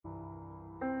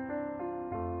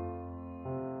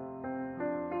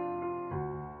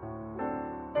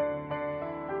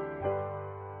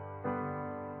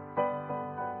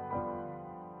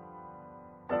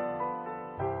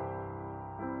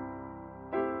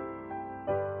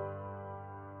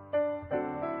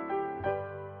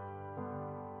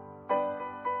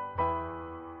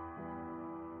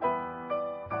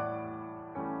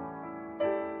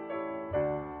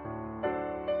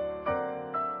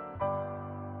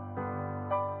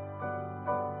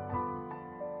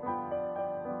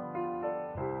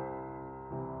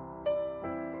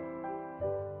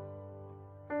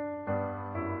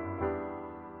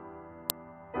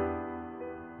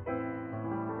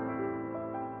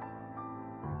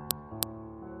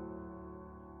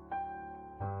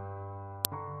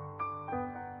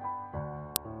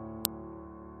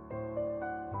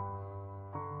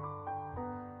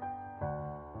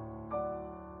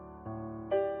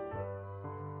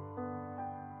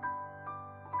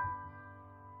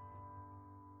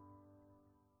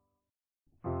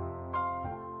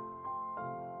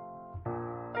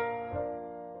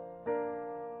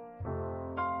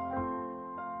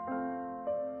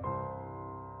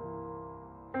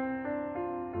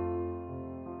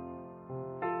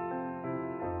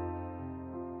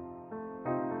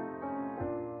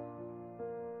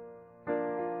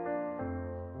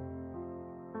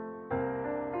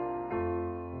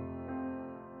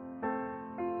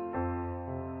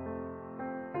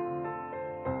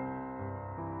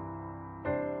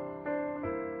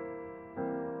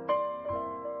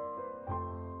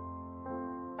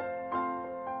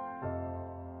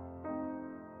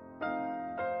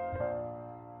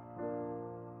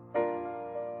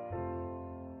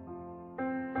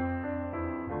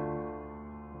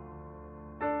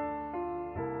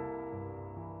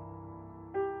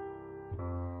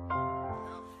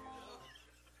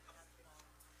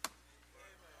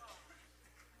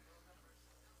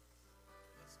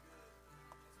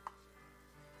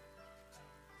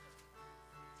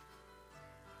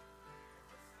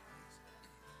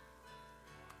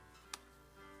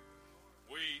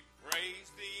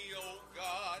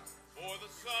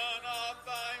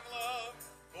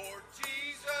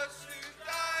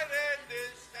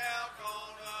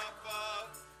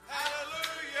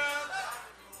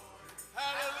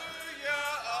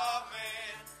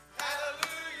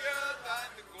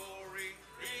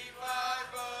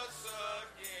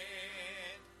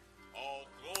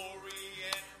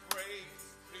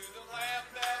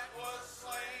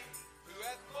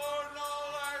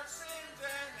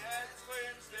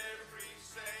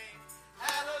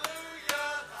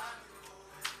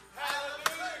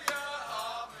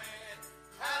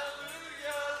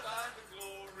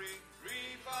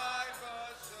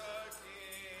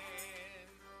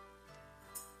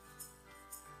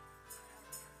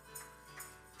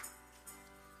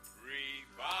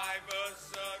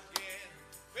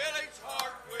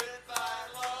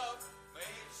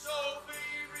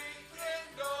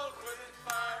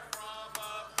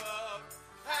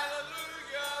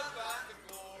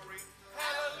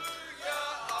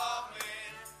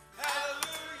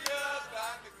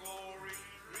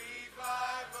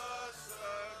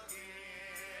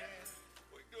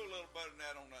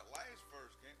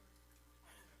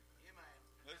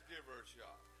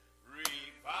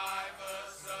Revive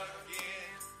us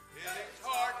again, his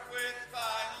heart with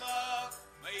thy love,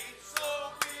 may each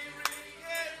soul be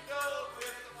rekindled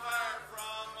with the fire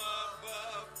from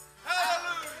above.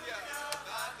 Hallelujah,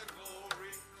 thine the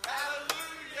glory,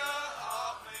 hallelujah,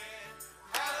 amen.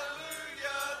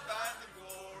 Hallelujah, thine the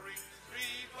glory,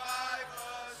 revive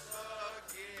us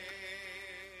again.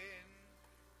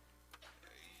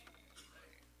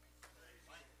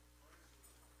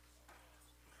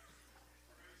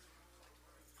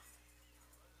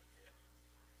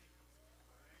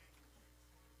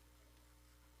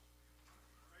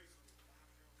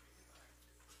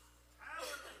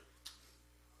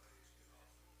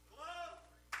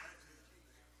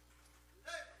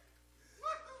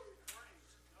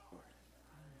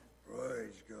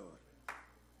 Praise God.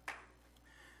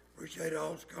 Appreciate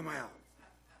all's come out.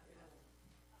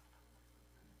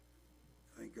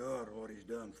 Thank God what he's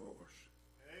done for us.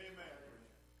 Amen.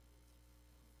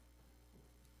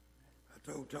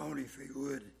 I told Tony if he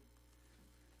would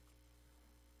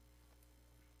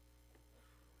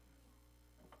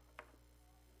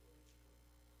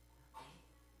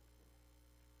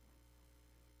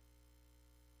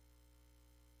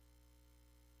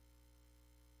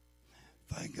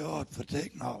thank God for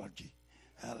technology.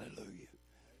 Hallelujah.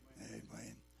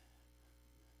 Amen.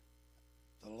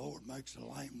 The Lord makes the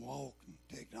lame walk, and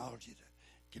technology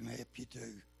can help you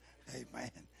too.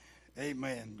 Amen.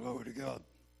 Amen. Glory to God.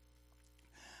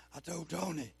 I told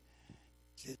Tony,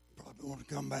 he said, probably want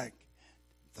to come back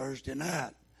Thursday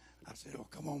night. I said, well,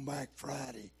 come on back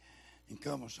Friday and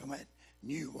come with some of that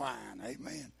new wine.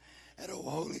 Amen. That old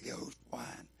Holy Ghost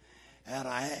wine out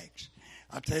of Acts.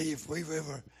 I tell you, if we've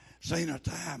ever seen a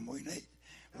time we need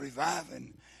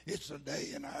reviving, it's the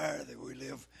day and hour that we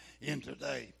live in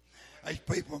today. These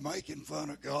people making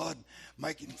fun of God,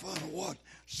 making fun of what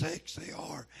sects they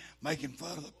are, making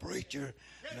fun of the preacher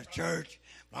and the church.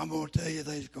 But I'm going to tell you,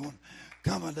 there's going to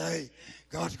come a day,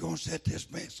 God's going to set this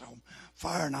mess on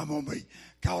fire, and I'm going to be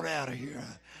caught out of here.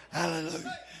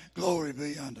 Hallelujah. Glory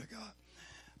be unto God.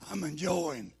 I'm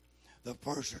enjoying the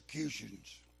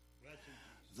persecutions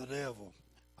of the devil.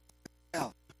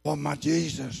 Now, what my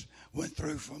Jesus went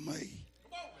through for me.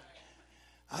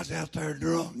 I was out there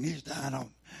drunk, and he's dying on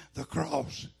the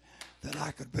cross that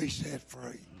I could be set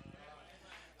free.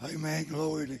 Amen.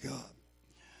 Glory to God.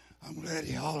 I'm glad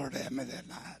he hollered at me that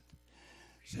night.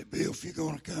 He said, Bill, if you're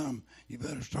going to come, you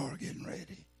better start getting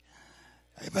ready.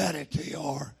 Hey, about it,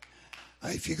 TR.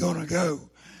 Hey, if you're going to go,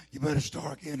 you better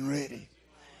start getting ready.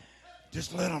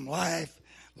 Just let them laugh.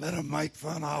 Let them make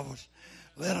fun of us.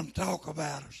 Let them talk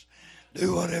about us.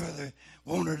 Do whatever they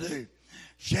want to do.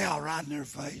 Shout right in their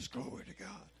face, glory to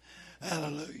God.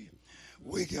 Hallelujah.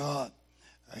 We got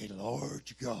a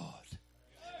large God.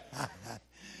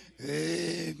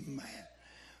 Amen.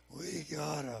 We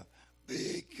got a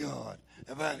big God.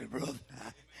 How about it, brother?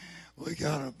 We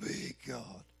got a big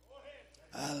God.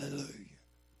 Hallelujah.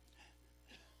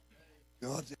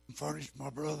 God's furnished my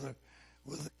brother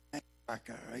with a tank back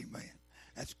there. Amen.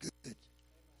 That's good.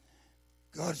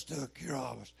 God's took care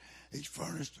of us. He's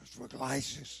furnished us with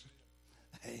glasses.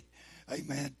 Hey,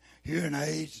 amen. Hearing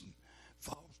aids and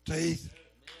false teeth.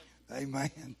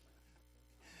 Amen.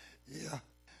 Yeah.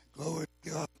 Glory to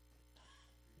God.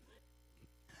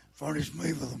 Furnished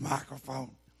me with a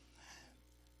microphone.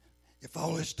 If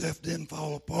all this stuff didn't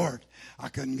fall apart, I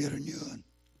couldn't get a new one.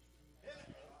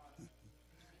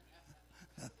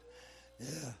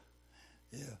 Yeah.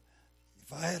 Yeah.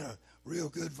 If I had a real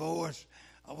good voice,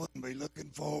 I wouldn't be looking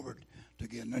forward to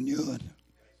getting a new one.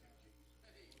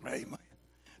 Amen.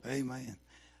 Amen.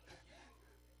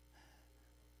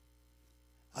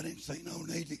 I didn't see no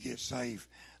need to get saved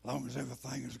as long as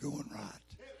everything was going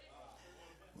right.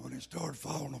 When it started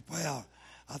falling apart,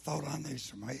 I thought I need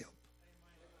some help.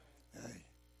 Hey.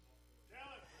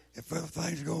 If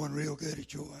everything's going real good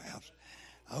at your house,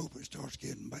 I hope it starts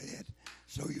getting bad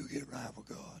so you get right with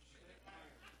God.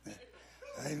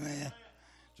 Amen.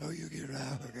 So you get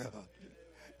right with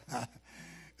God.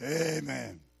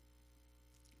 Amen.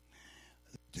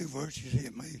 Two verses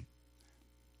hit me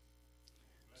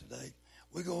today.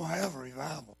 We're going to have a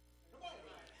revival.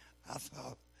 I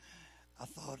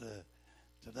thought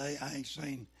today I ain't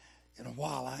seen, in a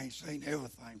while, I ain't seen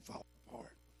everything fall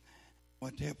apart.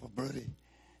 Went to help a buddy,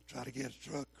 try to get a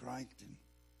truck cranked, and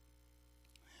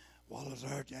while I was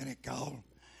there, Janet called,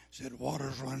 said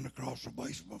water's running across the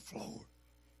basement floor.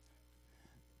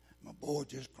 My boy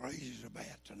just crazy as a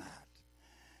bat tonight.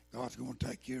 God's going to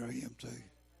take care of him too.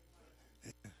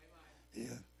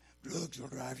 Yeah. Drugs will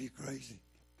drive you crazy.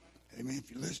 Amen.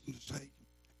 If you listen to Satan,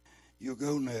 you'll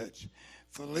go nuts.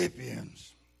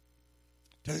 Philippians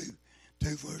 2,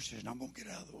 2 verses, and I'm going to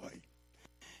get out of the way.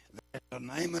 That in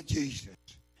the name of Jesus,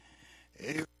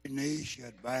 every knee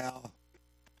should bow,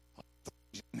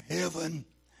 things in heaven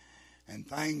and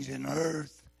things in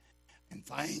earth and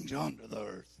things under the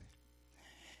earth,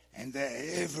 and that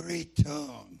every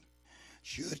tongue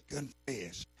should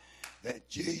confess that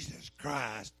Jesus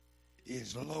Christ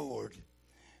is Lord,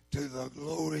 to the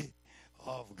glory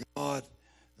of God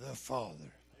the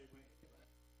Father.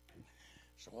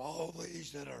 So all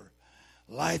these that are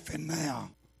laughing now,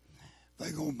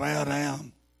 they're going to bow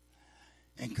down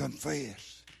and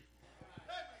confess.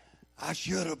 I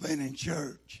should have been in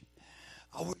church.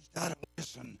 I wish I'd have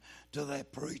listened to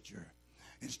that preacher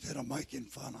instead of making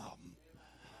fun of them.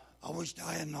 I wish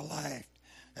I hadn't laughed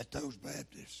at those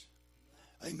Baptists.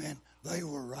 Amen. They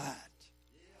were right.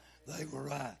 They were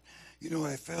right. You know,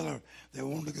 that fella that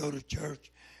wanted to go to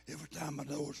church every time the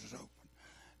doors was open,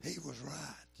 he was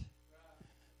right.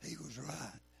 He was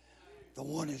right. The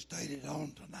one that stayed at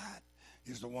home tonight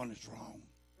is the one that's wrong.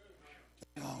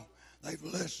 You know, they've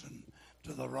listened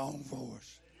to the wrong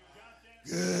voice.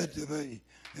 Good to be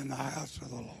in the house of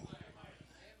the Lord.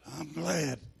 I'm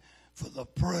glad for the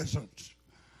presence.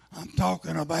 I'm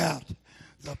talking about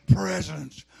the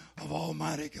presence of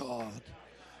Almighty God.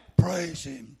 Praise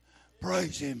Him.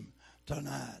 Praise Him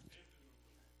tonight.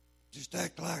 Just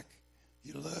act like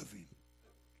you love Him.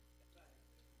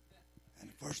 And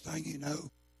the first thing you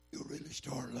know, you'll really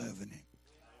start loving Him.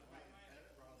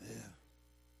 Yeah.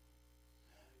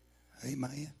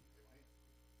 Amen.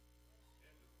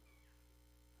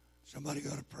 Somebody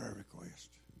got a prayer request?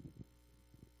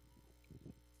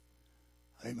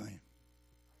 Amen.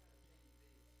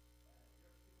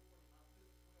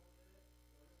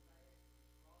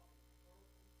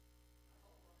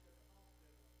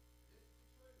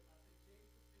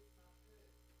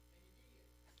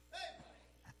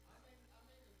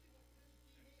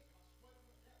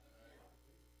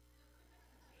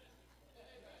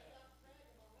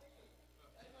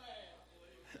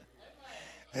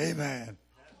 Amen.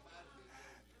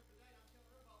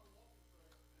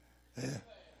 Yeah.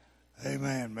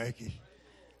 Amen, Mickey.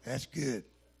 That's good.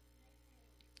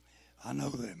 I know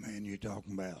that man you're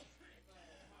talking about.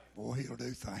 Boy, he'll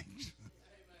do things.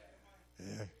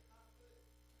 Yeah.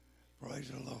 Praise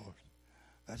the Lord.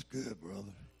 That's good,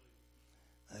 brother.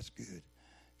 That's good.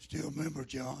 Still remember,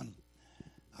 John,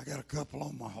 I got a couple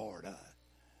on my heart.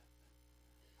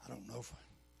 I don't know if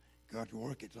I got to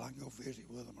work it till I can go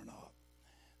visit with them or not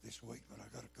this week, but I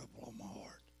got a couple on my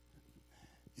heart.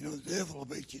 You know, the devil will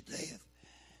beat you to death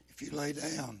if you lay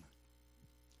down.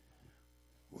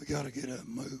 We got to get up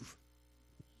and move.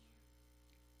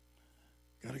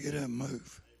 Got to get up and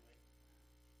move.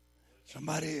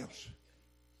 Somebody else.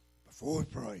 Before we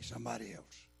pray, somebody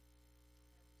else.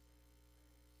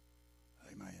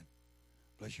 Amen.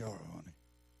 Bless your heart, honey.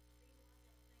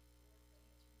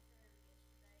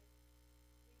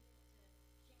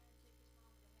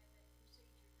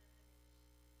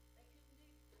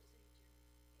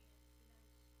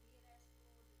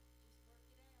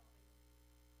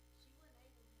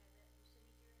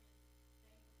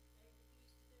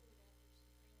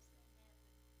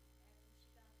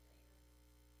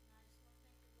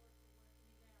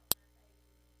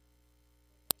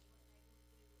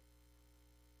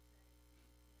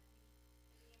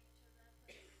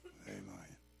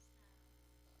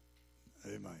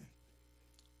 Amen.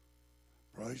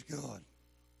 Praise God.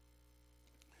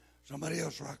 Somebody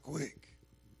else right quick.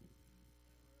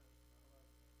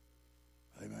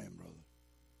 Amen, brother.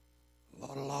 A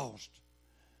lot of lost.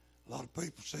 A lot of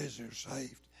people says they're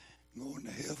saved, going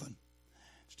to heaven,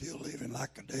 still living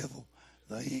like a devil.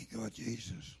 They ain't got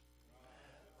Jesus.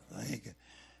 They ain't got.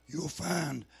 You'll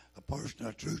find a person,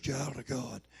 a true child of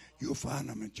God. You'll find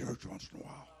them in church once in a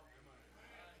while.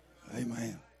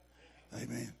 Amen.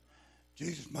 Amen.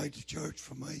 Jesus made the church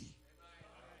for me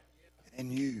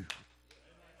and you.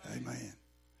 Amen.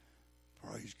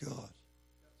 Praise God.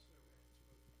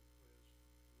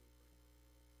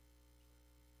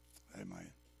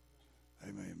 Amen.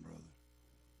 Amen, brother.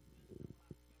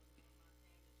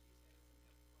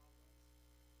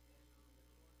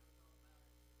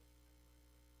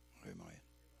 Amen.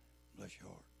 Bless your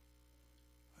heart.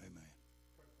 Amen.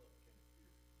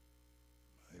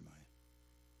 Amen.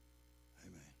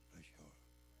 Amen. Bless your heart.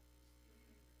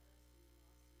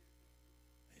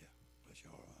 Yeah. Bless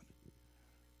your heart, honey.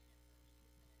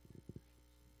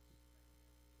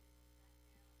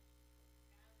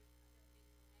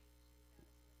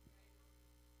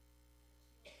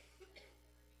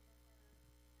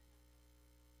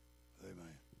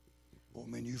 Amen. Boy,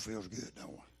 man, you feels good, don't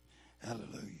it?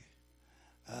 Hallelujah.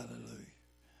 Hallelujah.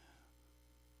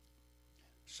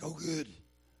 So good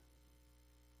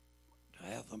to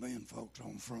have the men folks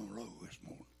on the front row this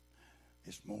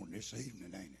morning. This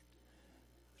evening, ain't it?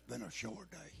 It's been a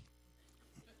short day.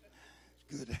 It's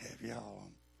good to have y'all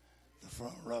on the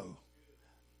front row.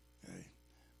 Hey.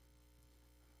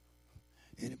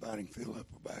 Anybody can fill up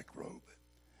a back row, but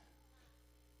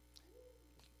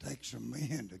it takes some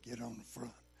men to get on the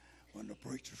front when the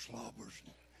preacher slobbers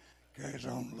and carries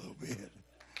on a little bit.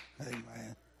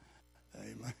 Amen.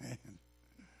 Amen.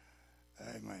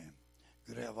 Amen.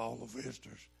 Good to have all the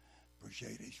visitors.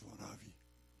 Appreciate each one of you.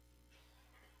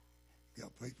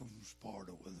 Got people from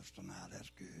Sparta with us tonight. That's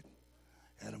good.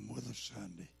 Had them with us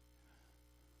Sunday.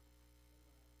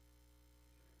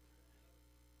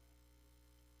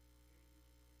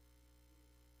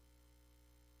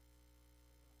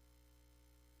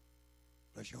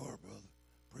 Bless your heart, brother.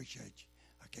 Appreciate you.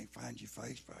 I can't find your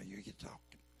face while you get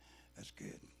talking. That's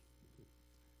good.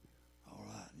 All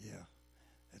right, yeah.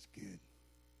 That's good.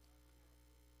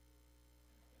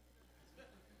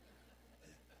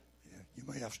 Yeah, you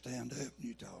may have to stand up when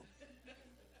you talk.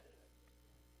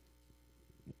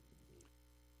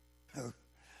 Oh,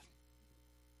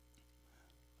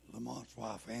 Lamont's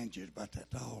wife, Angie, is about that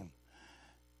tall.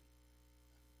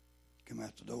 Come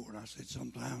out the door, and I said,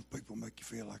 sometimes people make you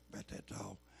feel like about that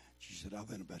tall. She said, I've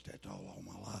been about that tall all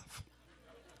my life.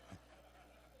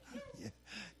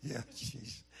 yeah,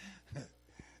 she's,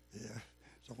 yeah.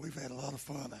 So we've had a lot of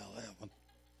fun out of that one.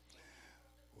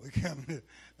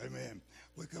 Amen.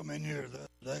 We come in here the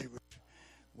other day,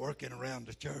 working around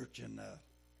the church, and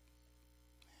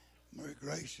Mary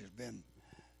Grace has been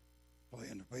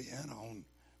playing the piano on,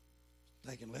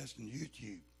 taking lessons on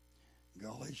YouTube.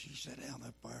 Golly, she sat down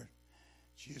up there.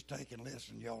 She was taking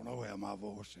lessons. Y'all know how my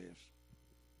voice is.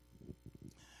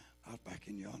 I was back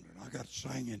in yonder, and I got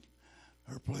singing,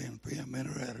 her playing piano. Man,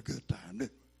 her had a good time,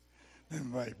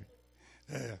 didn't baby?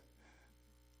 Yeah.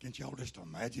 Can't y'all just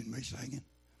imagine me singing?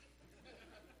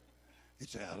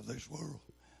 It's out of this world.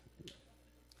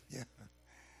 Yeah.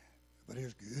 But it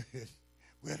was good.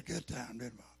 We had a good time,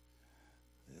 didn't we?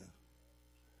 Yeah.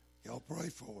 Y'all pray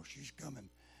for her. She's coming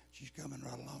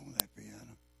right along with that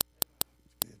piano.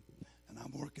 It's good. And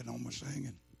I'm working on my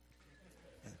singing.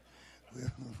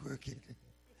 We'll get it.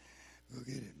 We'll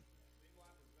get it.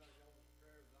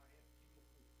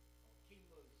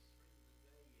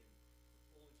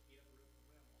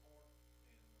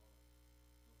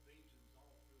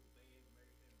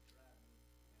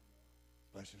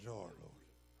 Bless his heart, Lord.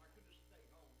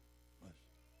 Bless.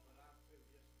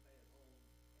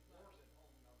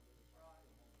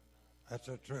 That's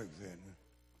the truth, isn't it?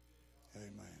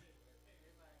 Amen.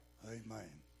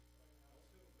 Amen.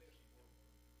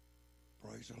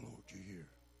 Praise the Lord, you hear.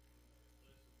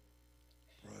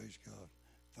 Praise God.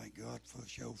 Thank God for the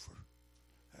chauffeur.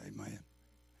 Amen.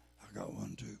 I got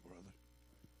one too, brother.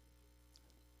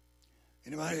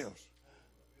 Anybody else?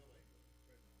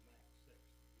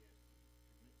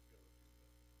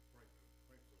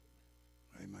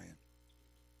 Amen.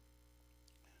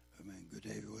 Amen. Good to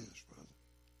have you with us,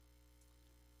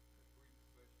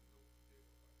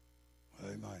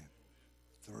 brother. Amen.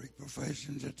 3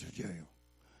 professions at the jail.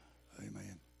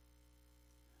 Amen.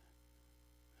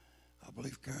 I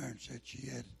believe Karen said she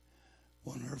had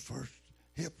win her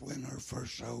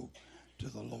first soul to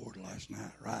the Lord last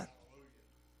night, right?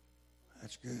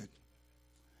 That's good.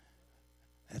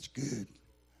 That's good.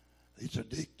 It's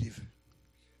addictive.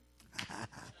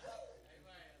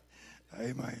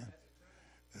 Amen.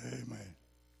 Amen.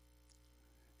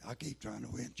 I keep trying to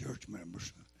win church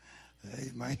members.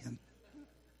 Amen.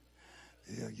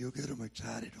 Yeah, you'll get them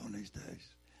excited on these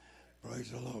days.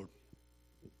 Praise the Lord.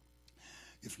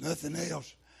 If nothing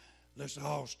else, let's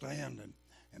all stand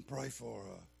and pray for,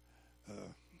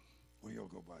 where you'll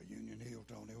go by, Union Hill,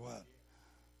 Tony White.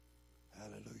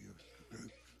 Hallelujah.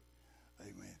 Group.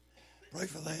 Amen. Pray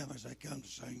for them as they come to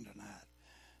sing tonight.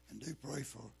 And do pray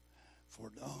for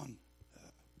Don.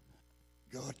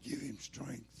 God give him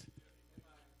strength.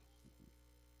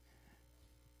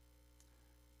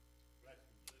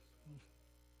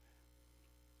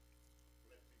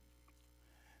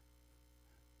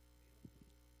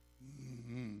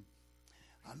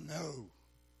 I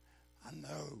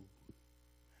know.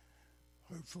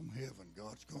 Heard from heaven,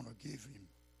 God's going to give him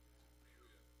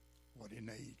what he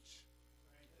needs.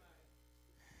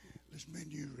 This mean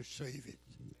you receive it.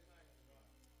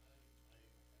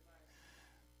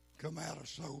 Come out a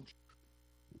soldier,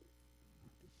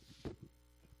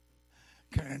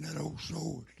 carrying that old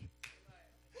sword.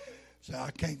 Say,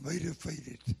 I can't be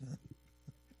defeated.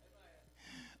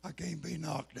 I can't be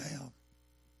knocked down.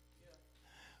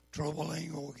 Trouble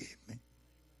ain't going to get me.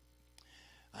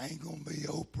 I ain't going to be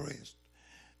oppressed.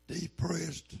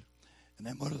 depressed, and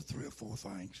them other 3 or 4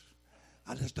 things.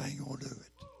 I just ain't going to do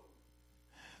it.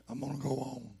 I'm going to go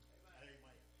on.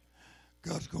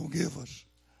 God's going to give us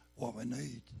what we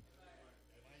need.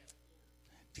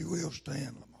 If you will,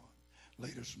 stand, Lamont.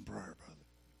 Lead us in prayer, brother.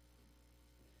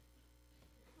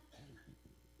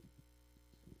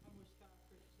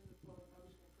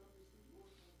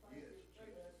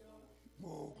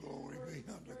 Oh, glory be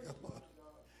unto God.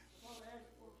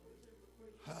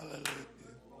 Hallelujah.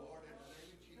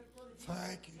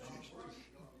 Thank you, Jesus.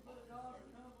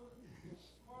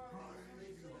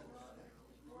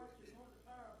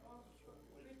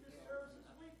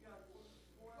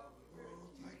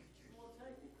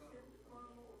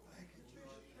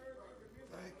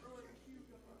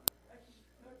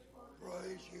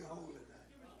 Praise your holy name.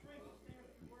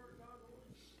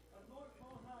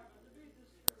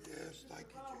 Yes, thank you,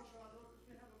 Jesus.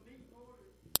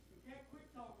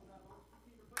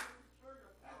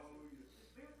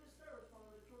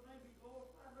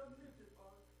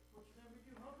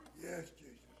 Yes,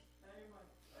 Jesus.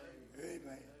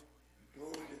 Amen.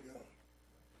 Glory to God.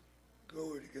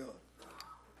 Glory to God.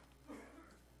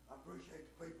 I appreciate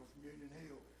the people from Union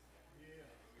Hill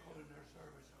calling their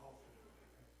service off.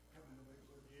 Coming to be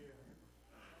with us.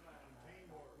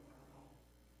 Teamwork.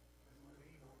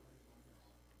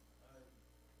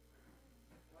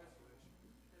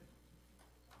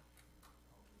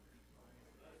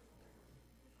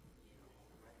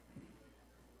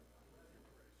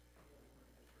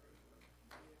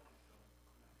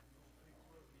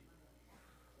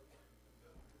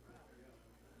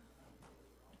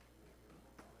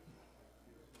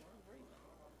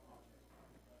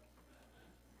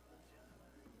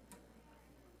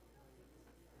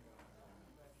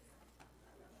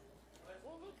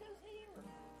 Well, look who's here.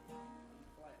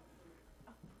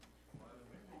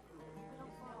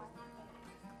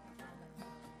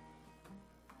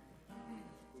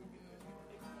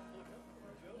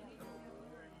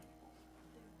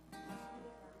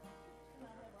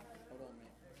 Hold on a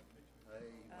minute.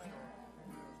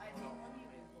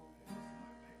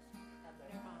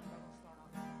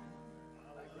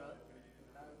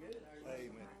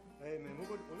 Amen. Amen.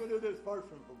 We're going to do this first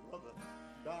one for Brother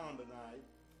Don tonight.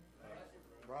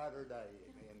 Brighter day.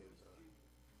 Amen.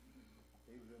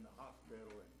 He was in the hospital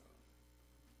and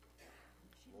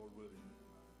Lord willing,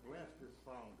 bless this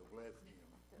song to bless him.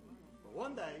 But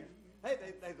one day,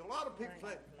 hey, there's a lot of people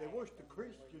that they wish the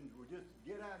Christians would just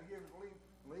get out of here and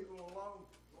leave them alone.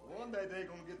 One day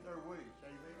they're going to get their wish.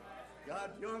 Amen.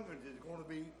 God's young ones is going to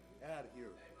be out of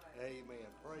here. Amen.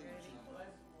 Praise Jesus.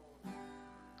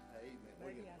 Amen. I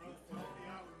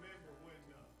remember when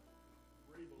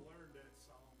Reba learned that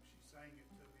song, she sang it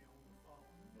to me on the phone.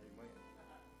 Amen.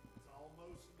 It's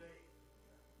almost dead.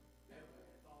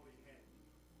 Thought he had me.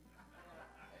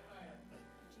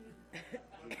 But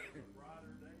there's a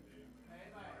brighter day there.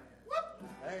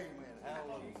 Amen.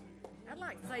 Hallelujah. I'd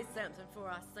like to say something before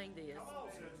I sing this.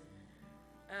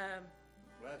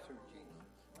 Bless her, Jesus.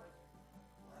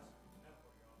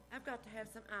 I've got to have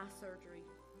some eye surgery.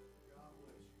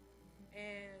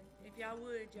 And if y'all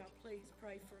would, y'all please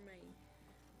pray for me.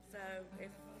 So if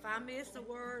I miss a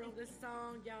word on this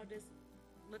song, y'all just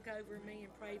look over me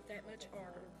and pray that much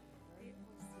harder.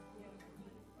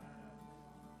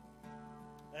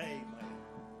 Amen.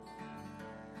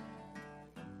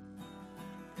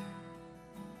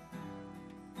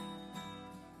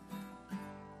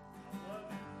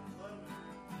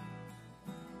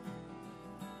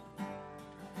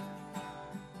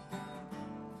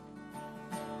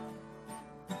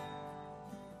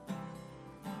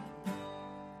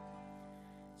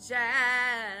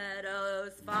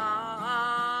 Shadows fall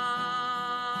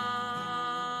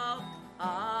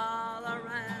all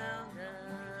around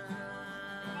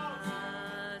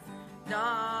us.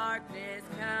 Darkness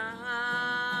comes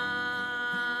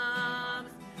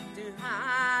to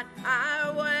hide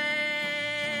our way.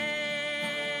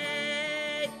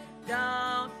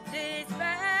 Don't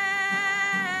despair.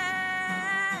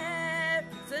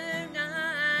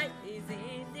 Tonight is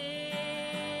ending.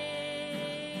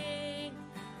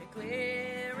 The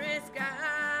clearest sky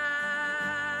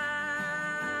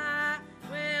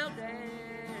will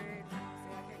dare. See,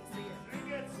 I can't see it.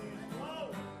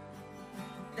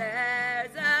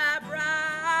 There's a bright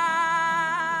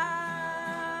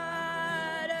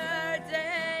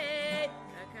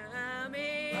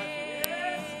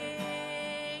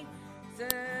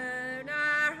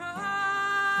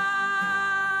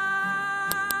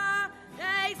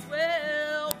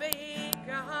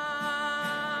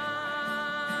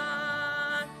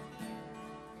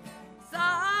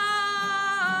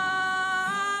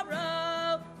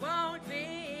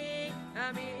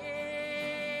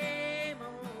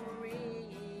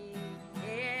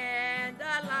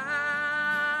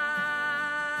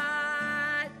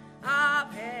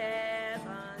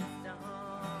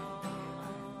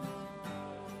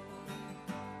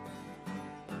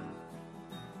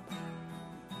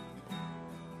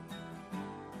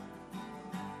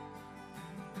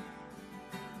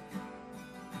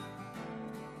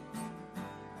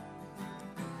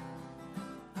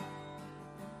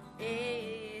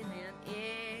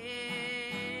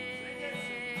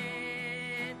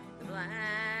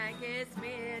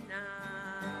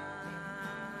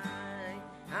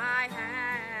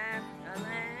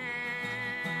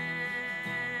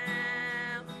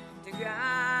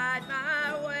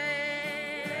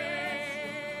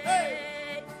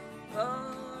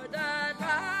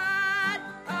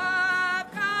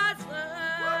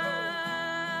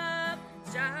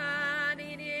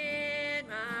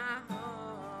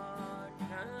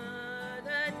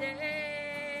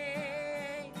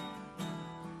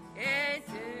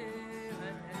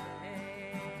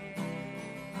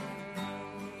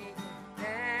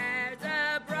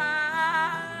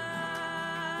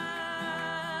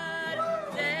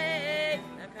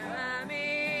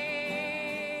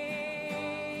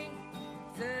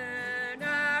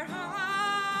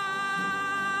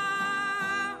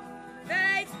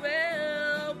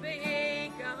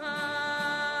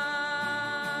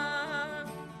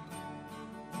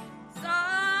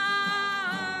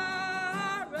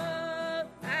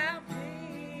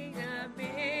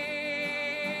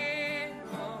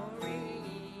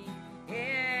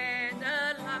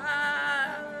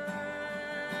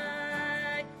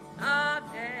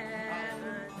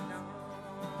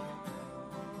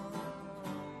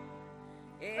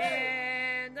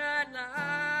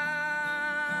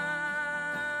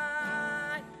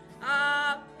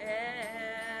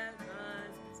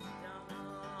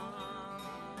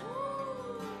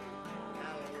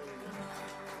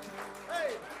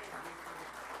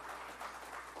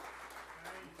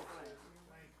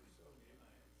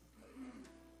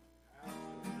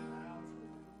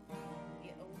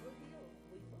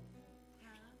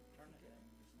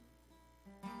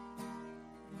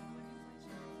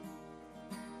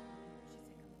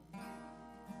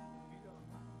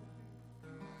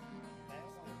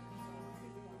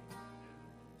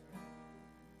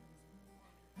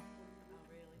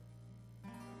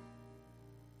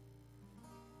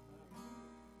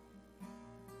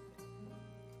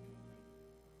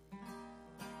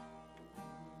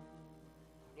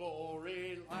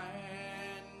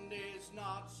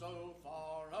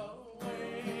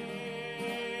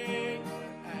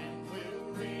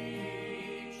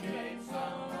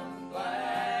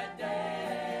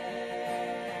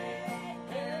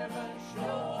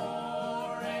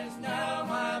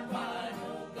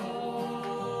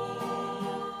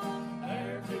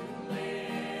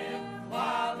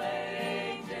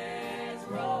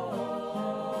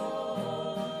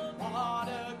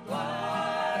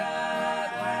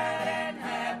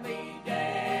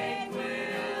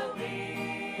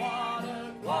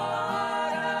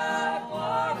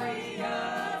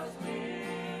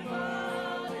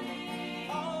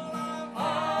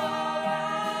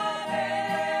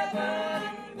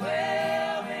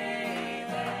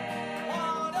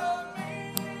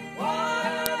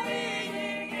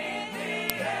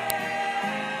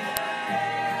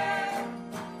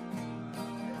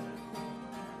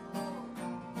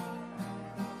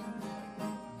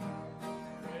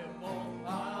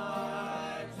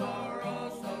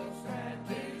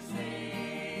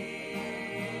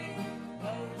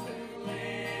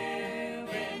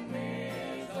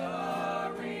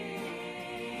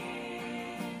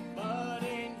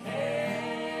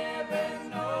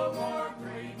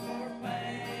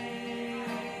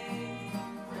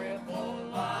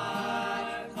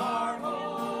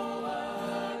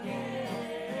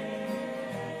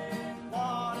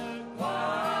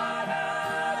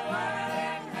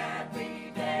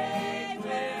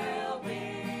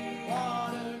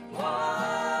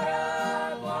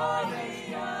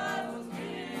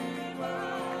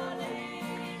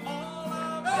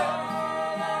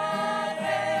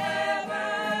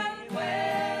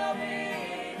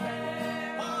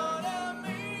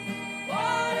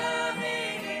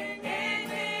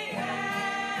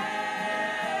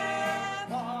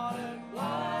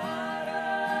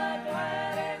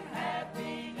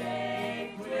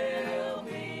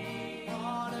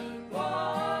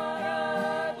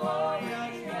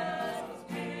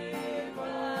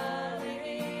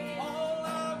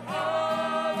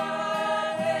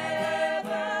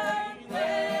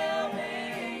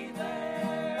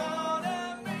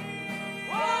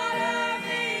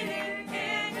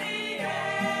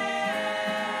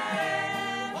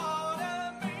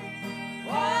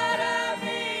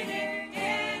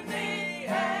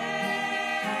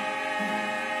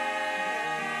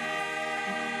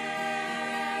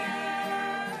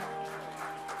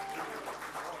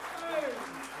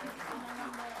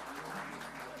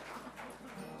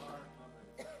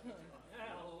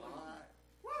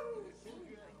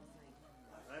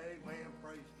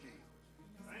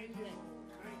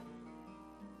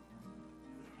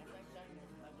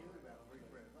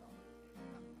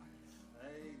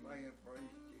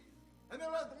And they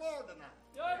love the Lord tonight.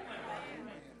 Amen.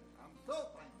 I'm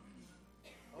so thankful.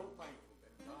 So thankful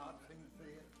that God seems to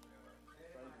see it.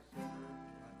 Save the sinner.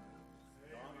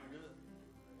 God is good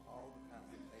all the time.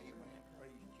 Amen.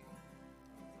 Praise Jesus.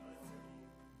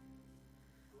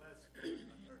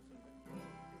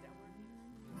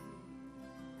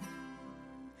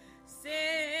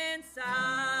 Since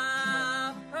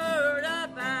I've heard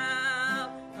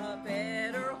about a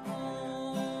better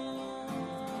home,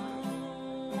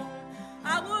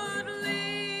 I would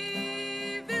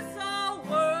leave this old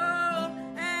world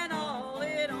and all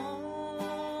it owns.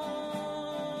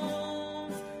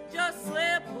 Just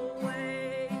slip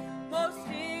away most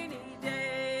any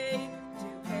day to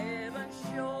heaven's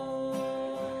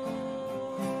shore.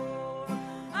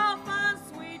 I'll find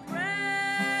sweet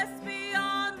rest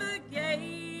beyond the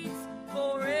gates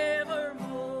forevermore.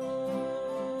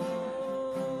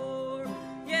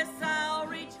 Yes, I'll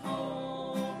reach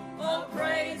home, oh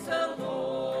praise the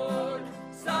Lord,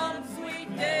 some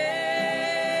sweet day.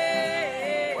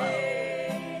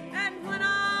 And when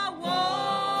I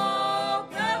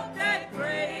walk up that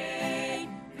great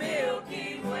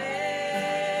Milky Way,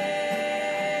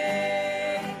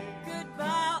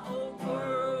 goodbye, old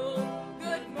world,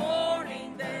 good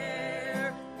morning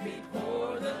there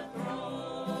before the throne.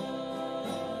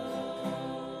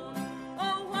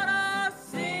 Oh, what a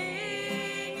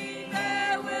singing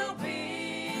there will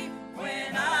be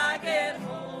when I get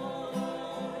home.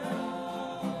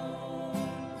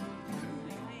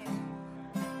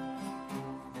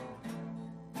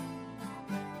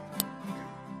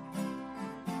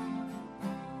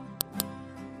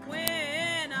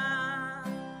 When I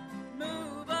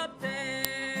move up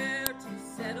there to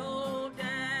settle down,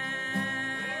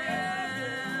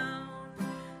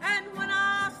 and when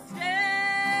I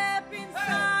step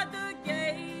inside the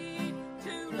gate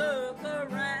to look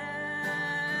around,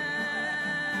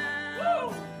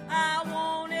 I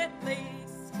want at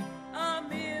least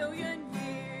 1,000,000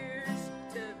 years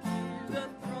to view the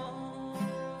throne.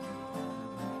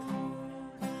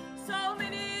 So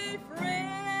many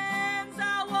friends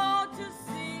I want to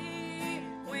see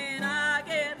when I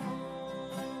get home.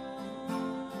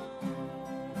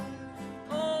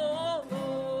 Oh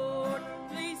Lord,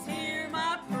 please hear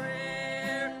my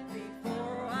prayer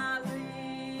before I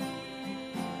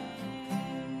leave.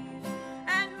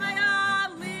 And may I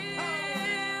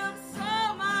live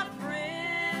so my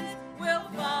friends will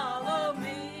follow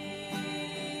me.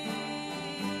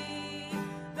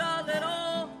 The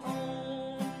little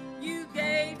home you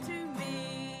gave to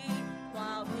me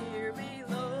while here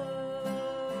below,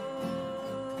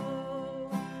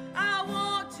 I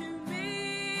want to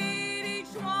meet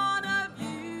each one of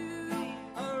you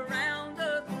around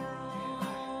the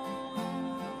throne.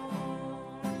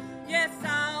 Yes,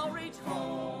 I'll reach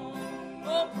home,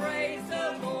 oh praise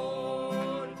the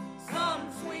Lord, some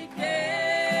sweet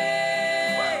day.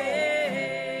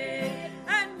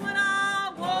 And when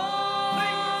I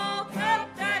walk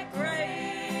up that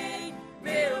great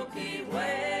Milky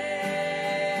Way,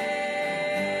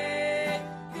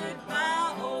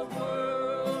 goodbye, old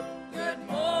world, good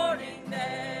morning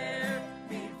there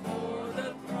before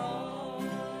the throne.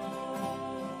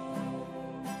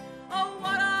 Oh,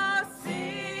 what a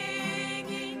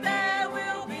singing there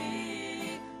will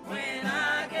be when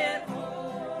I get home.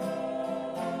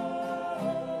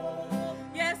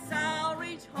 Yes, I'll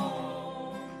reach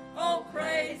home, oh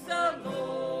praise the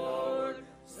Lord,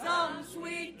 some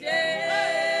sweet day.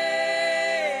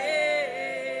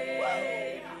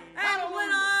 And when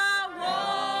I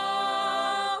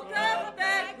walk up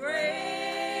that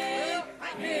great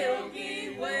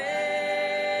Milky Way,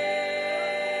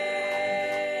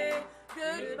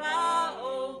 goodbye,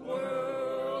 old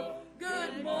world,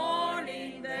 good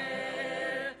morning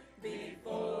there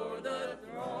before the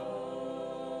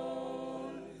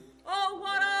throne. Oh,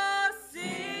 what a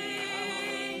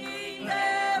singing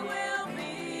there will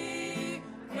be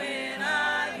when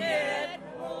I get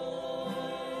home.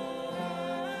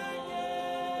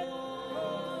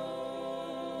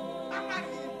 I'm not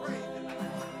getting praise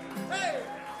tonight. Hey!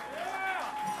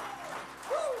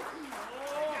 Well,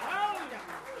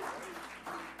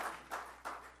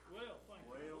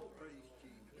 praise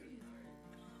Jesus.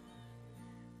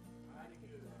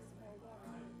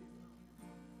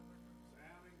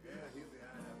 Yeah, he'll be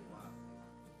out of that while.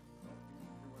 Don't you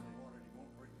need to run the water, he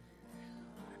won't breathe.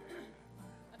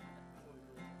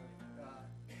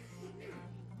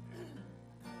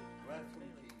 Bless him,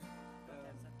 Jesus.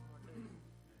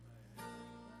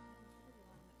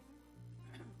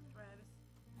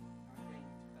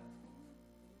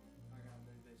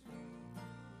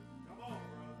 Come on,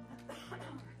 brother.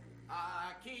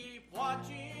 I keep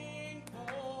watching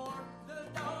for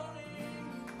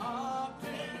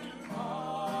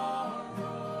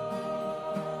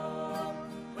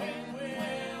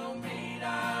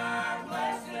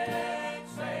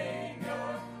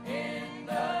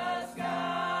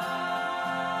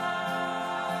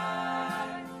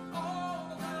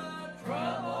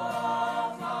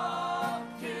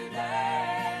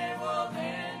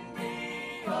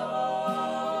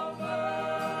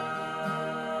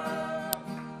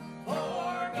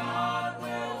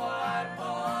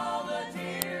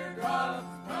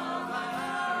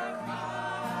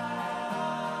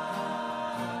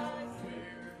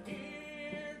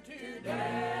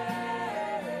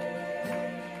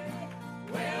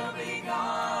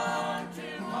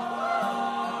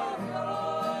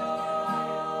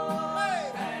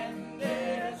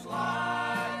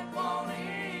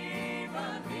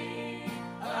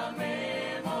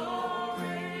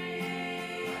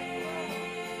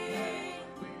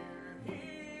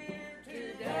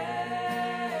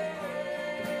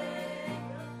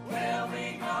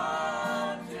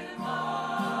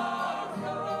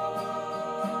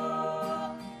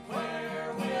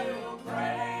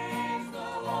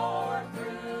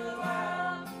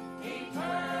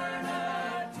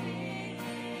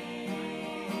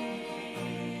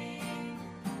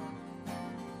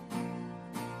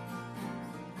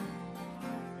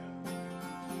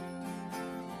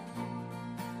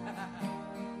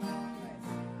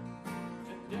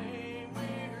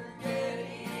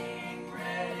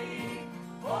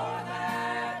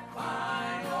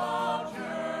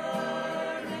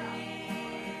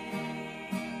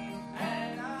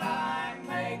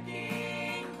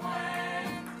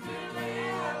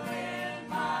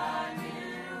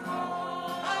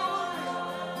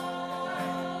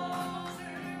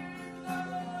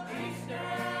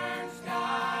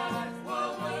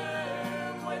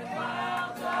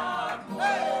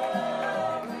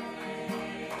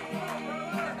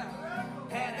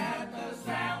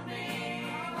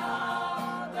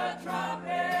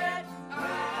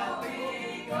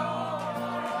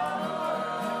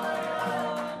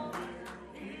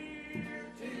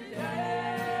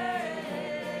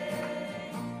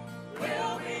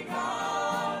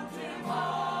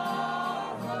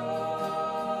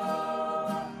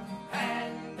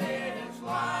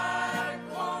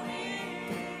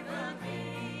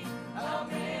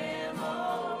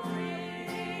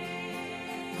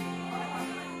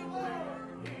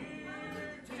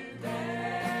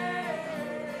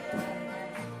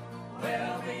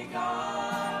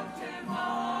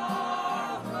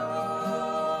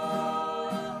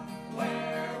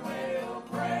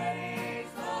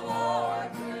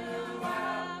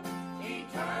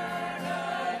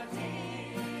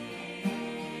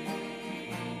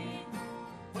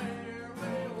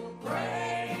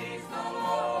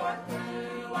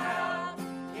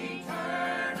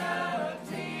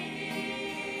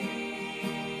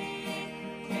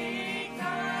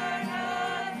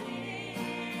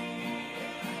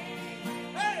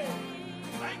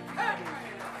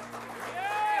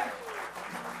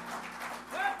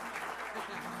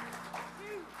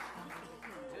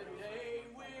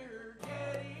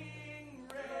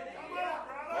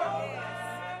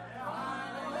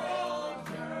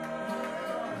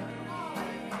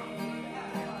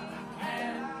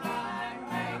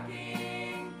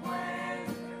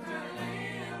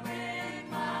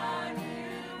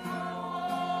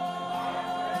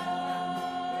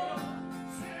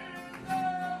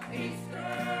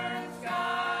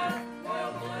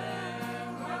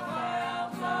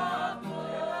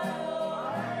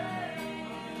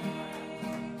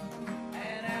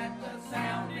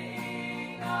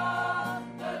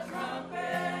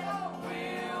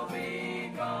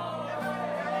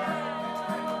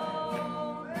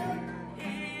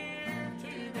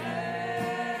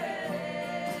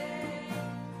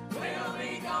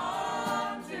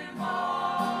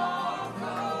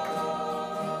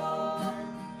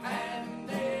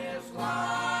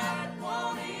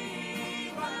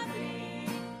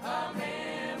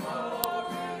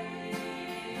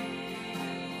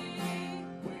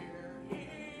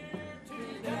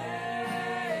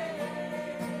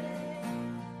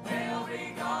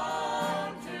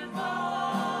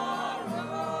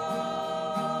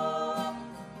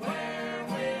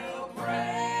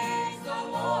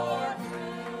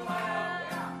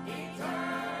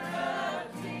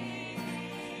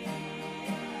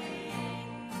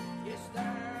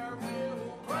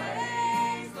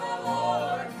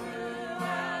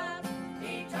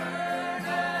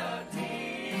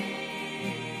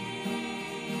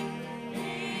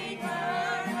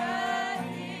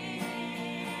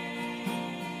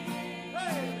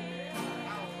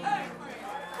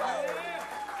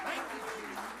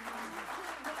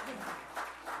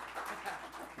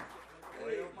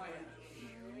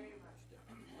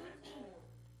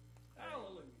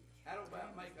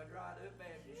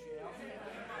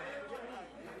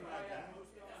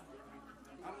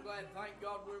Thank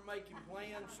God we're making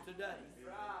plans today.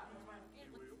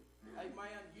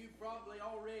 Amen. You probably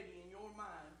already, in your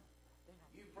mind,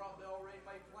 you probably already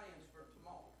made plans for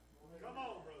tomorrow. Come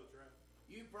on, Brother Travis.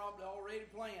 You probably already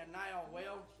planned now.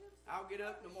 Well, I'll get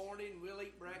up in the morning, we'll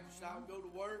eat breakfast, I'll go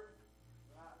to work,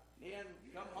 then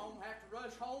come home, have to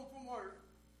rush home from work,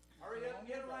 hurry up and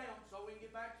get around so we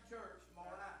can get back to church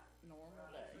tomorrow night. Normal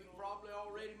day. You probably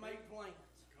already made plans.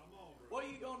 Come on, brother. What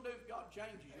are you going to do if God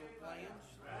changes your plans?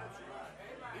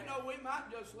 You know, we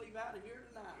might just leave out of here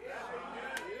tonight.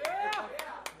 That'd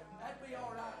be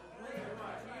all right with me.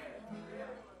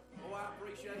 Oh, I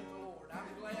appreciate the Lord. I'm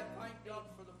glad, thank God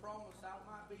for the promise I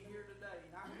might be here today.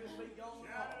 And I could be gone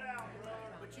tomorrow.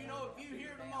 But you know, if you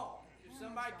hear tomorrow, if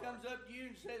somebody comes up to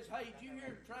you and says, hey, did you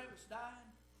hear Travis died?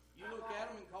 You look at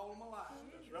them and call them alive.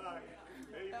 That's right.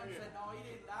 They Amen. said, no, he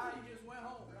didn't die, he just went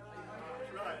home.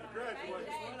 That's right.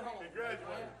 Congratulations. Went home.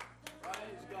 Congratulations.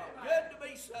 Praise God. Good to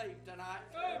be saved tonight.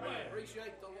 Amen.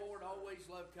 Appreciate the Lord. Always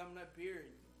love coming up here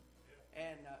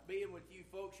and being with you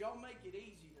folks. Y'all make it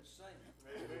easy to sing.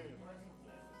 Amen.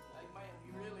 Amen.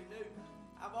 You really do.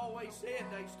 I've always said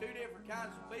there's two different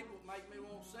kinds of people that make me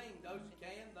want to sing. Those that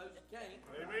can, those that can't.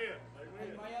 Amen.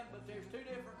 Amen. Amen. But there's two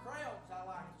different crowds I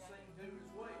like to sing to as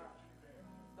well.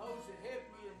 Those that help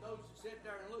you and those that sit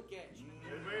there and look at you.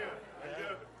 Amen.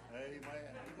 Amen. Amen.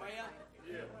 Amen.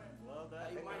 Yeah. Love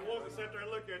that. I want to sit there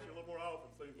and look at you a little more often,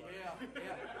 seems like. Yeah.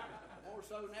 More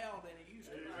so now than it used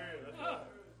to be. Amen. That's right.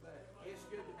 But it's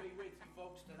good to be with you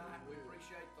folks tonight. We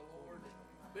appreciate the Lord.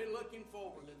 Been looking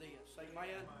forward to this.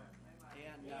 Amen.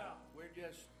 And we're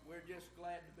just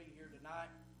glad to be here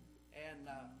tonight. And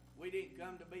we didn't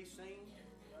come to be seen.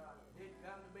 Didn't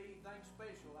come to be anything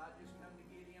special. I just come to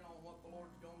get in on what the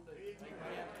Lord's going to do.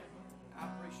 Amen. I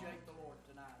appreciate the Lord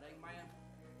tonight. Amen.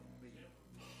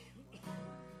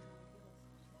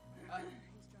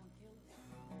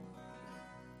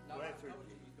 No, I Bless her. told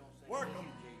you he was gonna sing. Work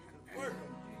 'em, Jesus. Work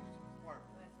 'em, Jesus. Work 'em.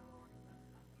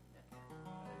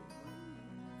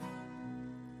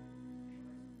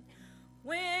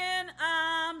 When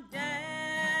I'm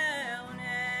down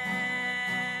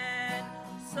and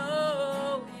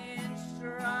so in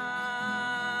strife,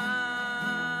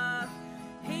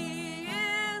 He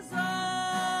is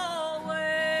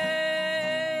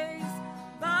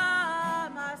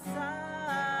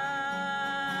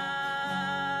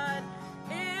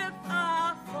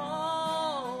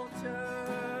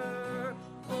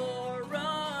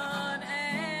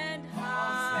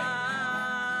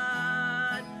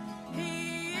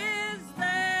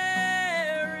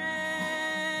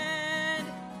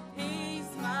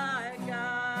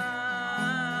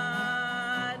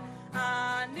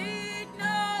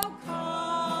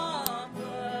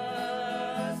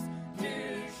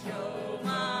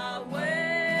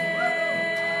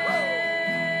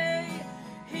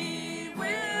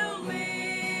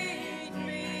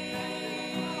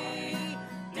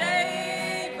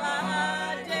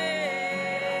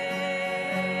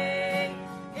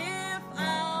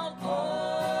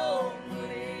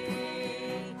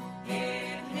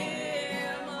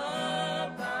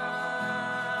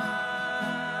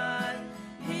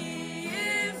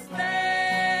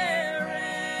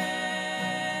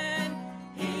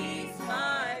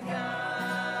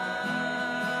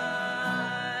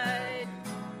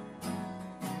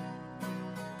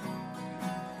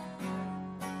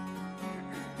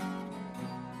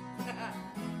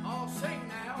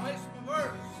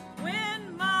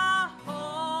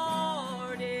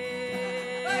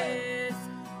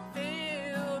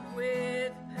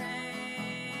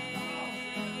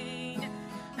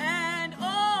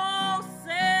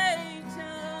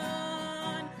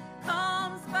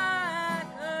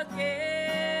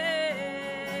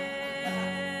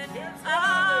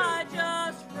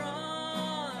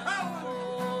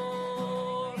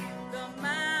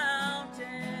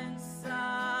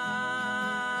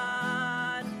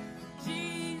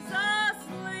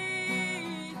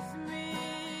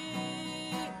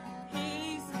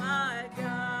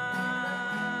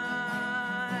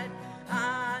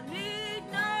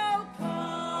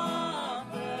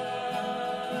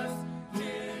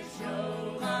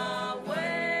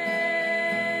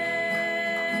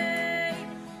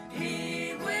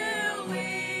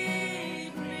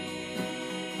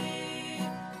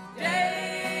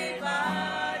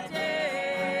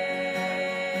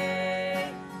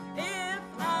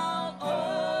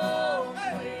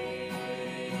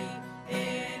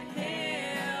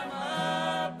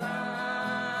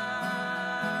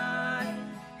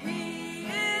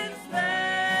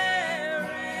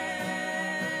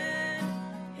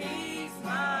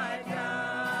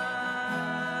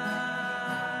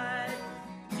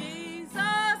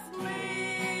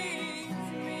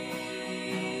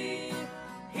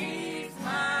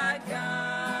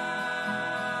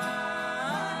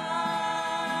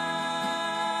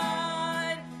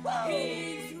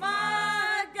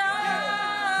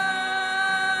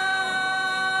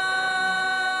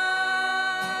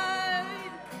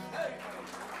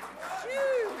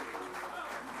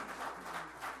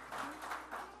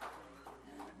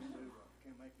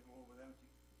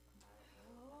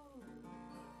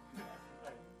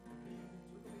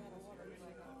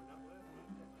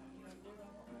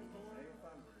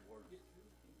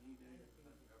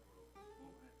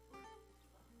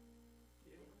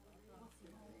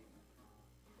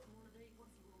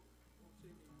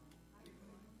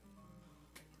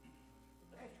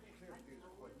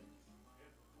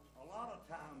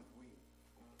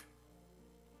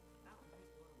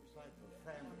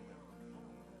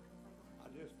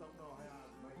don't know how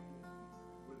I'd make it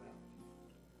without you.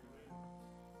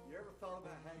 You ever thought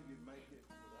about how you'd make it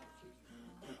without you?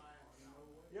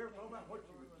 You ever thought about what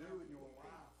you would do in your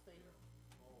life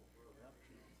without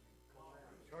you?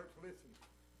 Church, listen.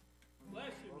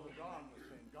 Bless you. Brother Don was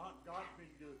saying, God's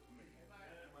been good to me.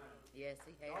 Yes,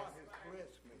 he has. God has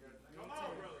blessed me Come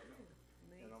on, brother.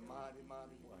 in a mighty,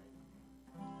 mighty way.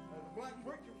 There's a black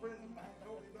preacher friend of mine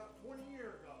told me about 20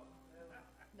 years ago.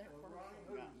 That Brother first Ronnie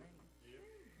one got Hoover, me.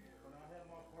 when I had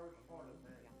my first heart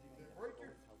attack, he said,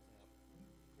 "Preacher,"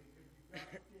 he said, "you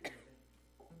got to get it."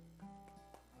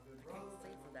 I said, I can't "Brother,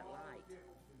 see for that all the light.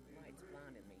 difference is being Light's ready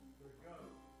blinding me. to go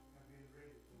and being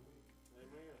ready to leave."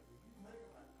 Amen. Think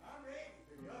about it. I'm ready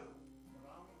to go, but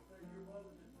I'm going to tell your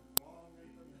brother this as long as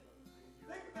the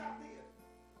Think about this.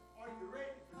 Are you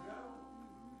ready to go?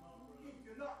 If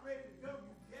you're not ready to go,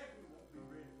 you definitely won't be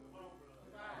ready to go.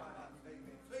 Amen.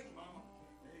 Sing, Mama.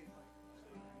 Amen.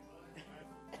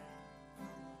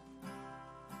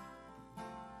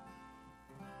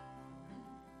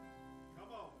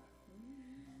 Come on.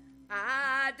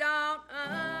 I don't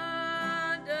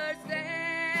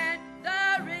understand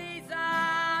the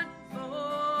reason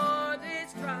for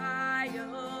this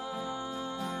trial.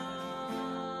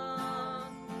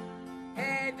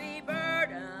 Heavy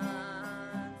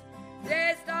burdens,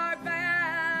 this dark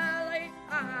valley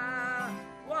I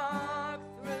walk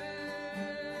through.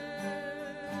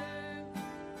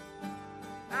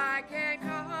 I can't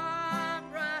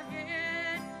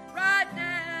comprehend right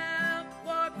now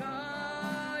what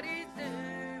God is doing.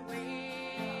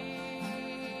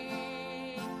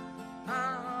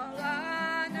 All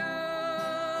I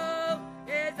know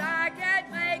is I can't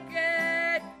make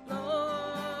it,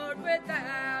 Lord,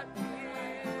 without you.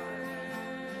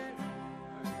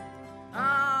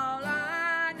 All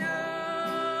I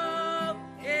know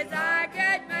is I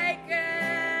can't make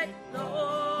it,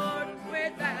 Lord,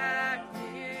 without you.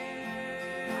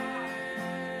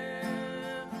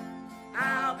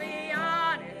 I'll be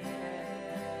honest,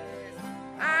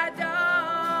 I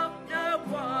don't know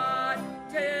what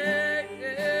to do.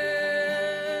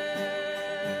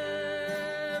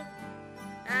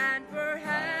 And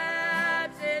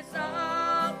perhaps it's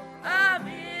all a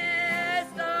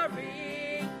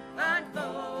mystery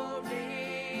unfolding.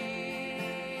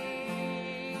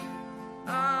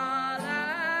 All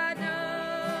I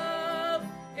know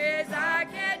is I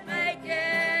can't make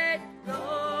it,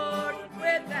 Lord,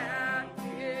 without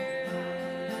you.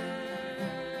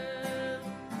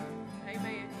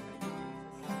 Amen.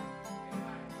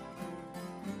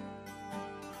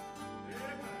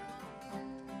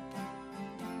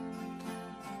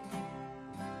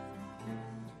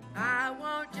 I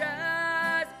won't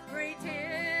just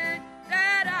pretend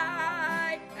that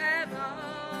I have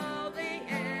all the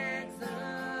answers,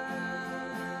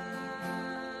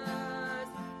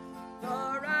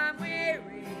 for I'm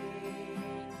weary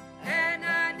and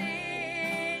I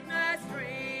need my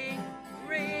strength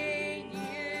renewed.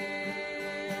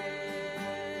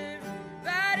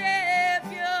 But if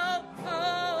you'll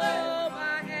hold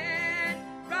my hand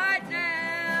right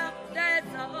now, that's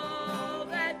all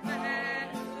that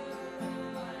matters.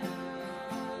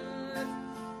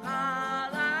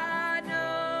 All I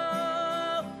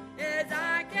know is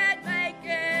I can't make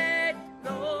it,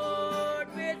 Lord,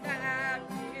 without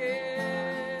you.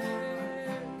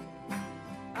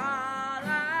 All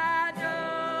I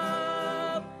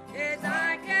know is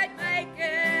I can't make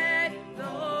it,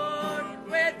 Lord,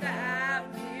 without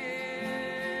you.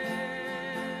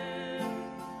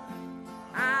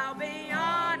 I'll be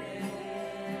honest,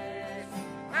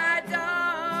 I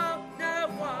don't know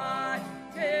what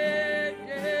to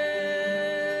do.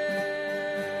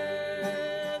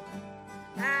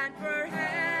 And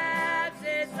perhaps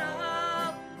it's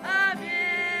all a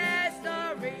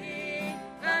mystery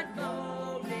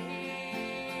unfolding.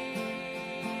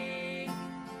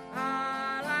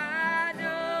 All I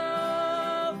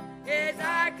know is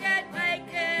I can't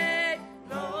make it,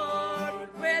 Lord,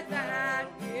 without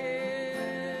you.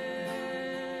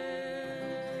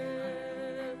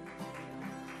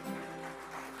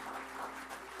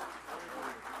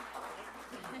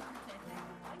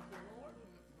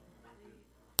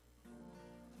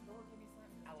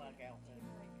 I like Alton.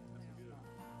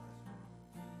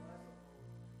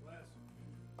 Bless him.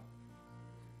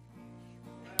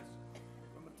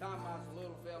 From the time I was a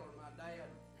little fella, my dad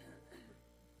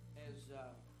has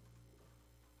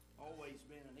always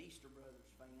been an Easter Brothers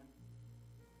fan,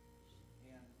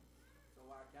 and so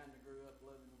I kind of grew up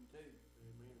loving them too.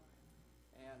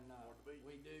 And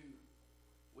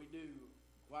we do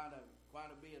quite a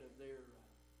bit of their,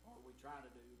 or we try to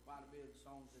do quite a bit of the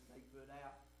songs that they put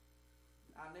out.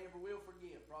 I never will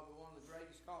forget, probably one of the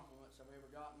greatest compliments I've ever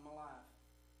got in my life.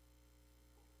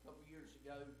 A couple years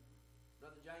ago,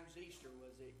 Brother James Easter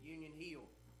was at Union Hill.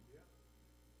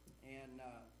 And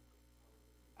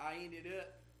I ended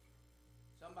up,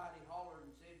 somebody hollered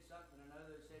and said something or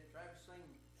another, said, Travis,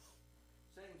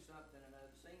 sing something or another,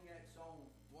 sing that song.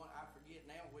 One, I forget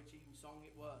now which even song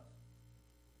it was.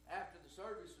 After the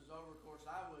service was over, of course,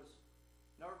 I was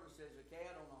nervous as a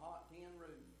cat on a hot tin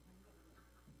roof.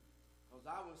 Because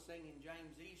I was singing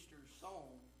James Easter's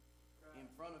song in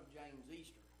front of James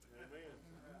Easter. Amen.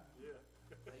 Yeah.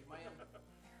 Amen.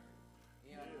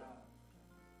 And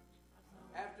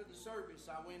after the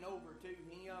service, I went over to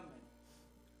him and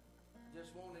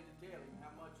just wanted to tell him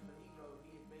how much of a hero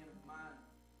he had been of mine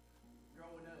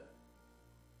growing up.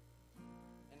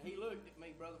 And he looked at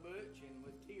me, Brother Butch, and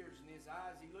with tears in his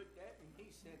eyes, he looked at me and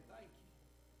he said, "Thank you.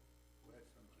 Bless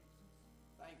him, Jesus.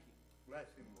 Thank you Bless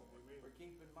him, Lord. for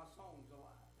keeping my songs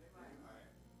alive." Amen.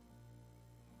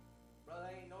 Brother,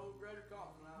 ain't no greater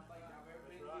compliment I think I've ever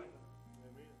been right. given.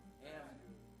 Amen. And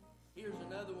here's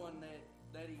another one that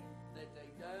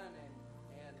they've done,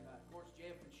 and of course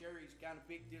Jeff and Sherry's kind of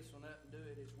picked this one up and do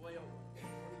it as well.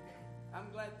 I'm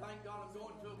glad, thank God, I'm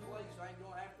going to a place I ain't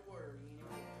going to have to worry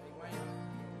anymore.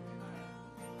 Amen.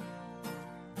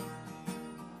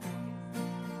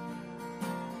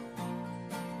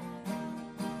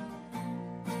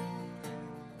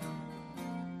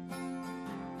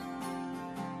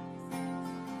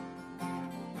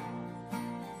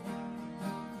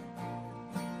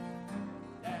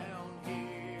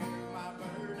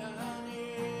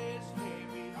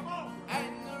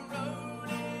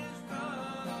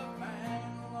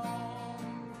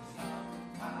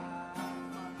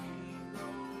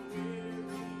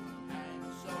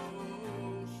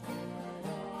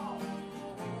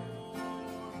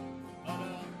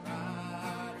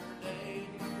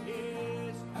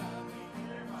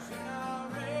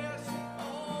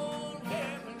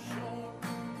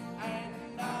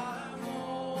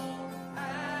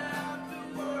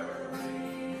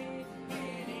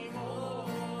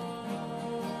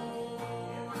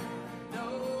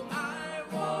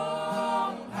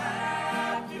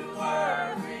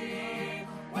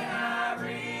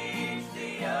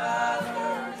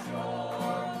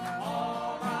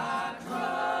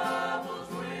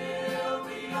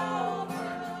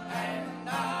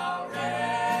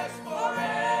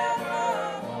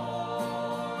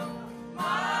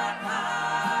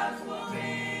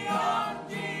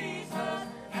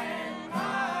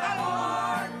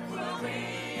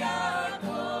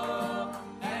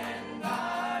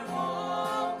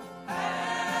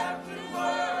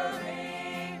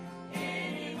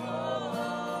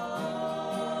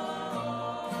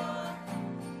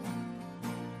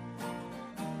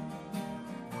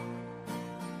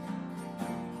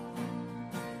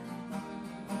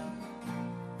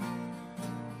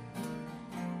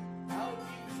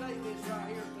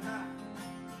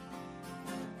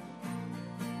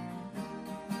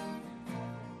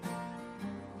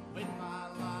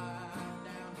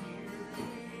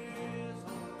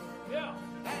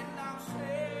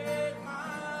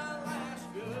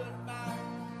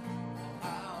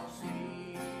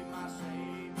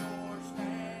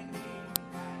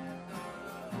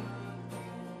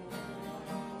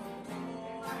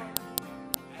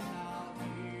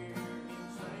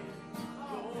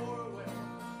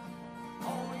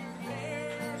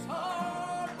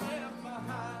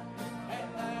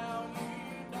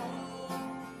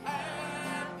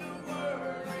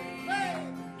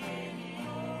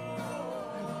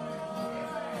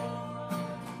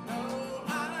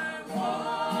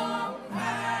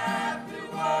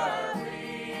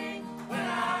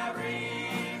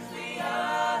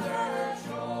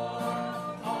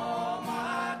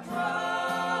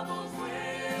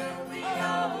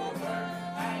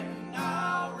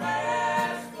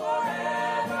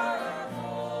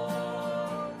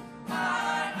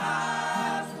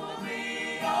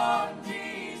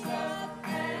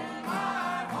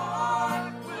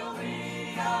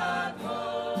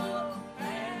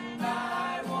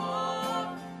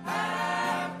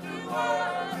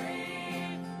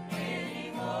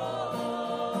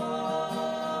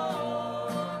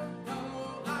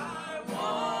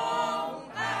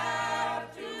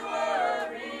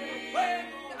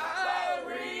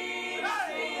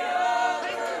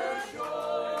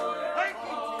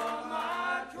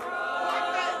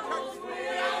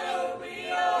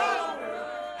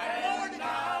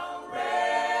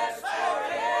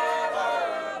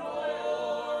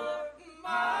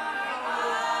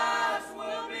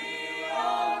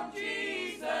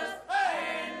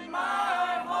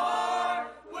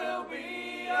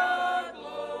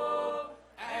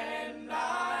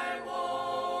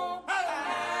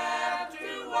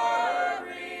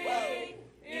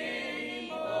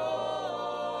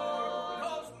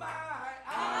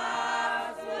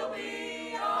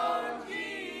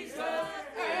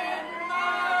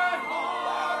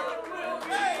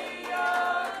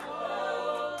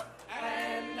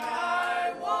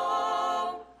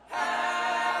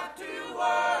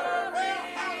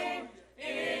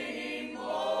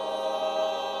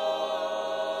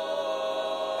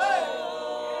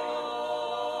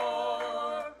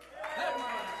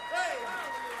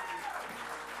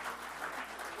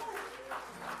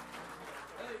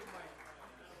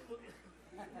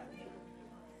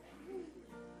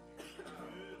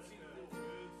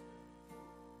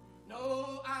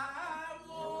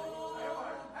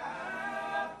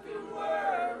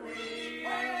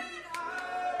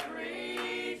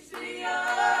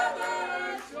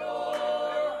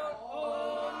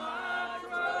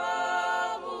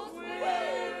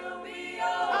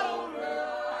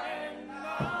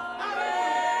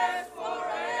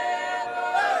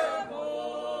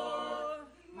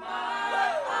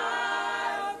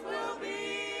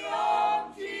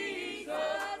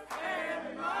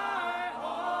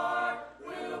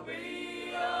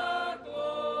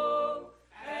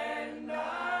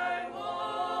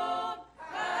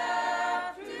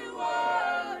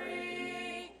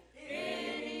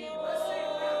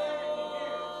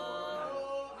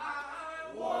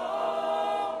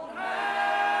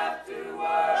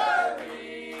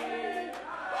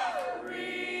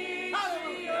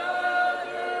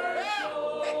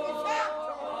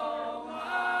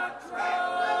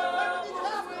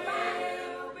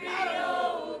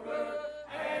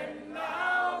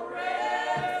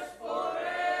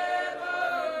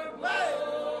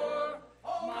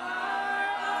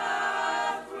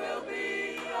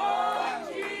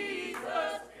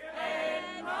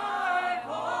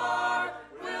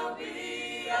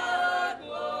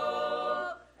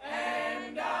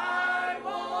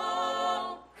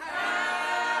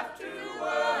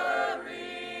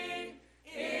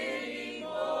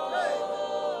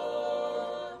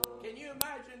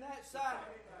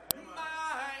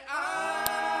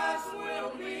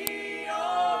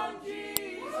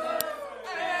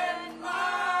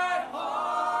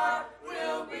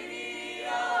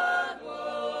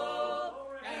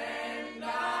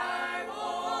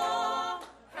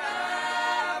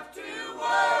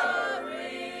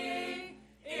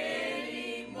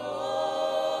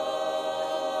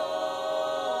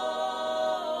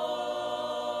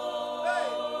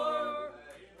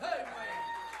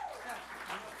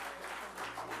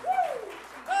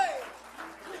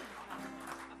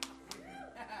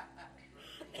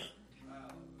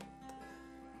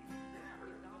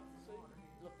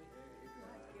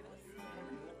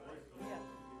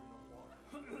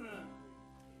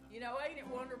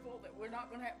 we're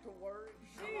not going to have to worry.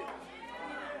 Shoot.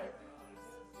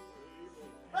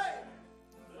 Hey!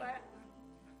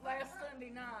 Last Sunday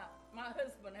night, my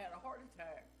husband had a heart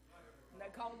attack, and they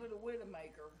called it a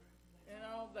widowmaker. You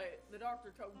know, the doctor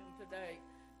told him today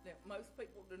that most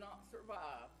people do not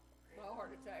survive the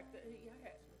heart attack that he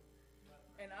had.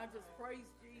 And I just praise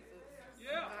Jesus.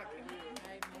 Yeah. Amen.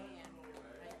 Thank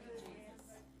you,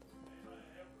 Jesus.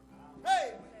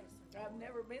 Hey! I've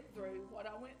never been through what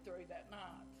I went through that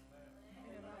night.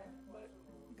 You know, but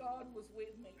God was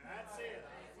with me. That's it.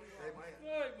 Amen.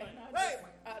 And Hey!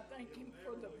 I thank him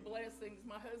for the blessings.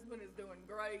 My husband is doing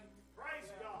great.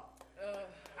 Praise God.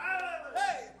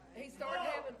 Hey! He started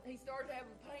having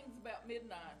pains about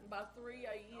midnight, and by 3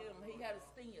 a.m. he had a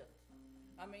stent.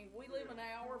 I mean, we live an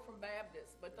hour from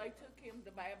Baptist, but they took him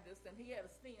to Baptist, and he had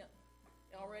a stent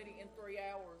already in 3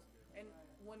 hours. And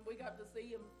when we got to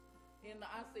see him in the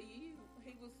ICU,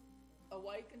 he was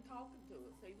awake and talking to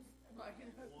us. He was like, he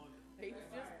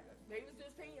was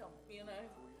just him, you know,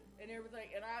 and everything.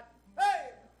 And I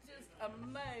Hey! just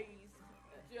amazed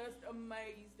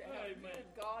at how good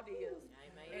God is.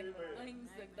 Amen. And the things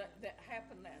that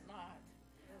happened that night.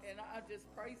 And I just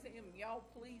praise him. Y'all,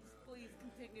 please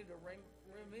continue to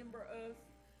remember us.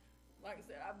 Like I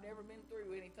said, I've never been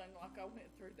through anything like I went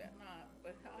through that night.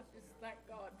 But I just thank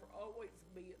God for always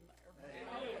being there.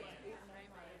 Always being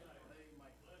there.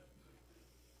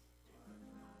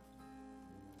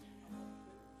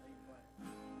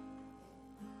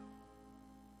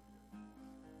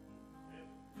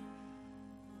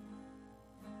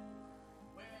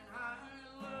 When I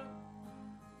look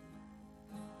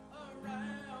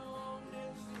around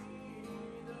and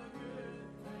see the good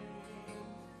things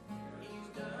He's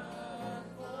done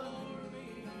for me,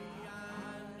 I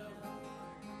know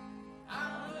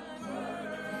I'm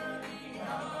unworthy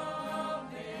of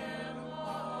them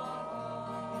all.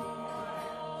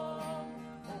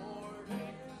 For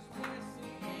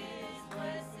His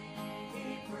blessing He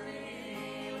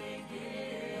freely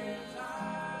gives, I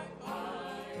owe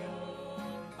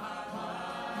my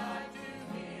life to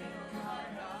Him. I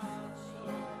got so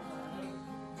much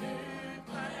to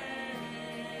thank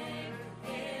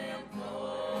Him for.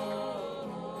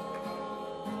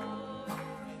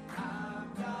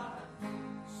 I've got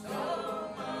so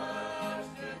much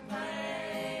to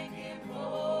thank Him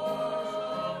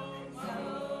for, so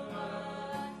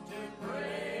much to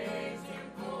praise Him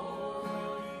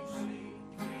for.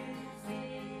 You see,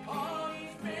 oh,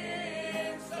 He's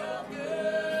been so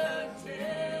good to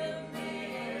me.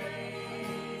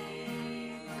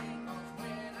 'Cause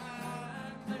when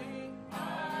I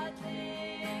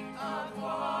think of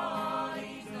what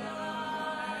He's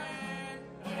done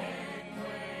and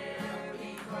where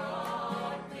He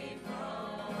brought me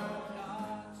from,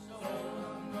 got so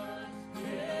much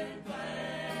to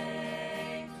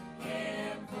thank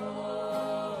Him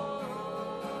for.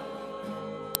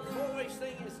 Before we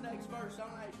sing this next verse, I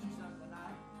want to ask you something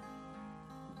tonight.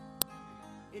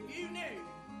 If you knew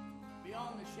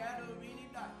beyond the shadow of any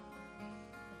doubt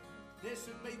this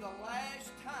would be the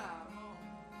last time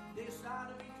this side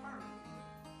of eternity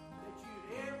that you'd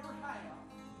ever have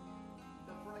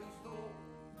the praise the Lord,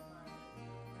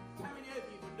 how many of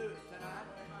you would do it tonight?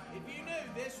 If you knew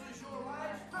this was your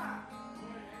last time,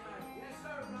 yes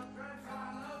sir, Brother Travis, I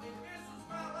know. If this was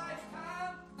my last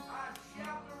time, I'd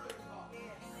shout the roof off.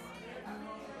 How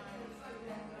many of you would say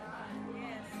that tonight?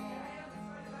 Yes.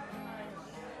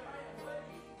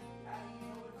 How do you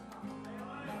know it's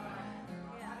not?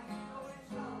 How do you know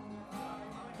it's not?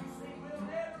 You see, we'll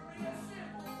never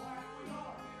reassemble like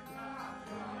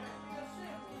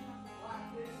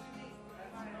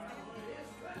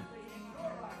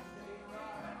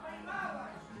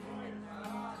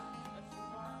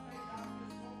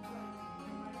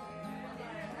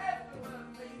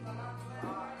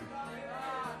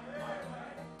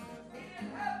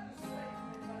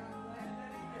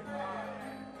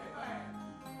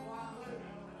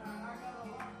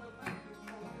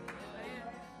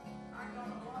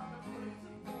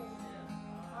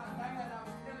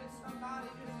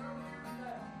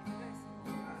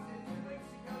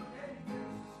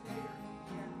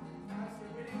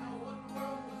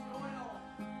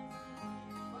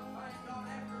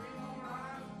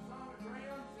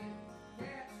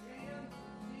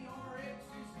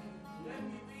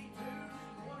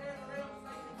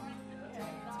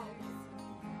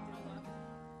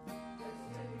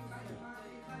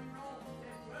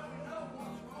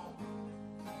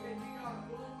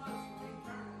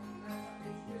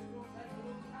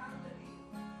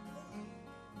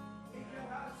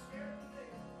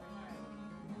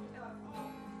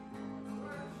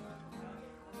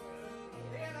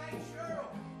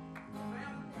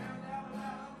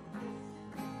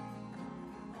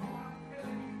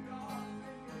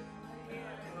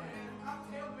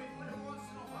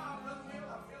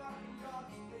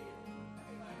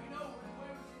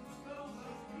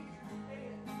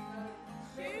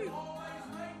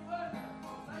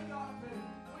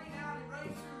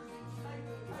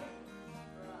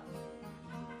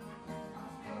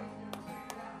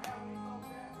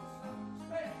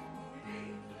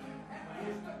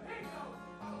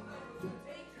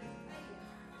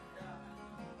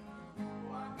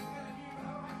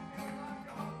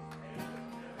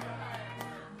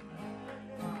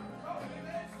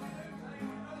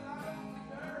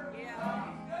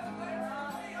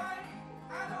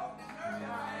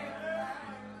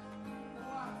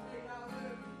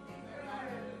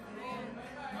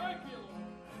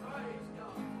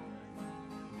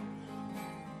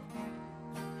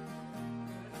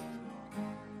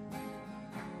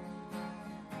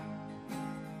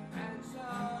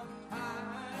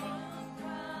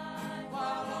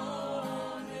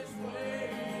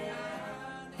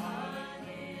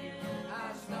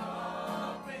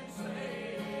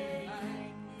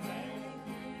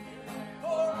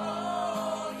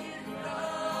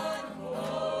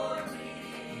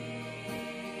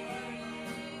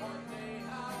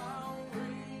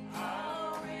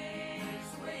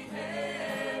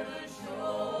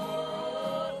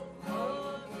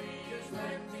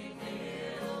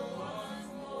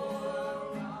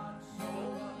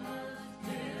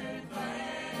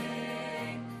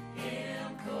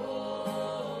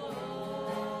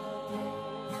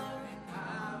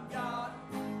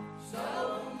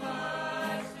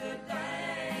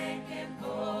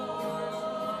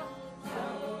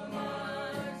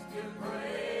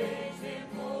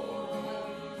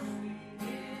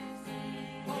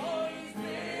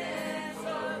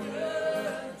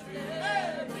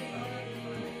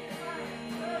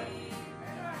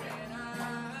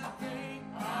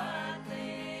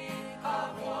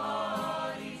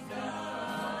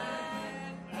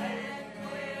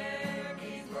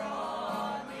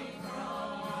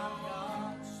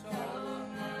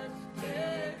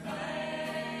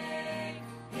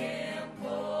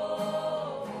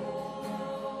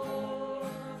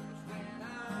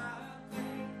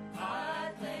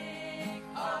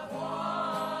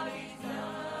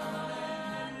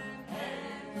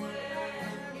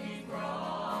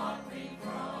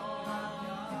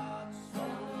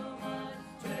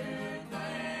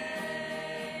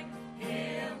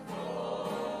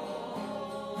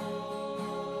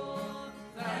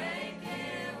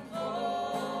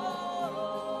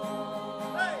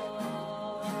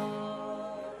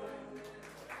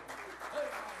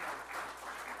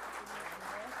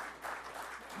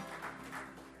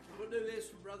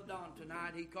Brother Don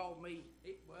tonight. He called me.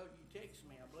 Well, you texted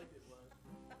me, I believe it was.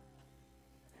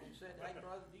 And said, "Hey,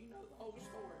 brother, do you know the whole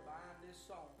story behind this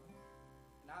song?"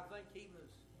 And I think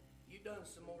you done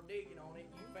some more digging on it.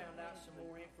 You found out some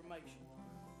more information.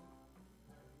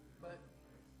 But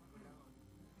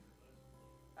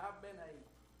I've been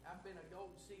a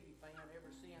Golden City fan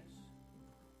ever since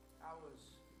I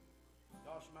was,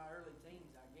 my early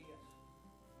teens, I guess.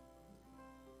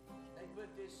 They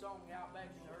put this song out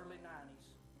back in the early 90s.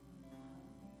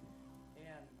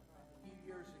 And a few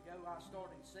years ago, I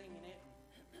started singing it.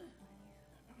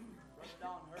 Brother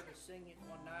Don heard us sing it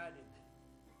one night, and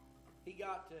he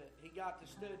got to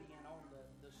studying on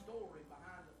the story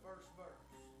behind the first verse.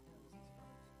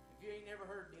 If you ain't never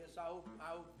heard this, I hope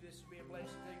this will be a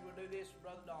blessing to you. We'll do this with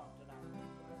Brother Don tonight.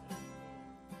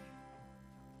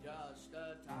 Just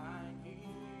a tiny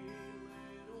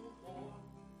little boy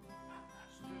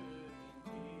stood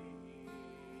in tears.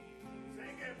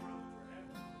 Sing it, brother.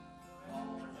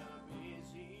 On a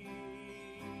busy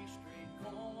street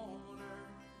corner,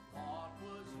 what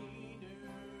was he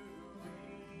doing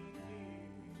here?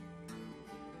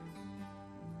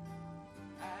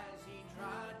 As he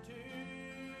tried to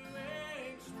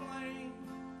explain,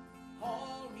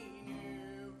 all he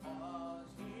knew was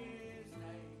his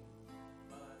name,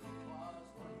 but it was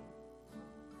late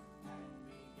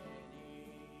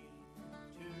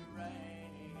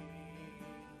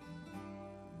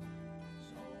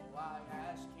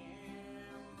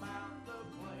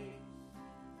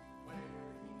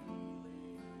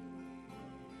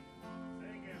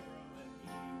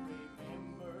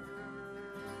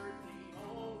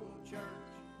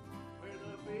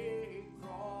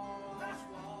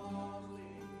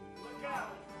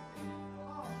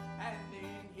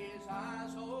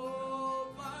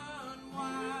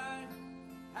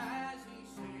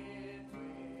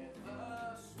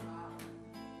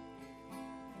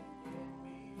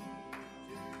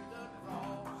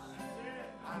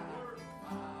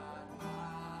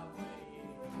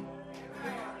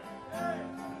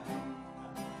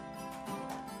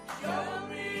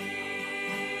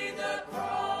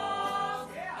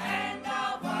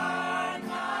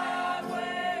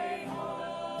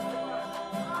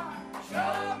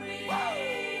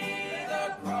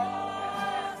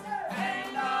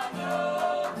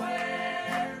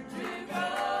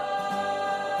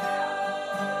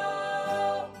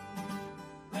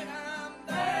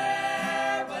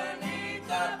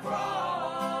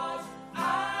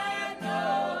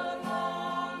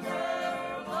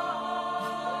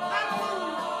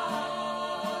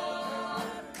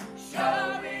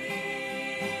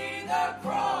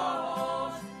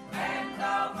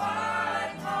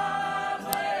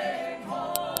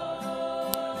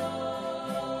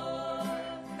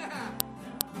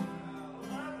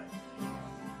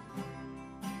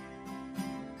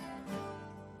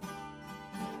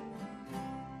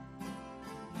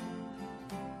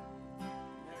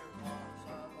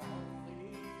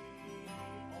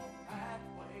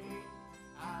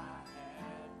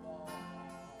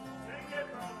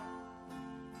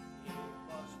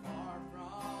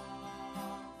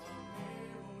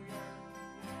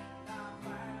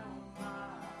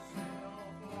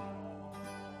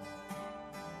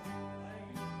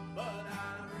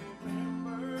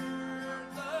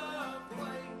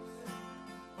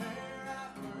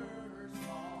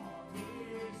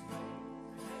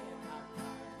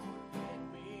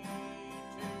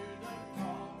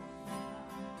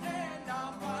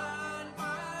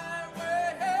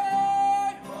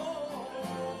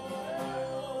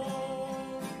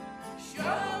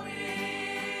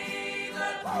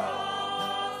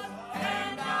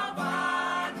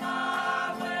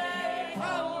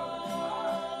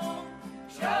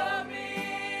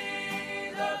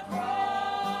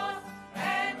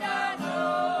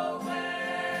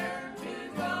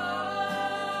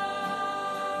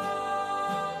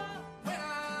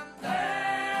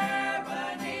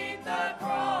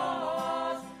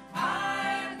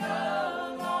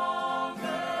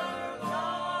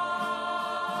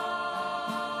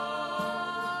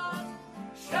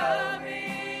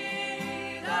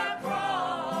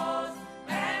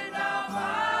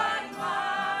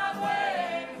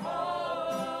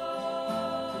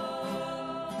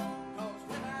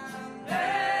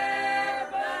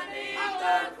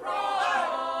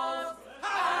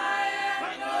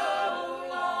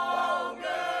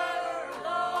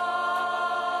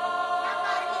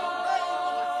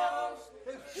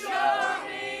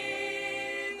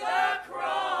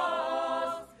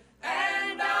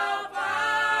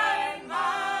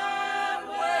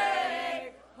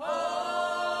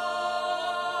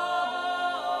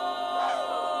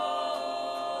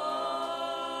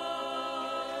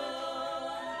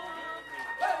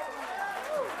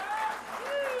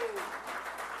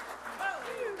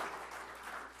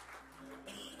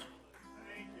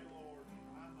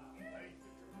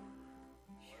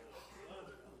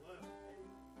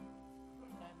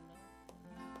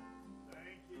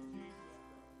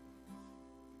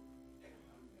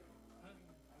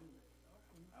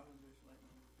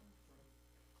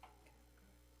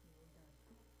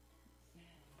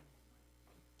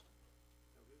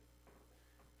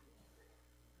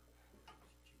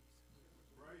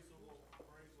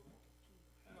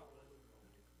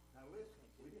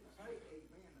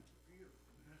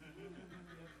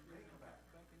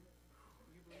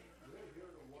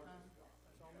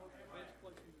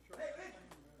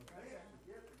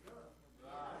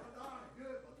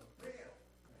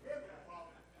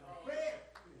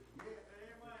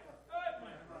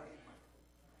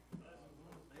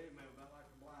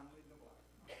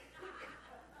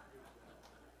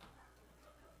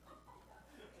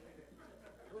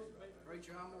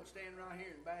Preacher, I'm going to stand right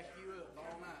here and back you up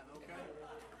all night, okay?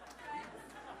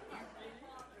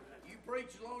 You preach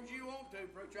as long as you want to,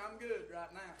 Preacher. I'm good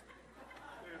right now.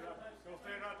 Go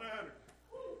stand right there.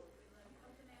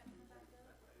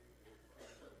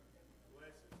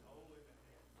 Bless his holy name.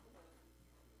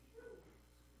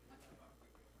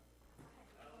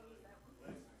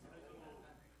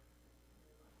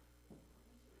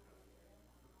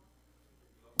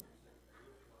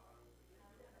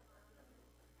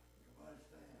 Everybody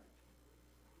stand.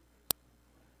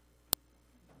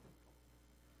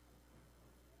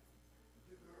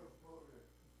 The girls pulled their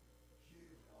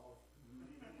shoes off.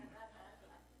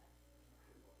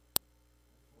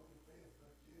 25th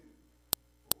of June,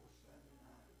 fourth Sunday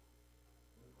night,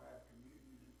 we'll have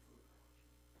communion and food.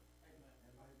 Amen.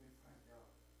 That made me thank God.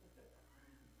 You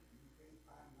can't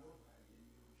find nobody in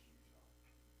your shoes off.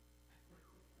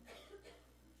 The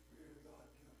Spirit of God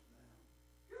comes down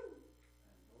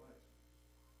and blesses.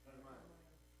 Amen.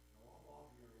 All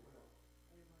of you are well.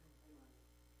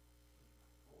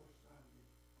 Fourth Sunday.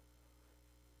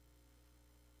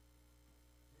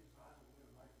 Since I was a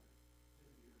little like 2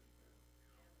 years ago.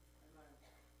 Amen.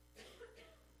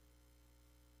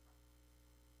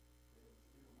 They were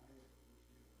still mad, but we're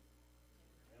still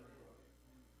mad.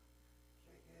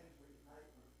 Shake hands with your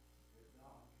neighbor as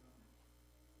Don comes.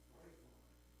 Pray for him.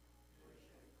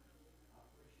 Appreciate it. I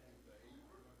appreciate it.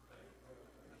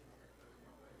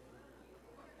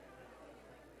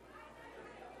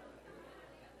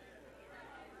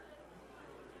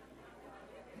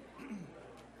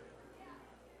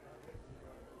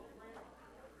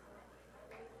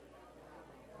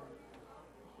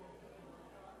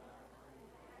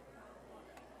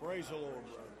 Praise the Lord,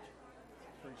 brother.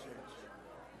 Appreciate you.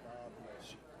 God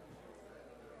bless you.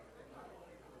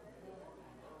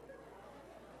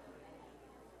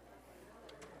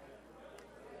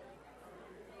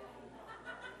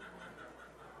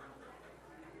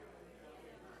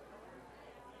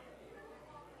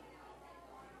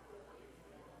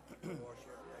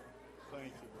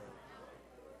 Thank you, brother.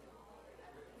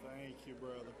 Thank you,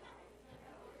 brother.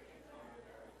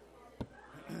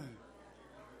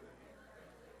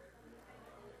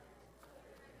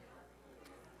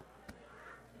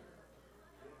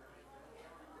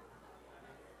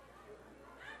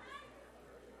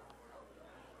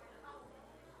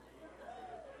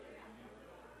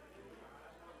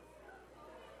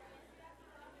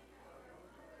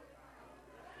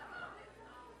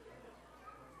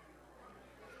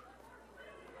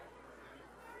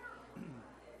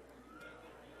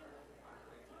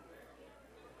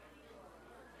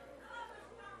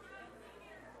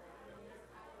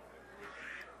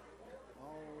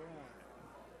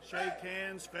 Shake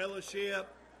hands, fellowship.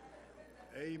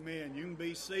 Amen. You can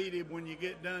be seated when you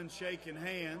get done shaking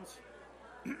hands.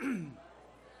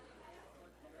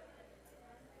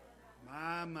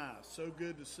 My, so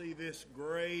good to see this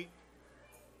great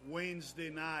Wednesday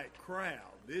night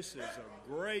crowd. This is a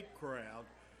great crowd,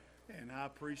 and I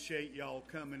appreciate y'all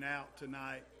coming out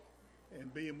tonight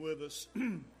and being with us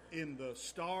in the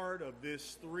start of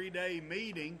this 3-day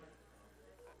meeting.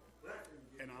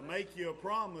 And I make you a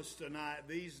promise tonight,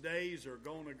 these days are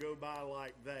going to go by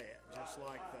like that, just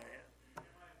like that.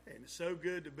 And it's so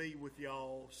good to be with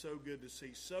y'all, so good to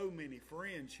see so many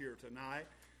friends here tonight.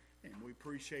 And we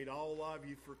appreciate all of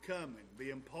you for coming,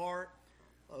 being part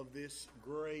of this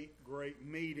great, great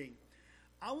meeting.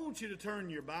 I want you to turn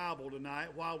your Bible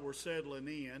tonight while we're settling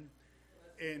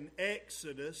in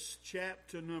Exodus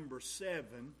chapter number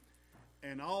 7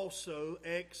 and also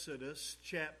Exodus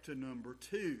chapter number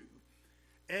 2.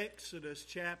 Exodus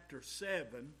chapter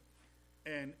 7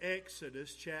 and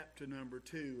Exodus chapter number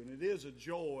 2. And it is a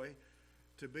joy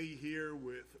to be here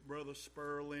with Brother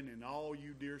Sperling and all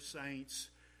you dear saints.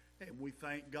 And we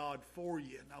thank God for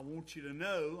you. And I want you to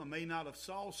know, I may not have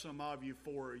saw some of you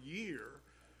for a year,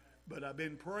 but I've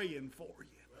been praying for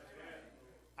you.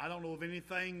 I don't know of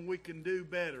anything we can do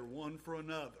better one for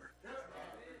another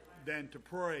than to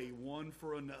pray one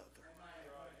for another.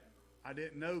 I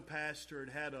didn't know Pastor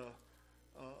had a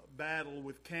battle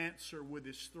with cancer with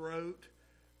his throat,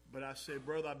 but I said,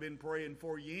 brother, I've been praying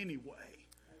for you anyway.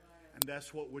 And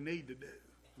that's what we need to do.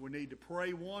 We need to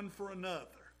pray one for another.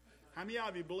 How many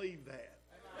of you believe that?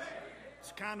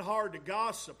 It's kind of hard to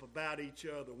gossip about each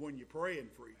other when you're praying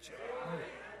for each other.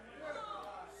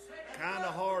 Kind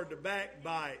of hard to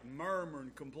backbite and murmur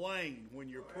and complain when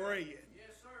you're praying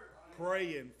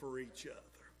for each other.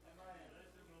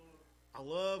 I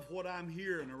love what I'm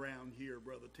hearing around here,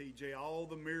 Brother TJ, all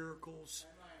the miracles.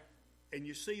 And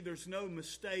you see, there's no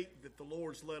mistake that the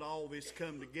Lord's let all this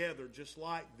come together just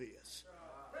like this,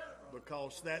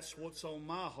 because that's what's on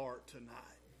my heart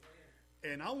tonight.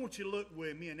 And I want you to look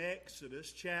with me in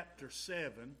Exodus chapter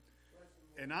 7.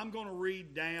 And I'm going to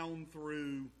read down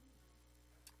through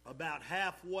about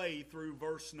halfway through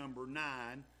verse number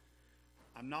 9.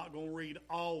 I'm not going to read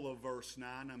all of verse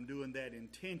 9. I'm doing that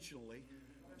intentionally.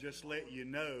 Just let you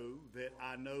know that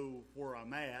I know where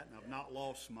I'm at and I've not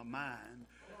lost my mind.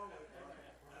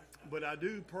 But I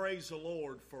do praise the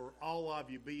Lord for all of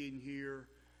you being here.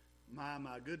 My,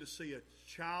 good to see a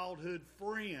childhood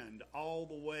friend all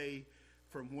the way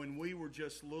from when we were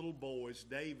just little boys.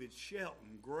 David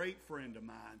Shelton, great friend of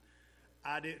mine.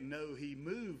 I didn't know he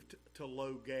moved to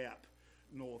Low Gap,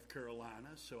 North Carolina.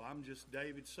 So I'm just,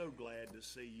 David, so glad to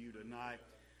see you tonight.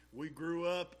 We grew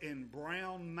up in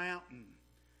Brown Mountain.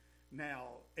 Now,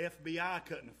 FBI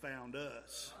couldn't have found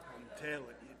us, I'm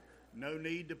telling you. No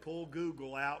need to pull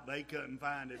Google out. They couldn't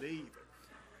find it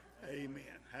either. Amen.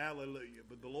 Hallelujah.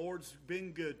 But the Lord's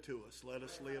been good to us. Let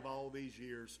us live all these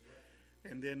years.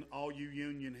 And then all you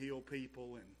Union Hill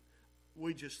people, and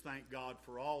we just thank God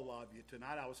for all of you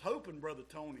tonight. I was hoping Brother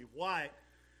Tony White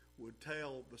would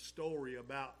tell the story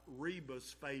about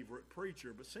Reba's favorite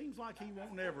preacher, but seems like he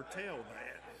won't ever tell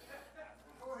that.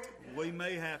 We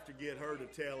may have to get her to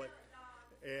tell it.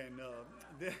 And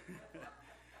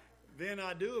then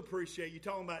I do appreciate you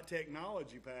talking about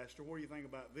technology, Pastor. What do you think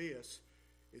about this?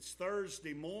 It's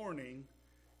Thursday morning,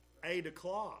 8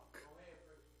 o'clock,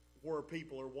 where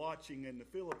people are watching in the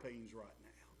Philippines right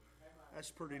now.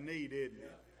 That's pretty neat, isn't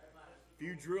it? If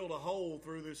you drilled a hole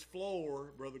through this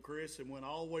floor, Brother Chris, and went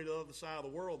all the way to the other side of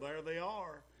the world, there they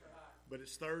are. But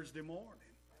it's Thursday morning,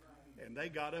 and they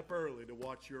got up early to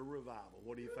watch your revival.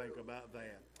 What do you think about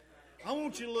that? I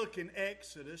want you to look in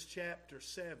Exodus chapter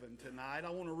 7 tonight. I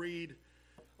want to read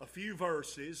a few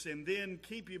verses, and then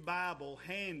keep your Bible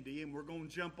handy, and we're going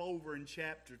to jump over in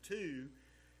chapter 2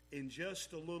 in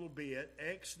just a little bit.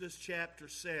 Exodus chapter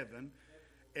 7,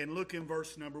 and look in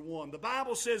verse number 1. The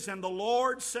Bible says, "And the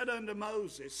Lord said unto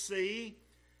Moses, See,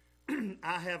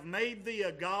 I have made thee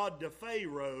a god to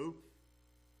Pharaoh,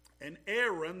 and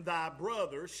Aaron thy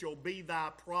brother shall be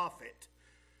thy prophet.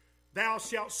 Thou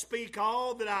shalt speak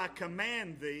all that I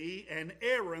command thee, and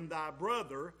Aaron thy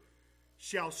brother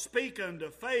shall speak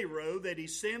unto Pharaoh, that he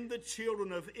send the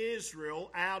children of Israel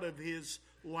out of his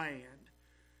land.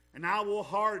 And I will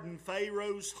harden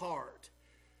Pharaoh's heart,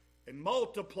 and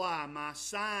multiply my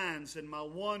signs and my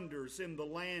wonders in the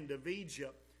land of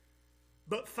Egypt.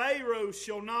 But Pharaoh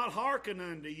shall not hearken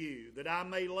unto you, that I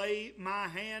may lay my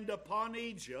hand upon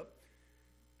Egypt,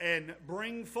 and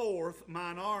bring forth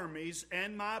mine armies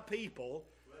and my people,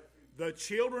 the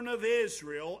children of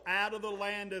Israel, out of the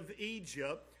land of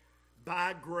Egypt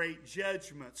by great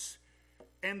judgments.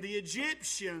 And the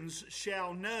Egyptians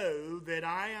shall know that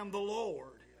I am the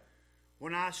Lord,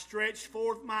 when I stretch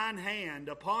forth mine hand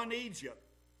upon Egypt,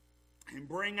 and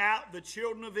bring out the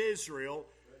children of Israel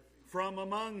from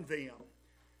among them.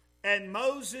 And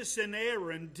Moses and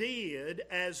Aaron did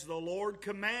as the Lord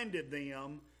commanded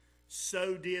them,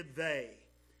 so did they.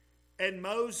 And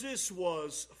Moses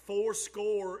was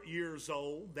 80 years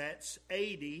old, that's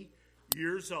 80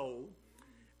 years old.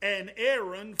 And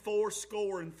Aaron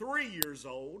 83 years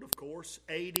old, of course,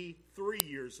 83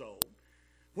 years old,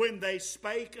 when they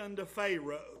spake unto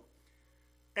Pharaoh.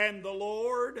 And the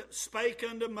Lord spake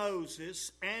unto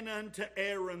Moses and unto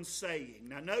Aaron, saying,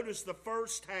 now notice the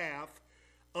first half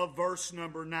of verse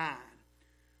number 9.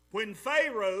 When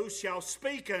Pharaoh shall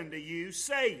speak unto you,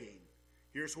 saying,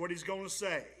 here's what he's going to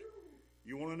say.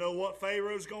 You want to know what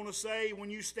Pharaoh's going to say when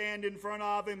you stand in front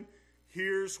of him?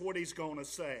 Here's what he's going to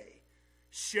say.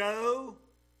 Show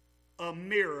a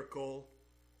miracle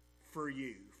for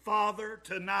you. Father,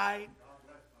 tonight,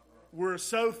 we're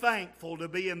so thankful to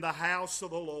be in the house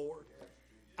of the Lord.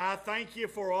 I thank you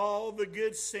for all the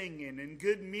good singing and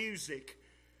good music,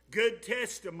 good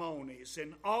testimonies,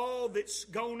 and all that's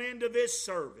gone into this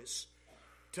service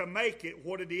to make it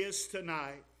what it is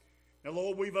tonight. Now,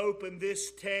 Lord, we've opened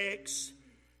this text,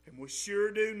 and we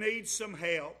sure do need some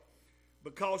help,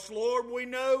 because, Lord, we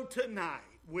know tonight,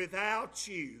 without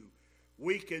you,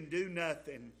 we can do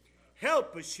nothing.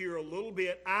 Help us here a little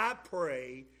bit, I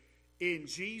pray, in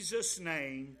Jesus'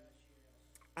 name.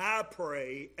 I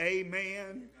pray,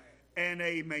 amen and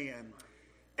amen.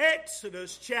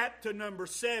 Exodus chapter number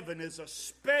 7 is a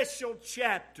special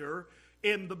chapter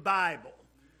in the Bible,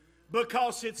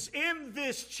 because it's in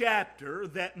this chapter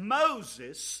that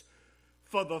Moses,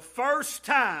 for the first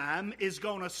time, is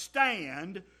going to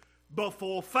stand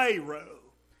before Pharaoh.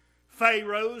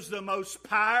 Pharaoh's the most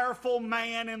powerful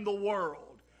man in the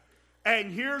world.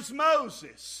 And here's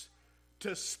Moses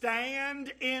to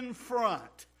stand in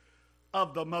front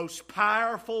of the most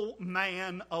powerful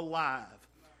man alive.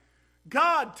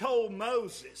 God told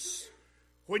Moses,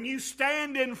 when you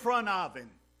stand in front of him,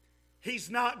 he's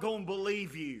not going to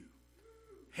believe you.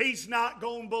 He's not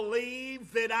going to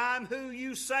believe that I'm who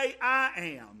you say I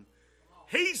am.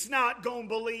 He's not going to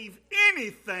believe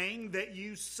anything that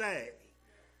you say.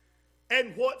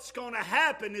 And what's going to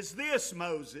happen is this,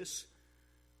 Moses.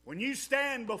 When you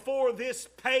stand before this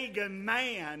pagan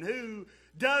man who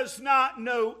does not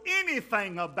know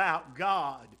anything about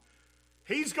God,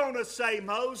 he's going to say,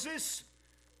 Moses,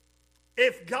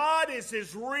 if God is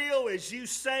as real as you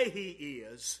say he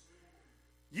is,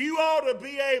 you ought to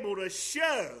be able to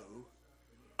show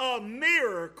a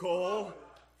miracle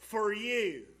for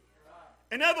you.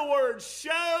 In other words,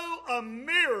 show a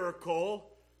miracle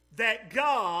that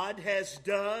God has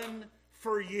done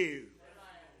for you.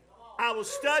 I was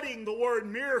studying the word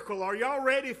miracle. Are y'all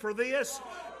ready for this?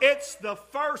 It's the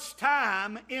first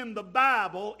time in the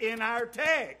Bible in our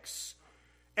text.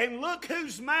 And look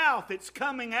whose mouth it's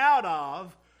coming out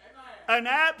of. An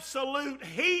absolute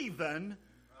heathen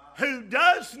who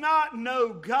does not know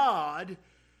God,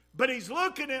 but he's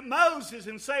looking at Moses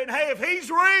and saying, hey, if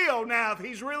he's real now, if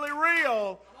he's really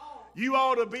real, you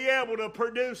ought to be able to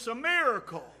produce a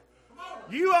miracle.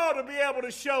 You ought to be able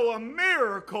to show a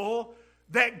miracle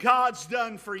that God's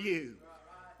done for you.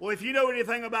 Well, if you know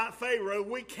anything about Pharaoh,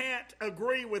 we can't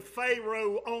agree with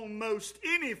Pharaoh on most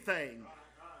anything.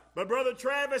 But Brother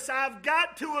Travis, I've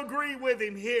got to agree with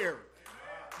him here.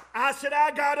 I said,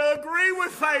 I got to agree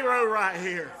with Pharaoh right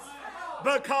here.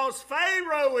 Because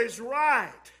Pharaoh is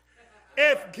right.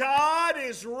 If God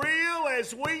is real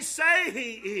as we say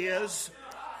he is,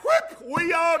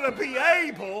 we ought to be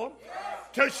able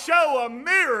to show a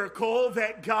miracle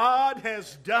that God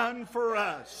has done for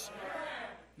us.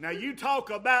 Now you talk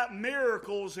about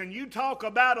miracles and you talk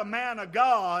about a man of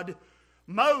God,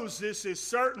 Moses is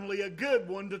certainly a good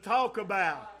one to talk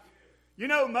about. You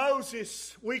know,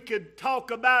 Moses, we could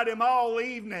talk about him all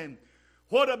evening.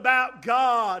 What about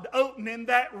God opening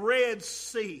that Red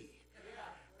Sea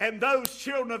and those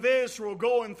children of Israel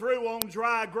going through on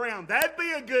dry ground? That'd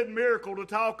be a good miracle to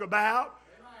talk about.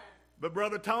 But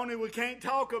Brother Tony, we can't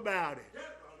talk about it.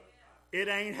 It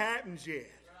ain't happened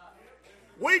yet.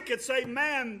 We could say,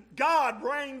 man, God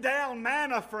rained down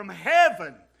manna from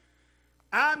heaven.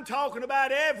 I'm talking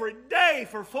about every day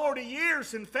for 40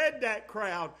 years and fed that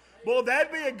crowd. Boy,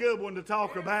 that'd be a good one to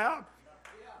talk about.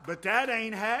 But that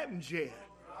ain't happened yet.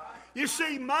 You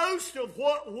see, most of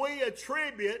what we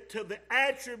attribute to the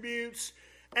attributes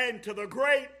and to the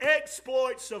great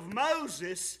exploits of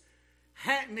Moses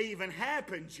hadn't even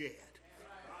happened yet.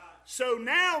 So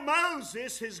now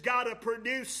Moses has got to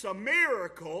produce a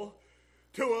miracle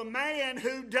to a man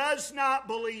who does not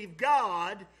believe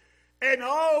God, and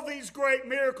all these great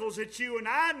miracles that you and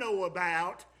I know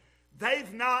about,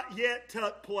 they've not yet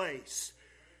took place.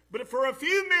 But for a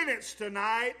few minutes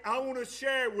tonight, I want to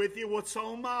share with you what's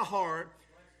on my heart,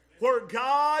 where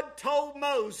God told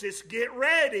Moses, get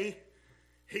ready,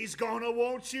 he's going to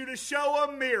want you to show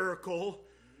a miracle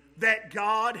that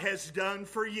God has done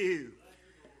for you.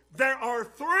 There are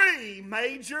 3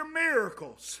 major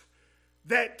miracles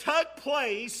that took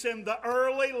place in the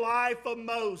early life of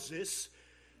Moses.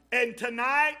 And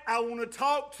tonight I want to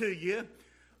talk to you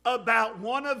about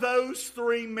one of those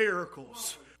 3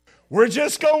 miracles. We're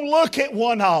just going to look at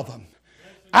one of them.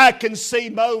 I can see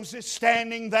Moses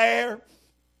standing there.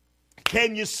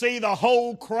 Can you see the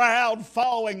whole crowd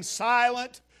falling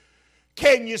silent?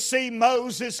 Can you see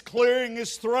Moses clearing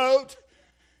his throat?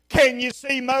 Can you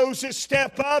see Moses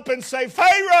step up and say,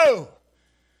 Pharaoh,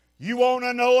 you want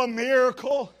to know a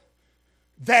miracle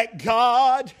that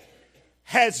God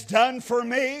has done for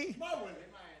me?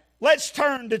 Let's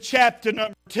turn to chapter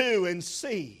number 2 and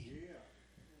see.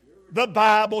 The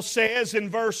Bible says in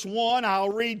verse 1, I'll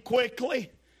read quickly.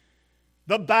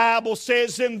 The Bible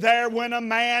says, and there went a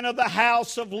man of the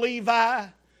house of Levi,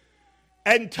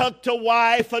 and took to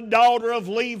wife a daughter of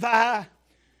Levi.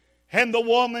 And the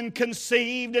woman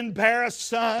conceived and bare a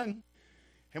son.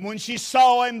 And when she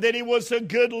saw him that he was a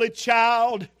goodly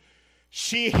child,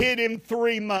 she hid him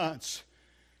 3 months.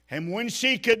 And when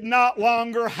she could not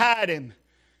longer hide him,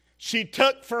 she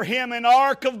took for him an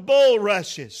ark of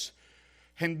bulrushes,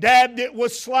 and dabbed it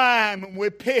with slime and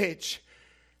with pitch,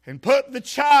 and put the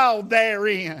child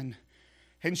therein.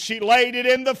 And she laid it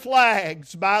in the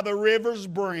flags by the river's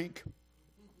brink.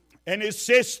 And his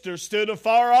sister stood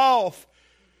afar off,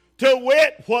 to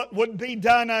wit what would be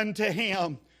done unto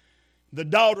him. The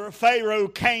daughter of Pharaoh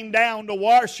came down to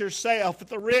wash herself at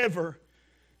the river,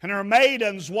 and her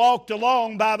maidens walked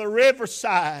along by the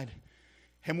riverside.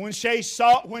 And when she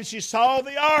saw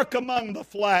the ark among the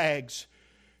flags,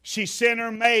 she sent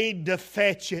her maid to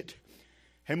fetch it.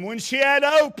 And when she had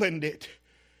opened it,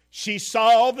 she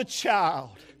saw the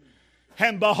child.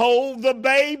 And behold, the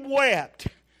babe wept.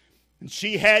 And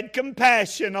she had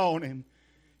compassion on him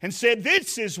and said,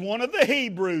 "This is one of the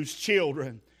Hebrews'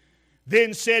 children."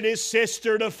 Then said his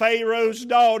sister to Pharaoh's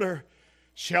daughter,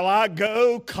 "Shall I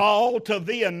go call to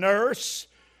thee a nurse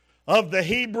of the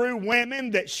Hebrew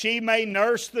women, that she may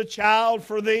nurse the child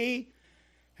for thee?"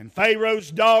 And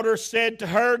Pharaoh's daughter said to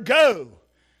her, "Go."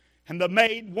 And the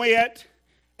maid went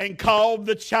and called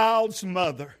the child's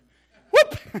mother.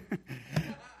 Whoop!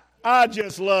 I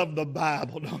just love the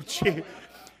Bible, don't you?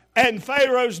 And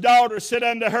Pharaoh's daughter said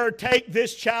unto her, "Take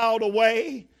this child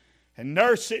away and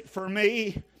nurse it for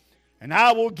me, and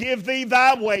I will give thee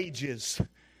thy wages."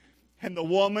 And the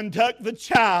woman took the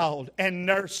child and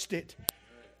nursed it.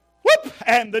 Whoop!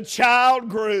 And the child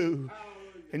grew.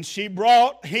 And she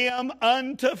brought him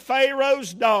unto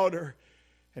Pharaoh's daughter,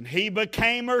 and he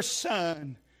became her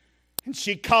son. And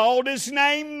she called his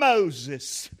name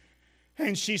Moses.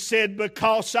 And she said,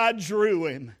 "Because I drew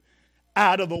him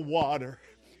out of the water."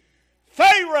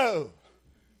 Pharaoh,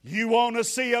 you want to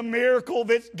see a miracle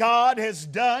that God has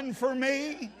done for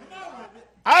me?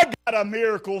 I got a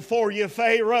miracle for you,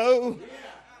 Pharaoh.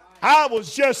 I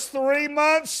was just 3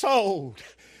 months old,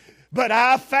 but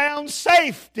I found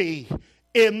safety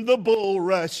in the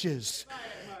bulrushes.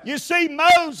 You see,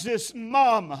 Moses'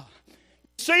 mama,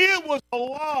 see, it was a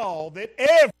law that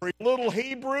every little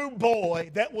Hebrew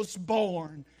boy that was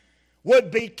born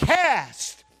would be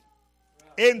cast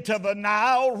into the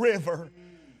Nile River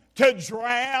to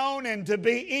drown and to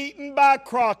be eaten by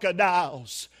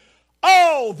crocodiles.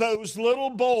 All those little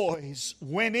boys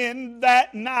went in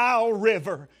that Nile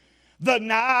River. The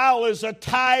Nile is a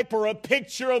type or a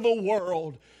picture of the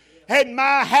world. And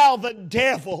my, how the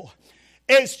devil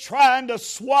is trying to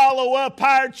swallow up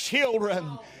our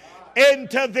children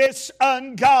into this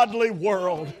ungodly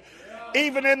world.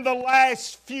 Even in the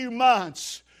last few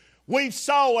months, we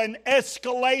saw an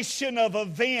escalation of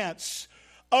events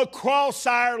across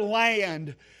our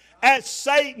land as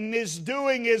Satan is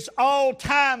doing his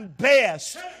all-time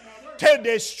best to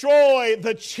destroy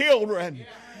the children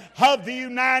of the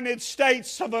United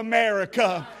States of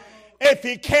America. If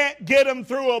he can't get them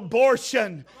through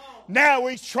abortion, now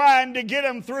he's trying to get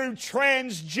them through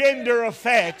transgender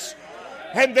effects.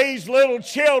 And these little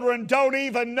children don't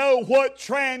even know what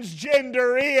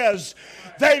transgender is.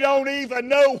 They don't even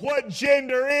know what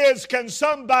gender is. Can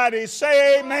somebody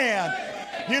say amen?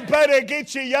 You better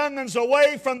get your young'uns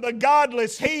away from the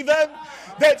godless heathen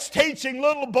that's teaching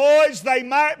little boys they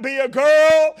might be a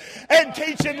girl and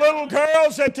teaching little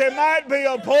girls that they might be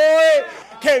a boy.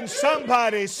 Can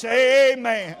somebody say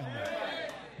amen?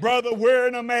 Brother, we're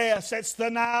in a mess. It's the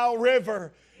Nile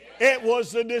River. It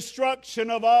was the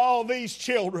destruction of all these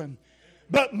children.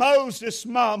 But Moses'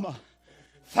 mama,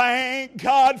 thank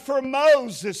God for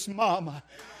Moses' mama.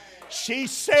 She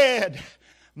said,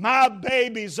 "My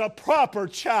baby's a proper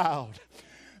child.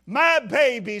 My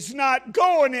baby's not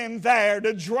going in there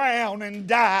to drown and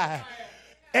die."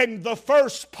 And the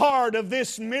first part of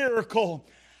this miracle,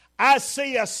 I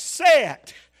see a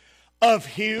set of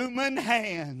human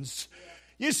hands.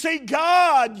 You see,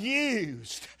 God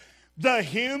used the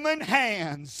human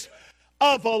hands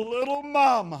of a little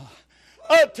mama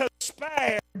to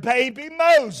spare baby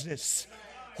Moses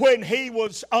when he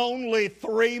was only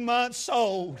 3 months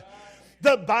old.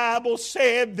 The Bible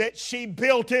said that she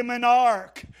built him an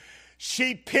ark.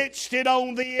 She pitched it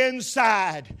on the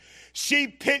inside. She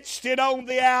pitched it on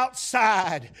the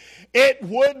outside. It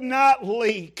would not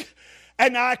leak.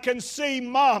 And I can see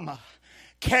Mama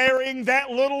carrying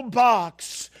that little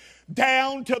box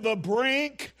down to the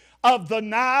brink of the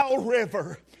Nile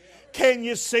River. Can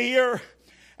you see her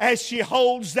as she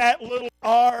holds that little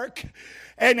ark,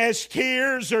 and as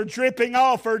tears are dripping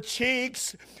off her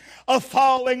cheeks,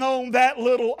 falling on that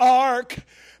little ark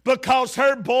because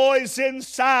her boy's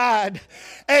inside,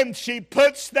 and she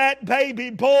puts that baby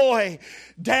boy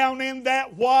down in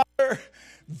that water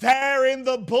there in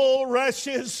the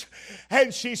bulrushes,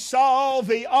 and she saw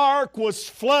the ark was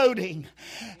floating,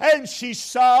 and she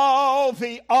saw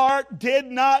the ark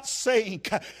did not sink.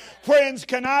 Friends,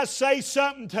 can I say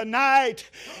something tonight?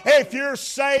 If you're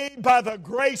saved by the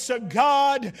grace of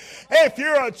God, if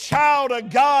you're a child of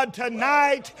God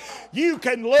tonight, you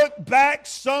can look back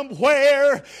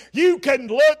somewhere. You can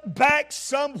look back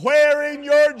somewhere in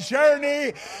your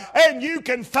journey, and you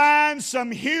can find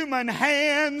some human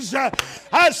hands.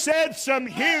 I said some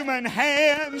human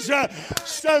hands that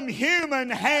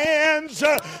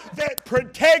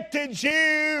protected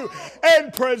you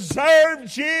and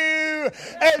preserved you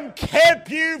and kept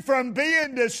you from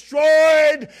being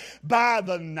destroyed by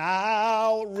the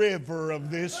Nile River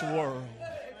of this world.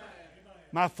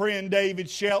 My friend David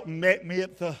Shelton met me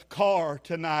at the car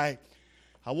tonight.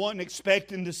 I wasn't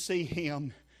expecting to see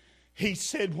him. He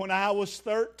said, when I was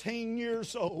 13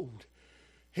 years old,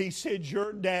 he said,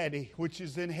 your daddy, which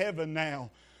is in heaven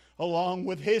now, along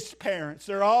with his parents,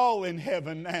 they're all in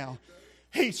heaven now.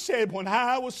 He said, when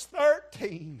I was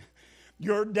 13,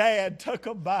 your dad took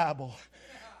a Bible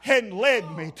and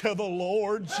led me to the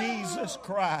Lord Jesus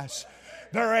Christ.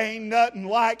 There ain't nothing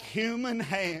like human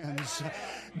hands.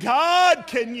 God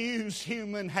can use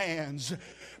human hands.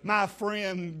 My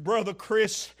friend, Brother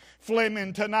Chris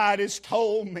Fleming, tonight has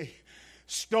told me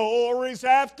stories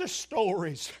after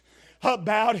stories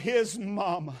about his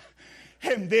mama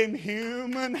and them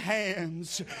human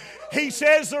hands. He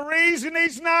says the reason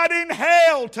he's not in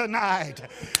hell tonight,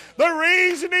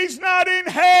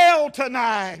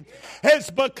 is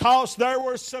because there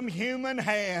were some human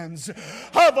hands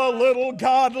of a little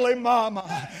godly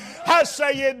mama. I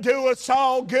say it do us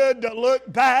all good to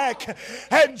look back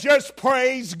and just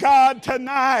praise God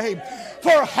tonight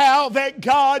for how that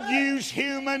God used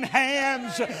human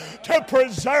hands to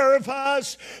preserve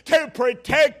us, to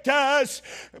protect us.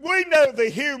 We know the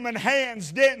human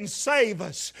hands didn't save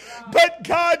us, but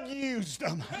God used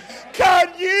them.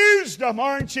 God used them.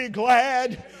 Aren't you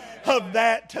glad of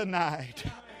that tonight?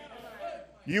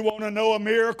 You want to know a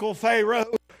miracle, Pharaoh?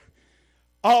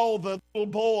 All the little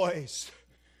boys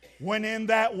went in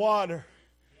that water.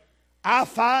 I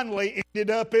finally ended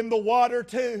up in the water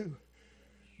too.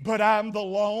 But I'm the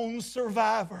lone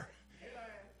survivor.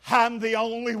 I'm the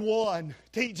only one.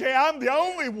 TJ, I'm the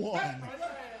only one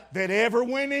that ever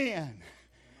went in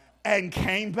and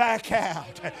came back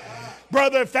out.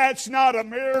 Brother, if that's not a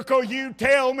miracle, you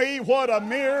tell me what a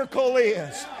miracle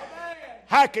is.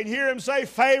 I can hear him say,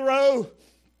 Pharaoh,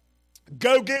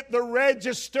 go get the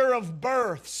register of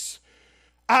births.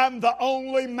 I'm the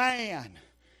only man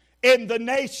in the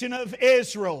nation of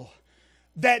Israel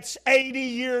that's 80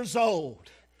 years old.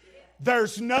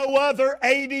 There's no other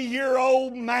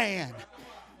 80-year-old man.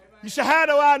 You say, how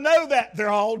do I know that? They're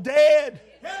all dead.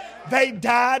 They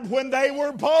died when they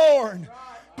were born.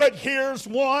 But here's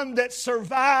one that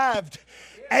survived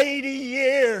 80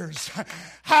 years.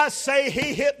 I say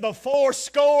he hit the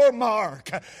 80 mark.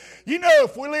 You know,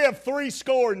 if we live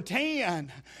 70,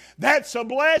 that's a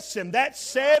blessing. That's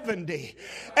 70.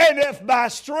 And if by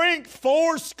strength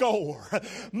 80,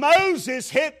 Moses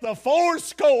hit the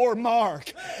 80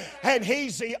 mark. And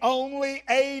he's the only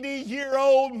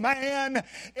 80-year-old man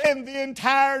in the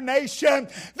entire nation.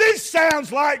 This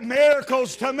sounds like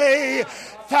miracles to me.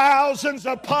 Thousands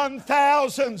upon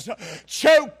thousands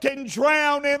choked and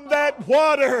drowned in that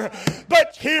water.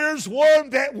 But here's one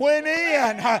that went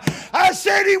in. I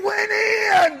said he went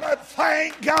in, but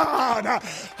thank God.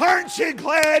 Aren't you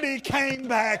glad he came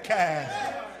back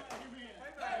out?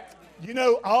 You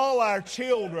know, all our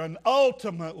children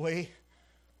ultimately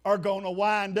are going to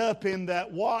wind up in that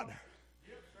water.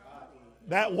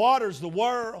 That water's the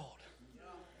world.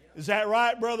 Is that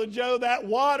right, Brother Joe? That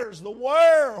water's the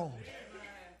world.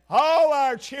 All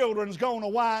our children's going to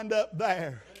wind up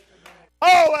there.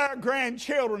 All our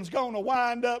grandchildren's going to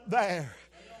wind up there.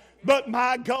 But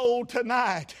my goal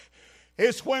tonight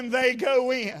is when they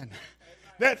go in,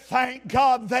 that thank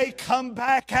God they come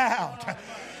back out,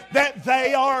 that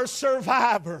they are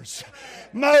survivors.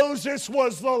 Moses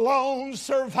was the lone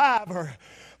survivor.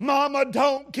 Mama,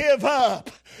 don't give up.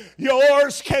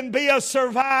 Yours can be a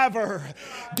survivor.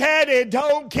 Daddy,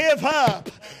 don't give up.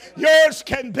 Yours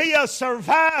can be a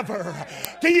survivor.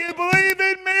 Do you believe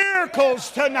in miracles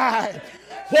tonight?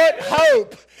 What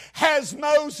hope has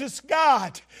Moses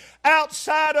got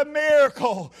outside a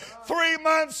miracle? 3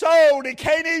 months old, he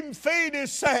can't even feed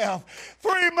himself.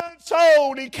 3 months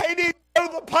old, he can't even go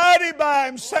to the potty by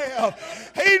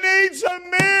himself. He needs a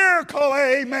miracle,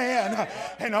 amen.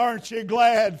 And aren't you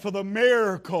glad for the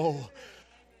miracle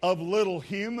of little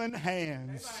human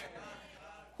hands?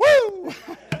 Woo!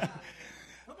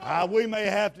 We may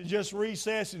have to just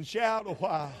recess and shout a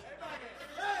while.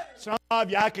 Some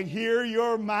of you, I can hear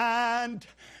your mind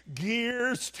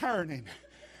gears turning.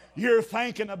 You're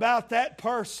thinking about that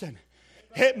person.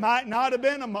 It might not have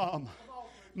been a mom,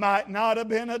 might not have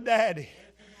been a daddy,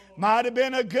 might have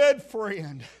been a good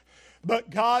friend, but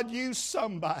God used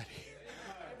somebody.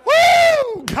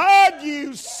 Woo! God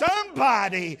used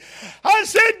somebody. I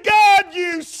said God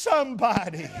used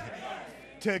somebody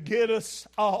to get us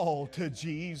all to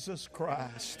Jesus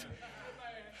Christ.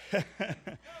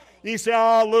 You say,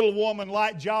 oh, little woman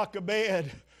like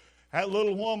Jochebed. That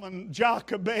little woman,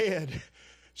 Jochebed,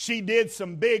 she did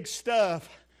some big stuff.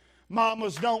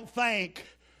 Mamas, don't think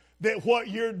that what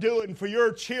you're doing for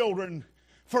your children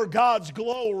for God's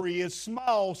glory is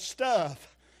small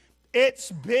stuff.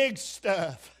 It's big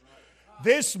stuff.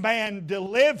 This man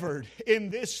delivered in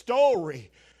this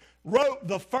story, wrote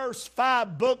the first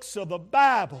 5 books of the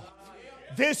Bible.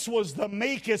 This was the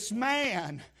meekest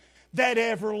man that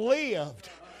ever lived.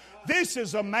 This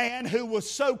is a man who was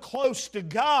so close to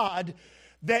God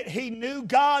that he knew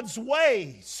God's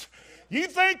ways. You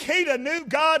think he'd have knew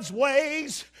God's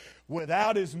ways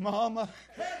without his mama?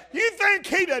 You think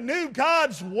he'd have knew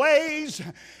God's ways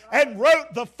and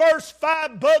wrote the first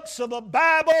 5 books of the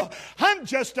Bible? I'm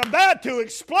just about to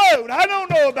explode. I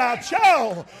don't know about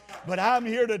y'all, but I'm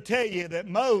here to tell you that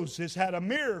Moses had a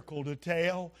miracle to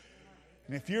tell.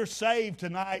 And if you're saved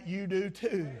tonight, you do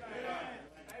too.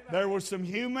 There were some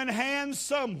human hands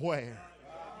somewhere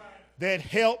that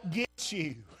helped get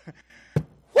you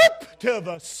whoop, to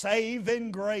the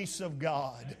saving grace of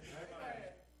God.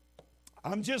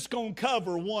 I'm just going to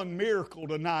cover one miracle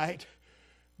tonight,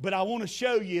 but I want to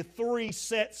show you 3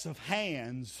 sets of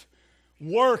hands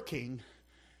working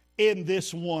in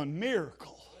this one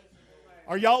miracle.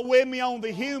 Are y'all with me on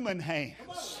the human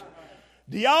hands?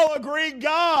 Do y'all agree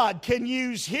God can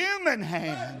use human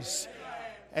hands?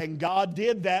 And God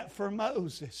did that for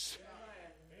Moses.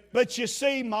 But you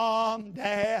see, Mom,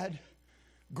 Dad,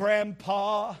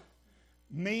 Grandpa,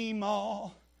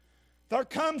 Meemaw, there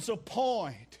comes a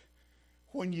point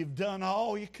when you've done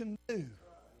all you can do.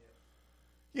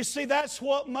 You see, that's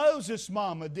what Moses'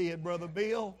 mama did, Brother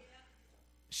Bill.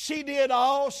 She did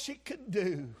all she could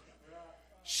do.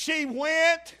 She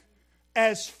went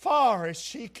as far as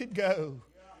she could go.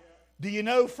 Do you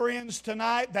know, friends,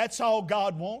 tonight, that's all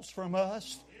God wants from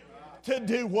us, to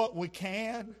do what we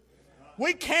can.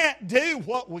 We can't do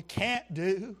what we can't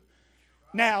do.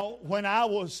 Now, when I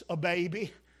was a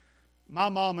baby, my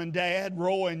mom and dad,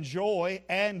 Roy and Joy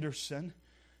Anderson,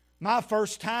 my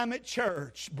first time at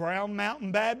church, Brown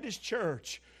Mountain Baptist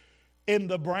Church, in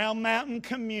the Brown Mountain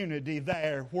community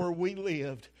there where we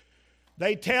lived,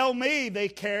 they tell me they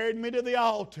carried me to the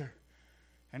altar.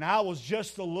 And I was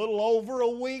just a little over a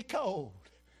week old.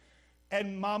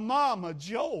 And my mama,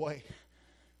 Joy,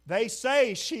 they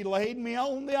say she laid me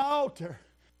on the altar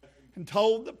and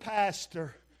told the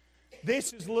pastor,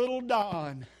 this is little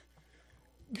Don.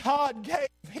 God gave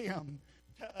him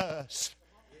to us.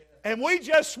 And we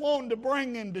just wanted to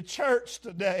bring him to church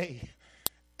today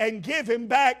and give him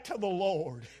back to the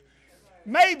Lord.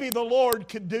 Maybe the Lord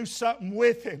could do something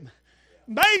with him.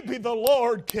 Maybe the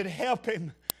Lord could help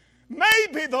him.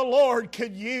 Maybe the Lord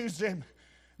could use him.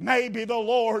 Maybe the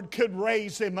Lord could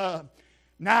raise him up.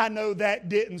 Now I know that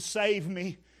didn't save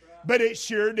me, but it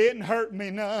sure didn't hurt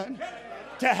me none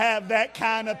to have that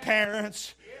kind of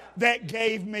parents that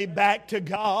gave me back to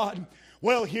God.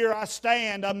 Well, here I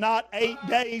stand. I'm not 8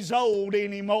 days old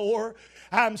anymore.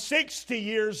 I'm 60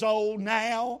 years old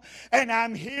now, and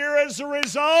I'm here as a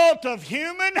result of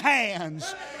human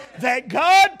hands that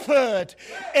God put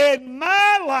in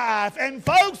my life. And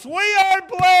folks, we are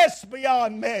blessed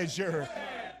beyond measure.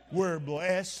 We're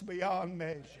blessed beyond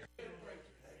measure.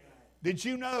 Did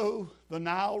you know the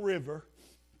Nile River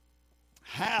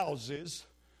houses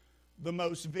the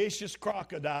most vicious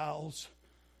crocodiles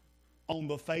on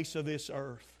the face of this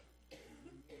earth?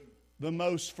 The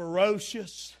most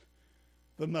ferocious,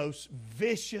 the most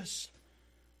vicious,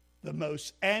 the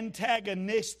most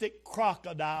antagonistic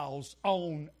crocodiles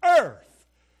on earth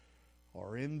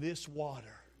are in this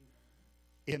water,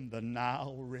 in the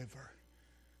Nile River.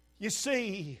 You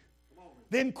see,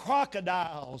 them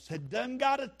crocodiles had done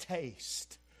got a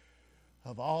taste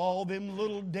of all them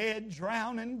little dead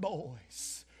drowning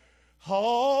boys.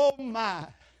 Oh my.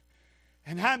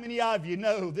 And how many of you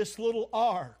know this little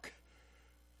ark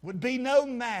would be no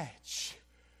match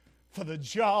for the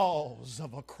jaws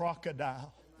of a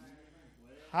crocodile?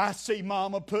 I see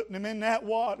Mama putting him in that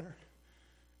water.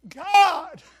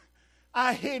 God,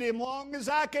 I hid him long as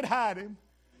I could hide him.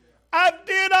 I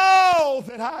did all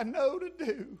that I know to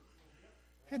do.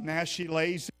 And now she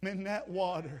lays him in that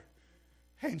water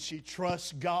and she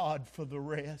trusts God for the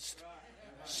rest.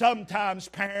 Sometimes,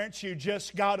 parents, you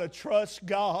just got to trust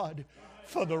God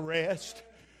for the rest.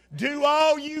 Do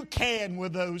all you can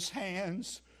with those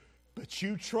hands, but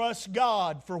you trust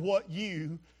God for what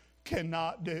you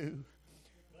cannot do.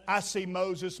 I see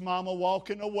Moses' mama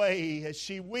walking away as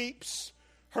she weeps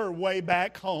her way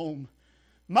back home.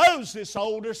 Moses'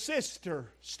 older sister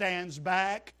stands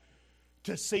back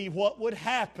to see what would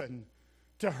happen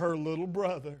to her little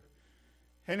brother.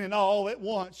 And then all at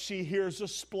once she hears a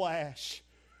splash.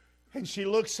 And she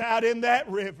looks out in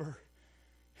that river.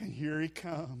 And here he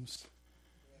comes.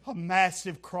 A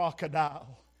massive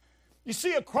crocodile. You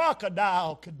see, a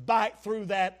crocodile could bite through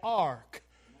that ark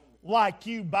like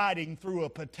you biting through a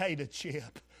potato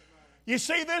chip. You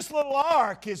see, this little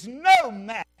ark is no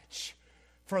match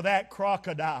for that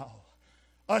crocodile.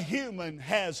 A human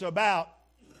has about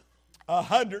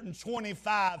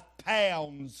 125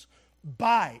 pounds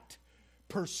bite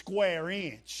per square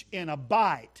inch in a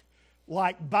bite,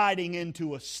 like biting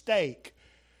into a steak.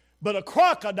 But a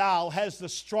crocodile has the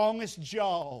strongest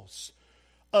jaws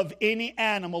of any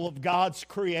animal of God's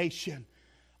creation.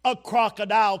 A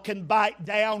crocodile can bite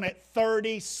down at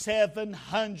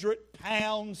 3,700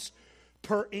 pounds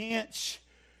per inch,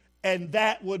 and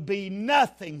that would be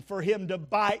nothing for him to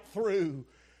bite through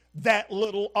that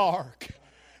little ark.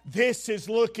 This is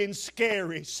looking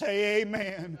scary. Say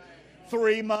amen.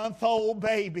 3-month-old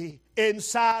baby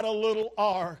inside a little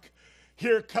ark.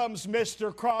 Here comes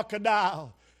Mr.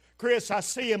 Crocodile. Chris, I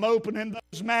see him opening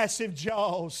those massive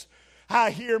jaws.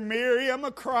 I hear Miriam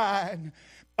a-crying.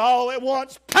 All at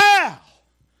once, pow!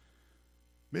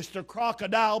 Mr.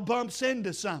 Crocodile bumps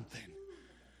into something,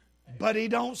 but he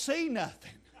don't see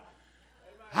nothing.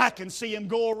 I can see him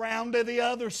go around to the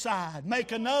other side,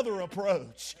 make another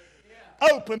approach,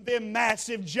 open them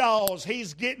massive jaws.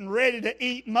 He's getting ready to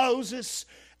eat Moses,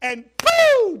 and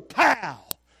boo, pow!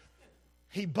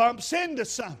 He bumps into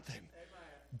something,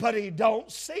 but he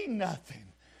don't see nothing.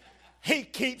 He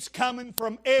keeps coming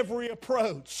from every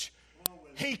approach.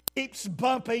 He keeps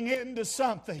bumping into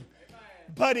something,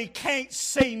 but he can't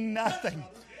see nothing.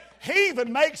 He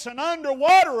even makes an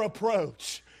underwater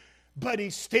approach, but he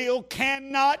still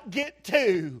cannot get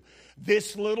to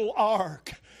this little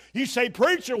ark. You say,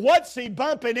 preacher, what's he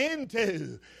bumping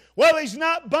into? Well, he's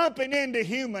not bumping into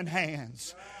human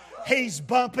hands. He's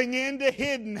bumping into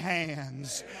hidden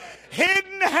hands.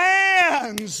 Hidden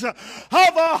hands of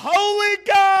a holy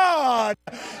God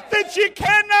that you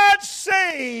cannot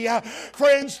see.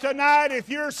 Friends, tonight, if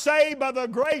you're saved by the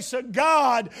grace of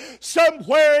God,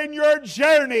 somewhere in your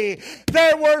journey,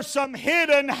 there were some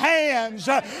hidden hands.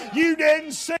 You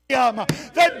didn't see them.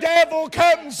 The devil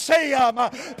couldn't see them.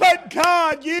 But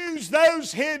God used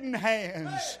those hidden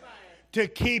hands to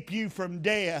keep you from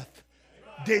death,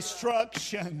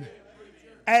 destruction,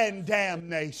 and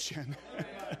damnation.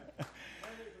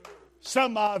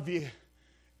 Some of you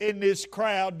in this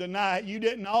crowd tonight, you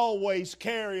didn't always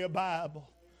carry a Bible.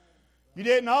 You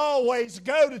didn't always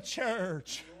go to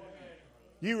church.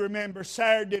 You remember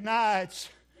Saturday nights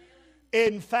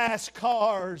in fast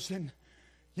cars, and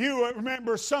you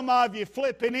remember some of you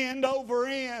flipping end over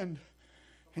end.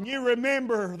 And you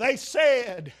remember they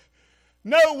said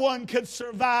no one could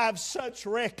survive such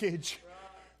wreckage,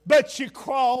 but you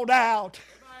crawled out.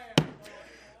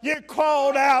 You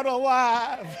crawled out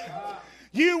alive.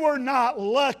 You were not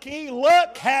lucky.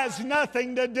 Luck has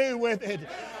nothing to do with it.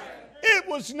 It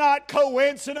was not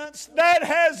coincidence. That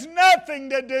has nothing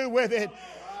to do with it.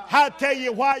 I'll tell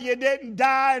you why you didn't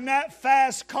die in that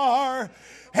fast car.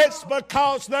 It's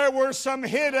because there were some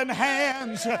hidden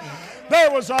hands.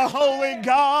 There was a holy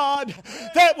God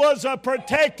that was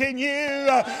protecting you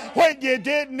when you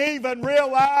didn't even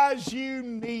realize you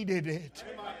needed it.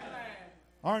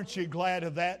 Aren't you glad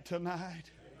of that tonight?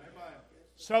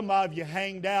 Some of you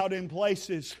hanged out in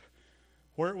places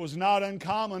where it was not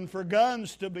uncommon for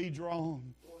guns to be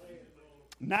drawn,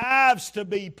 knives to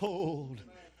be pulled,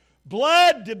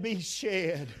 blood to be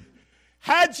shed.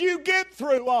 How'd you get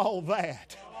through all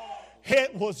that?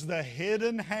 It was the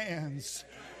hidden hands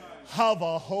of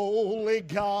a holy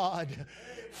God.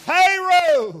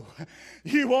 Pharaoh,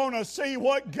 you want to see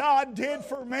what God did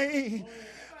for me?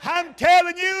 I'm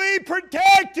telling you, He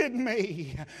protected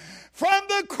me from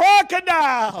the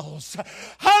crocodiles of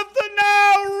the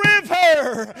Nile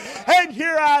River. And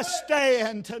here I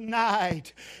stand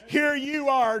tonight. Here you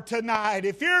are tonight.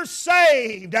 If you're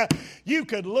saved, you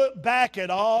could look back at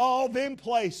all them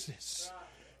places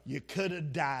you could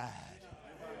have died.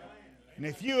 And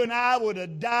if you and I would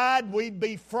have died, we'd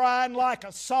be frying like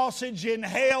a sausage in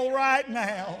hell right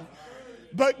now.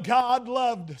 But God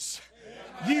loved us.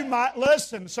 You might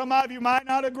listen, some of you might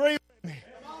not agree with me,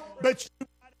 but you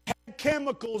might have had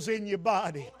chemicals in your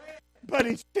body, but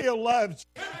He still loves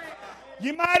you.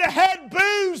 You might have had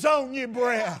booze on your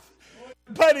breath,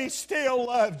 but He still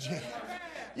loved you.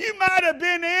 You might have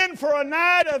been in for a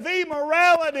night of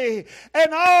immorality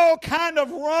and all kind of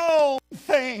wrong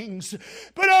things,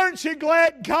 but aren't you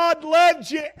glad God loved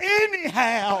you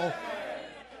anyhow?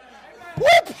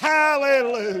 Whoop,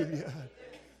 hallelujah.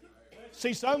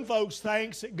 See, some folks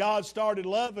think that God started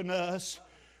loving us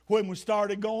when we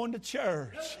started going to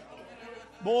church.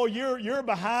 Boy, you're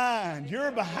behind.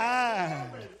 You're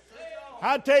behind.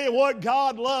 I tell you what,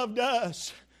 God loved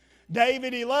us.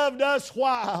 David, He loved us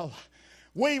while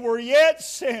we were yet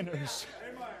sinners.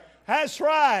 That's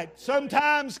right.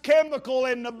 Sometimes chemical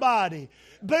in the body,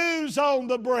 booze on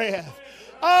the breath,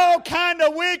 all kind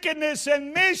of wickedness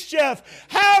and mischief.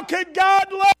 How could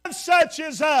God love such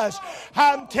as us?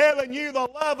 I'm telling you, the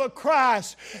love of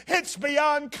Christ, it's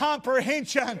beyond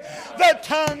comprehension. The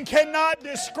tongue cannot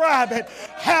describe it.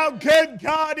 How good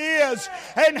God is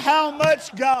and how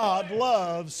much God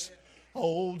loves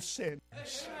old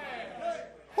sinners.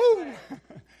 Whew.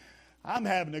 I'm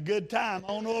having a good time. I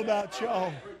don't know about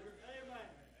y'all.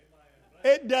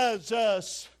 It does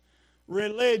us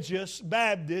religious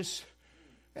Baptists,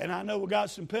 and I know we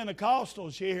got some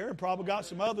Pentecostals here, and probably got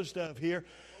some other stuff here.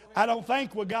 I don't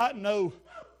think we got no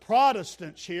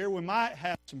Protestants here. We might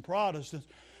have some Protestants.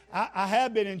 I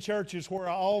have been in churches where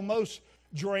I almost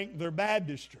drink their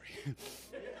baptistry.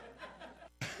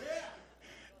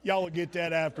 Y'all will get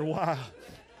that after a while.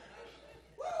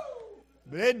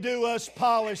 But it'd do us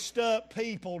polished up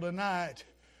people tonight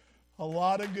a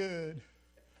lot of good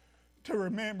to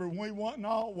remember we wasn't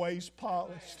always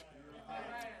polished.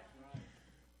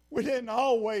 We didn't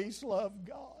always love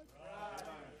God.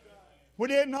 We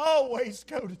didn't always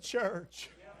go to church.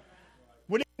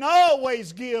 We didn't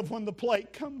always give when the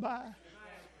plate come by.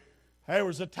 There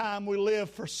was a time we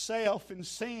lived for self and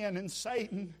sin and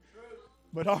Satan.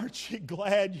 But aren't you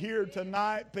glad here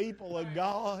tonight, people of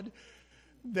God,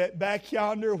 that back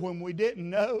yonder when we didn't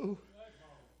know,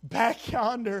 back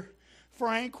yonder,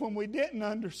 Frank, when we didn't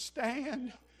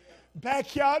understand,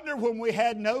 back yonder when we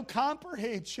had no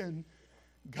comprehension,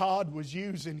 God was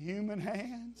using human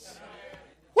hands.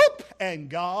 Whoop! And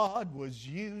God was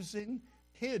using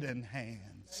hidden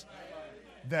hands.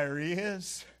 There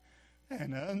is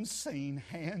an unseen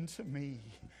hand to me.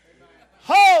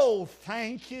 Oh,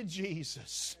 thank you,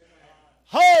 Jesus.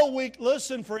 Oh,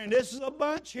 listen, friend, this is a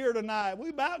bunch here tonight. We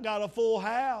about got a full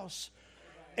house.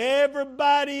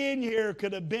 Everybody in here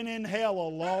could have been in hell a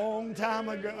long time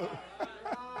ago.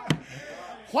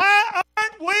 Why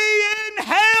aren't we in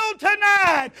hell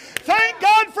tonight? Thank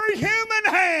God for human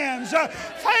hands.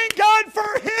 Thank God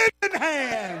for hidden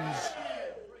hands.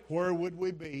 Where would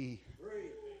we be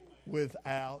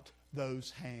without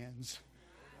those hands?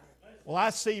 Well, I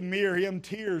see Miriam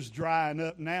tears drying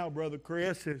up now, Brother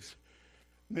Chris, as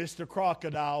Mr.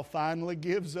 Crocodile finally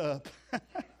gives up.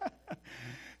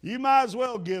 You might as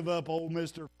well give up, old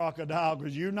Mr. Crocodile,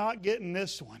 because you're not getting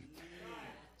this one.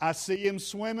 I see him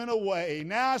swimming away.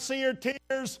 Now I see her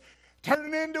tears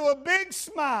turning into a big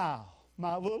smile.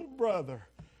 My little brother,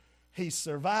 he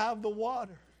survived the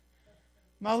water.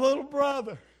 My little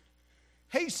brother,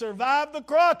 he survived the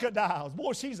crocodiles.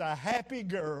 Boy, she's a happy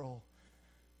girl.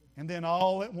 And then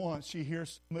all at once she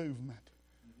hears movement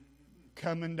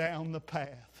coming down the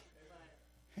path.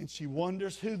 And she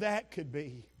wonders who that could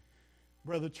be.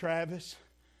 Brother Travis,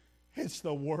 it's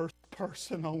the worst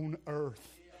person on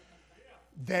earth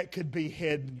that could be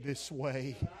heading this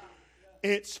way.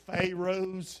 It's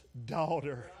Pharaoh's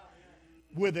daughter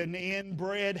with an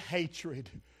inbred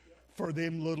hatred for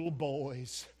them little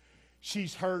boys.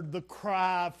 She's heard the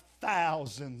cry of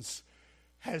thousands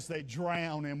as they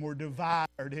drown and were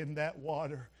devoured in that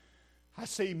water. I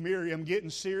see Miriam getting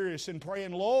serious and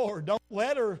praying, Lord, don't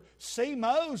let her see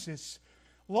Moses.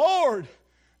 Lord,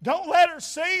 don't let her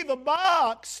see the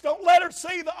box. Don't let her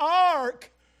see the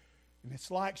ark. And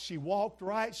it's like she walked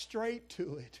right straight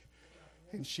to it.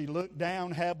 And she looked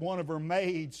down, had one of her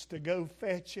maids to go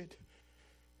fetch it.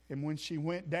 And when she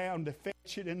went down to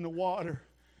fetch it in the water,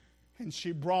 and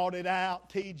she brought it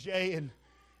out, TJ,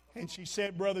 and she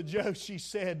said, Brother Joe, she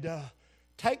said,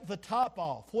 take the top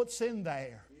off. What's in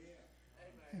there?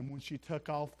 And when she took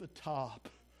off the top,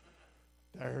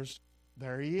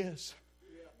 there he is.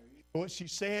 What she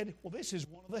said? Well, this is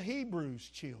one of the Hebrews'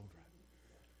 children.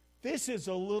 This is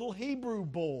a little Hebrew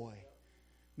boy.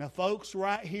 Now, folks,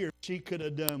 right here, she could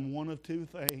have done one of two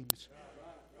things.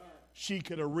 She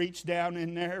could have reached down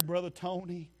in there, Brother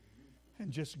Tony,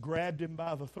 and just grabbed him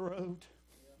by the throat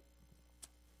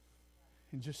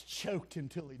and just choked him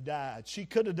till he died. She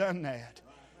could have done that.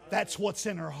 That's what's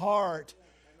in her heart.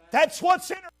 That's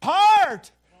what's in her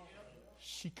heart.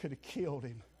 She could have killed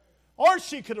him. Or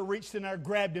she could have reached in there,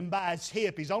 grabbed him by his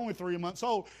hip. He's only 3 months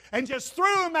old. And just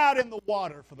threw him out in the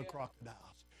water for the crocodiles.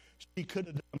 She could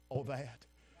have done all that.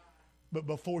 But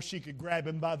before she could grab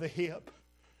him by the hip,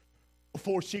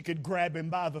 before she could grab him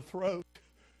by the throat,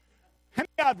 how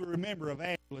many of you remember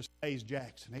Evangelist Mays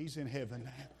Jackson? He's in heaven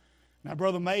now. Now,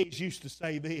 Brother Mays used to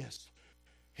say this.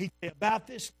 He said, about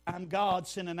this time, God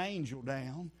sent an angel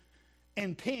down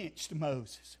and pinched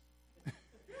Moses.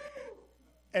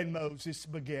 And Moses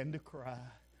began to cry.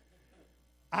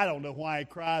 I don't know why he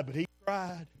cried, but he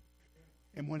cried.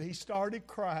 And when he started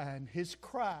crying, his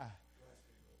cry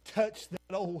touched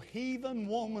that old heathen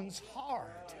woman's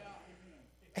heart.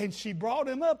 And she brought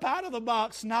him up out of the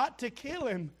box not to kill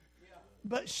him,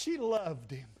 but she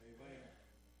loved him.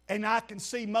 And I can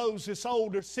see Moses'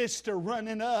 older sister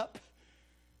running up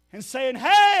and saying,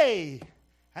 hey,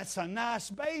 that's a nice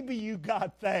baby you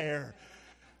got there.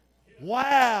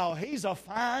 Wow, he's a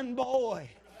fine boy.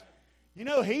 You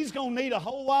know, he's going to need a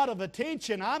whole lot of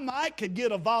attention. I might could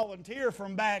get a volunteer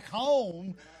from back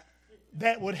home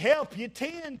that would help you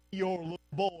tend to your little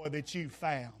boy that you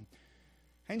found.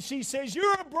 And she says,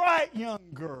 you're a bright young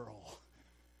girl.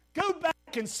 Go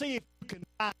back and see if you can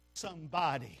find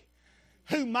somebody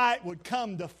who would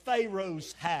come to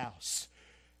Pharaoh's house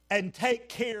and take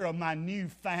care of my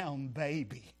newfound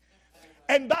baby.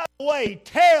 And by the way,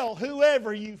 tell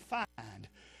whoever you find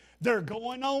they're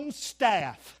going on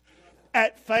staff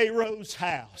at Pharaoh's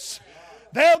house.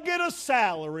 They'll get a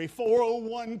salary,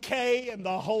 401k, and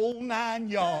the whole 9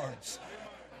 yards.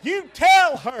 You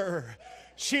tell her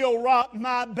she'll rock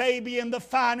my baby in the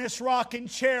finest rocking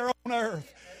chair on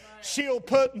earth. She'll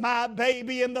put my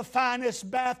baby in the finest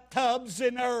bathtubs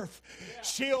in earth.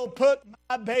 She'll put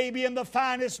my baby in the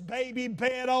finest baby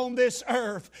bed on this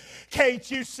earth.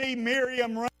 Can't you see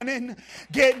Miriam running,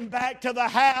 getting back to the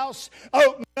house,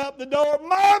 opening up the door?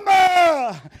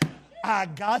 Mama, I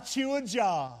got you a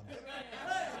job.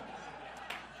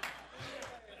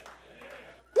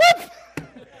 Whoop!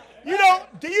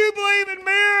 Do you believe in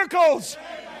miracles?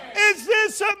 Is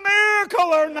this a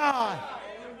miracle or not?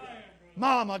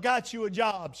 Mom, I got you a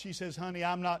job. She says, honey,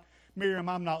 Miriam,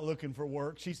 I'm not looking for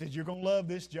work. She says, you're going to love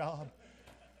this job.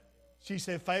 She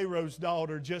said, Pharaoh's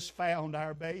daughter just found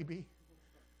our baby.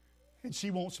 And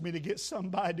she wants me to get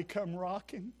somebody to come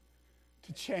rock him,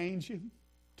 to change him,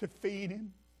 to feed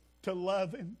him, to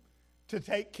love him, to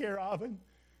take care of him.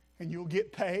 And you'll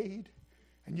get paid.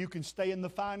 And you can stay in the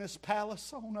finest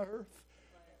palace on earth.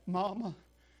 Mama,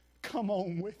 come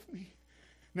on with me.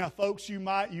 Now, folks, you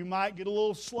might get a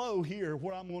little slow here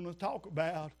what I'm going to talk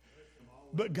about.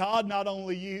 But God not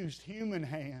only used human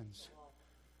hands,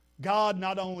 God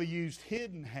not only used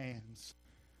hidden hands,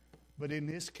 but in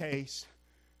this case,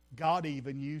 God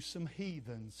even used some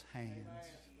heathens' hands.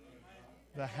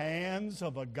 The hands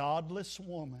of a godless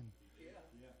woman,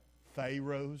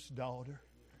 Pharaoh's daughter.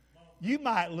 You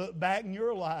might look back in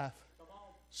your life.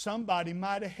 Somebody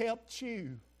might have helped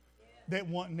you that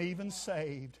wasn't even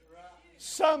saved.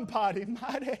 Somebody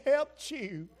might have helped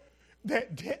you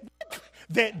that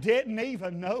didn't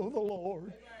even know the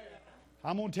Lord.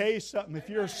 I'm going to tell you something. If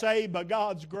you're saved by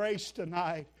God's grace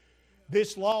tonight,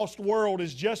 this lost world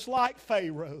is just like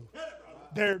Pharaoh.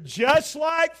 They're just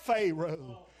like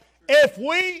Pharaoh. If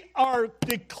we are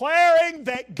declaring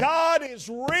that God is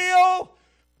real,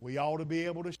 we ought to be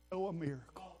able to show a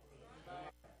miracle.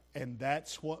 And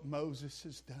that's what Moses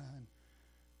has done.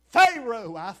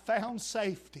 Pharaoh, I found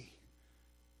safety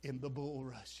in the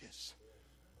bulrushes.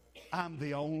 I'm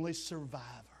the only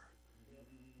survivor.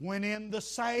 Went in the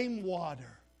same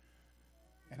water,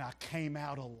 and I came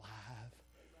out alive.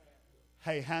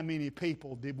 Hey, how many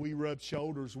people did we rub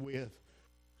shoulders with?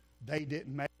 They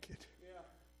didn't make it.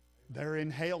 They're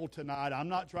in hell tonight. I'm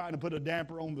not trying to put a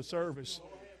damper on the service,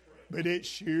 but it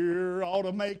sure ought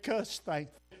to make us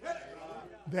thankful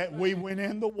that we went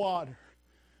in the water.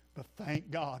 But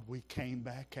thank God we came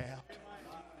back out.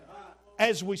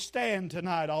 As we stand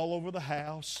tonight all over the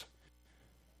house,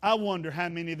 I wonder how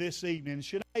many this evening,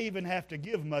 should I even have to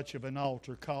give much of an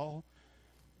altar call?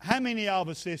 How many of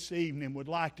us this evening would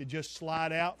like to just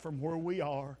slide out from where we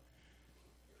are?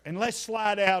 And let's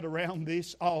slide out around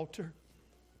this altar.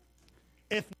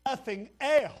 If nothing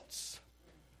else,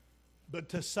 but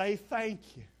to say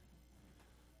thank you.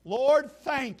 Lord,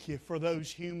 thank you for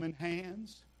those human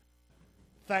hands.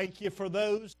 Thank you for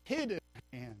those hidden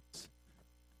hands.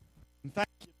 And thank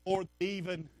you, Lord, that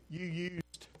even you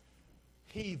used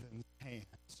heathen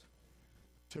hands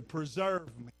to preserve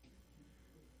me,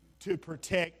 to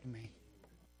protect me,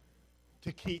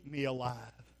 to keep me alive.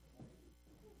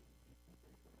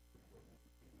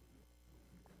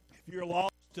 If you're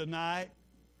lost tonight,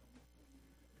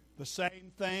 the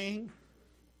same thing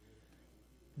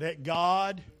that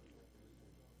God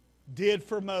did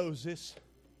for Moses,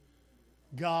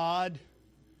 God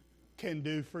can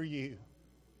do for you.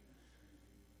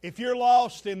 If you're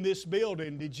lost in this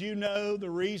building, did you know the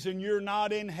reason you're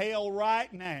not in hell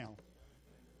right now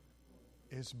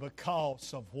is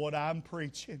because of what I'm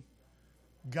preaching?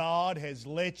 God has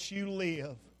let you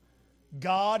live.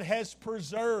 God has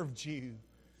preserved you.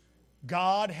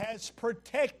 God has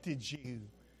protected you.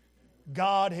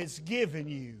 God has given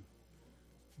you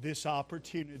this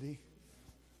opportunity.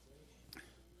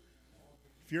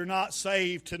 If you're not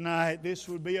saved tonight, this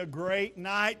would be a great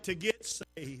night to get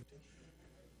saved.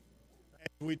 As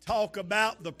we talk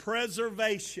about the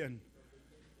preservation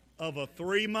of a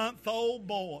 3-month-old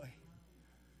boy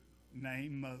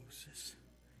named Moses.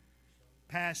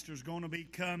 Pastor's going to be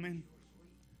coming.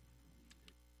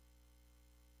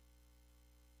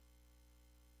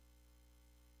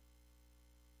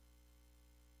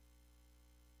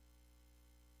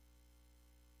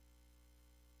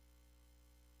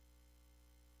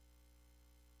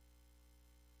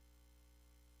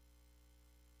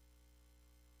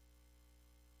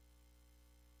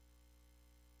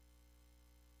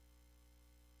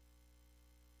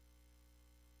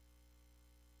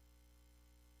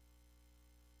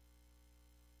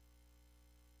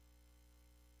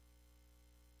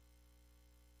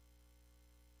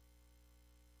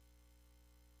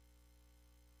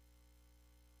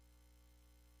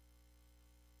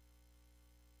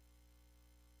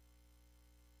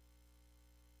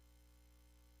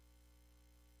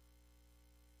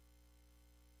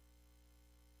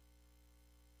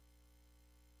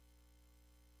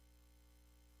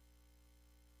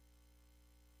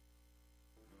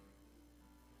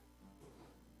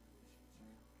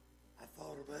 I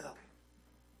thought about,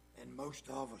 and most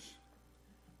of us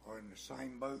are in the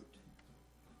same boat.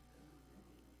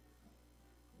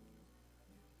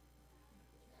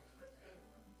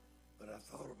 But I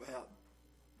thought about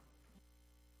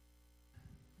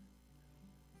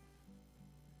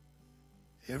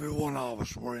every one of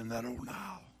us were in that old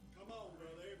Nile. Come on,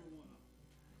 brother, every one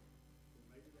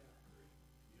of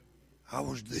them. I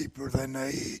was deeper than the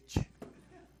edge.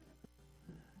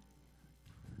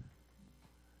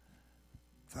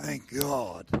 Thank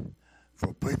God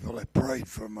for people that prayed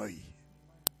for me.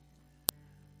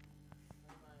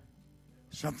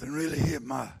 Something really hit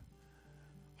my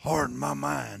heart and my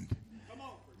mind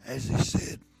as he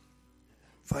said,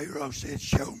 Pharaoh said,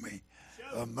 show me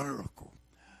a miracle.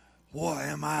 What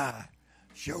am I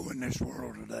showing this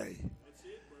world today? That's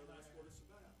it, brother. That's what it's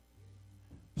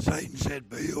about. Satan said,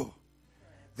 Bill,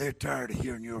 they're tired of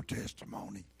hearing your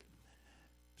testimony.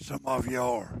 Some of you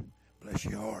are. Bless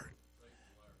your heart.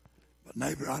 But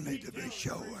neighbor, I need to be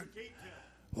showing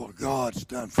what God's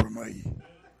done for me.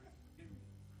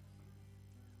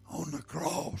 On the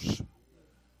cross,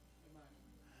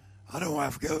 I don't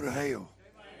have to go to hell.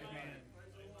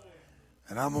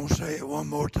 And I'm going to say it one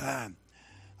more time.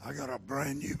 I got a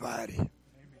brand new body.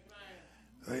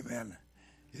 Amen.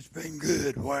 It's been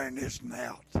good wearing this and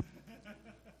out.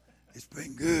 It's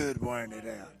been good wearing it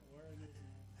out.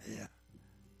 Yeah.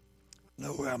 I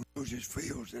know how Moses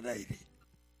feels at 80.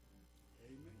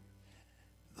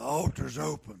 The altar's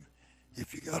open.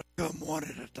 If you got to come one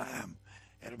at a time,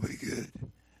 it'll be good.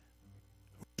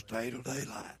 Stay till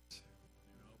daylight.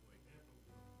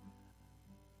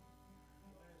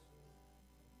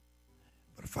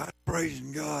 But if I'm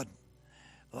praising God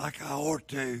like I ought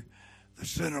to, the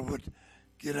sinner would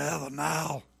get out of the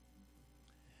Nile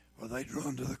or they'd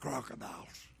run to the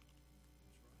crocodiles.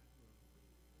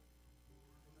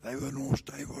 They wouldn't want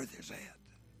to stay where they're at.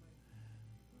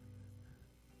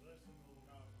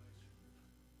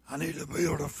 I need to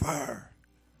build a fire.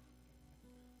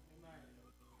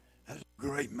 That's a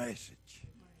great message.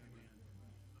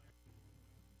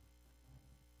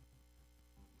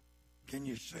 Can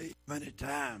you see many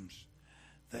times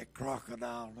that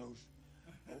crocodile, those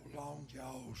old long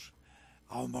jaws,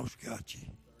 almost got you?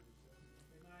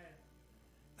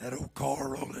 That old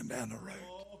car rolling down the road.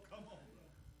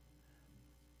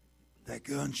 That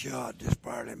gunshot just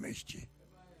barely missed you.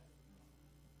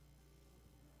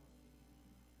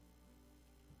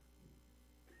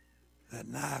 That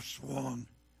knife swung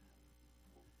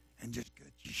and just cut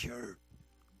your shirt.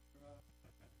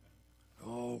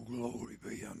 Oh, glory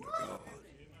be unto God.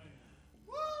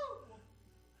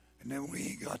 And then we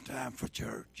ain't got time for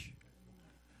church.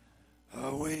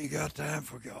 Oh, we ain't got time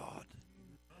for God.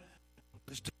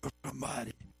 Let's tell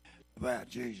somebody about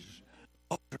Jesus.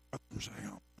 Sing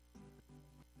on.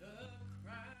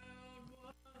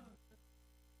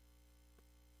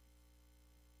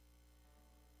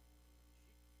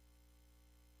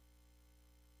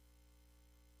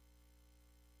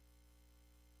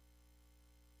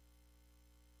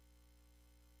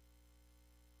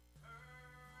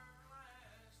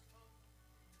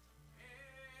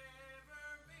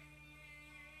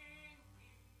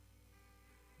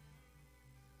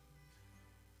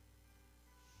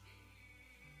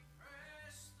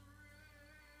 Press